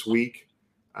out this week.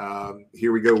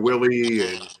 Here we go, Willie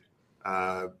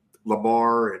and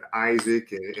Lamar and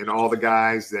Isaac and all the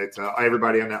guys that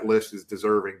everybody on that list is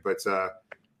deserving. But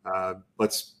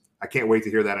I can't wait to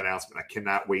hear that announcement. I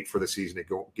cannot wait for the season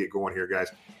to get going here,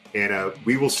 guys. And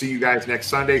we will see you guys next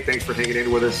Sunday. Thanks for hanging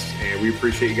in with us, and we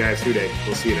appreciate you guys today.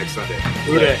 We'll see you next Sunday.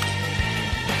 Good day.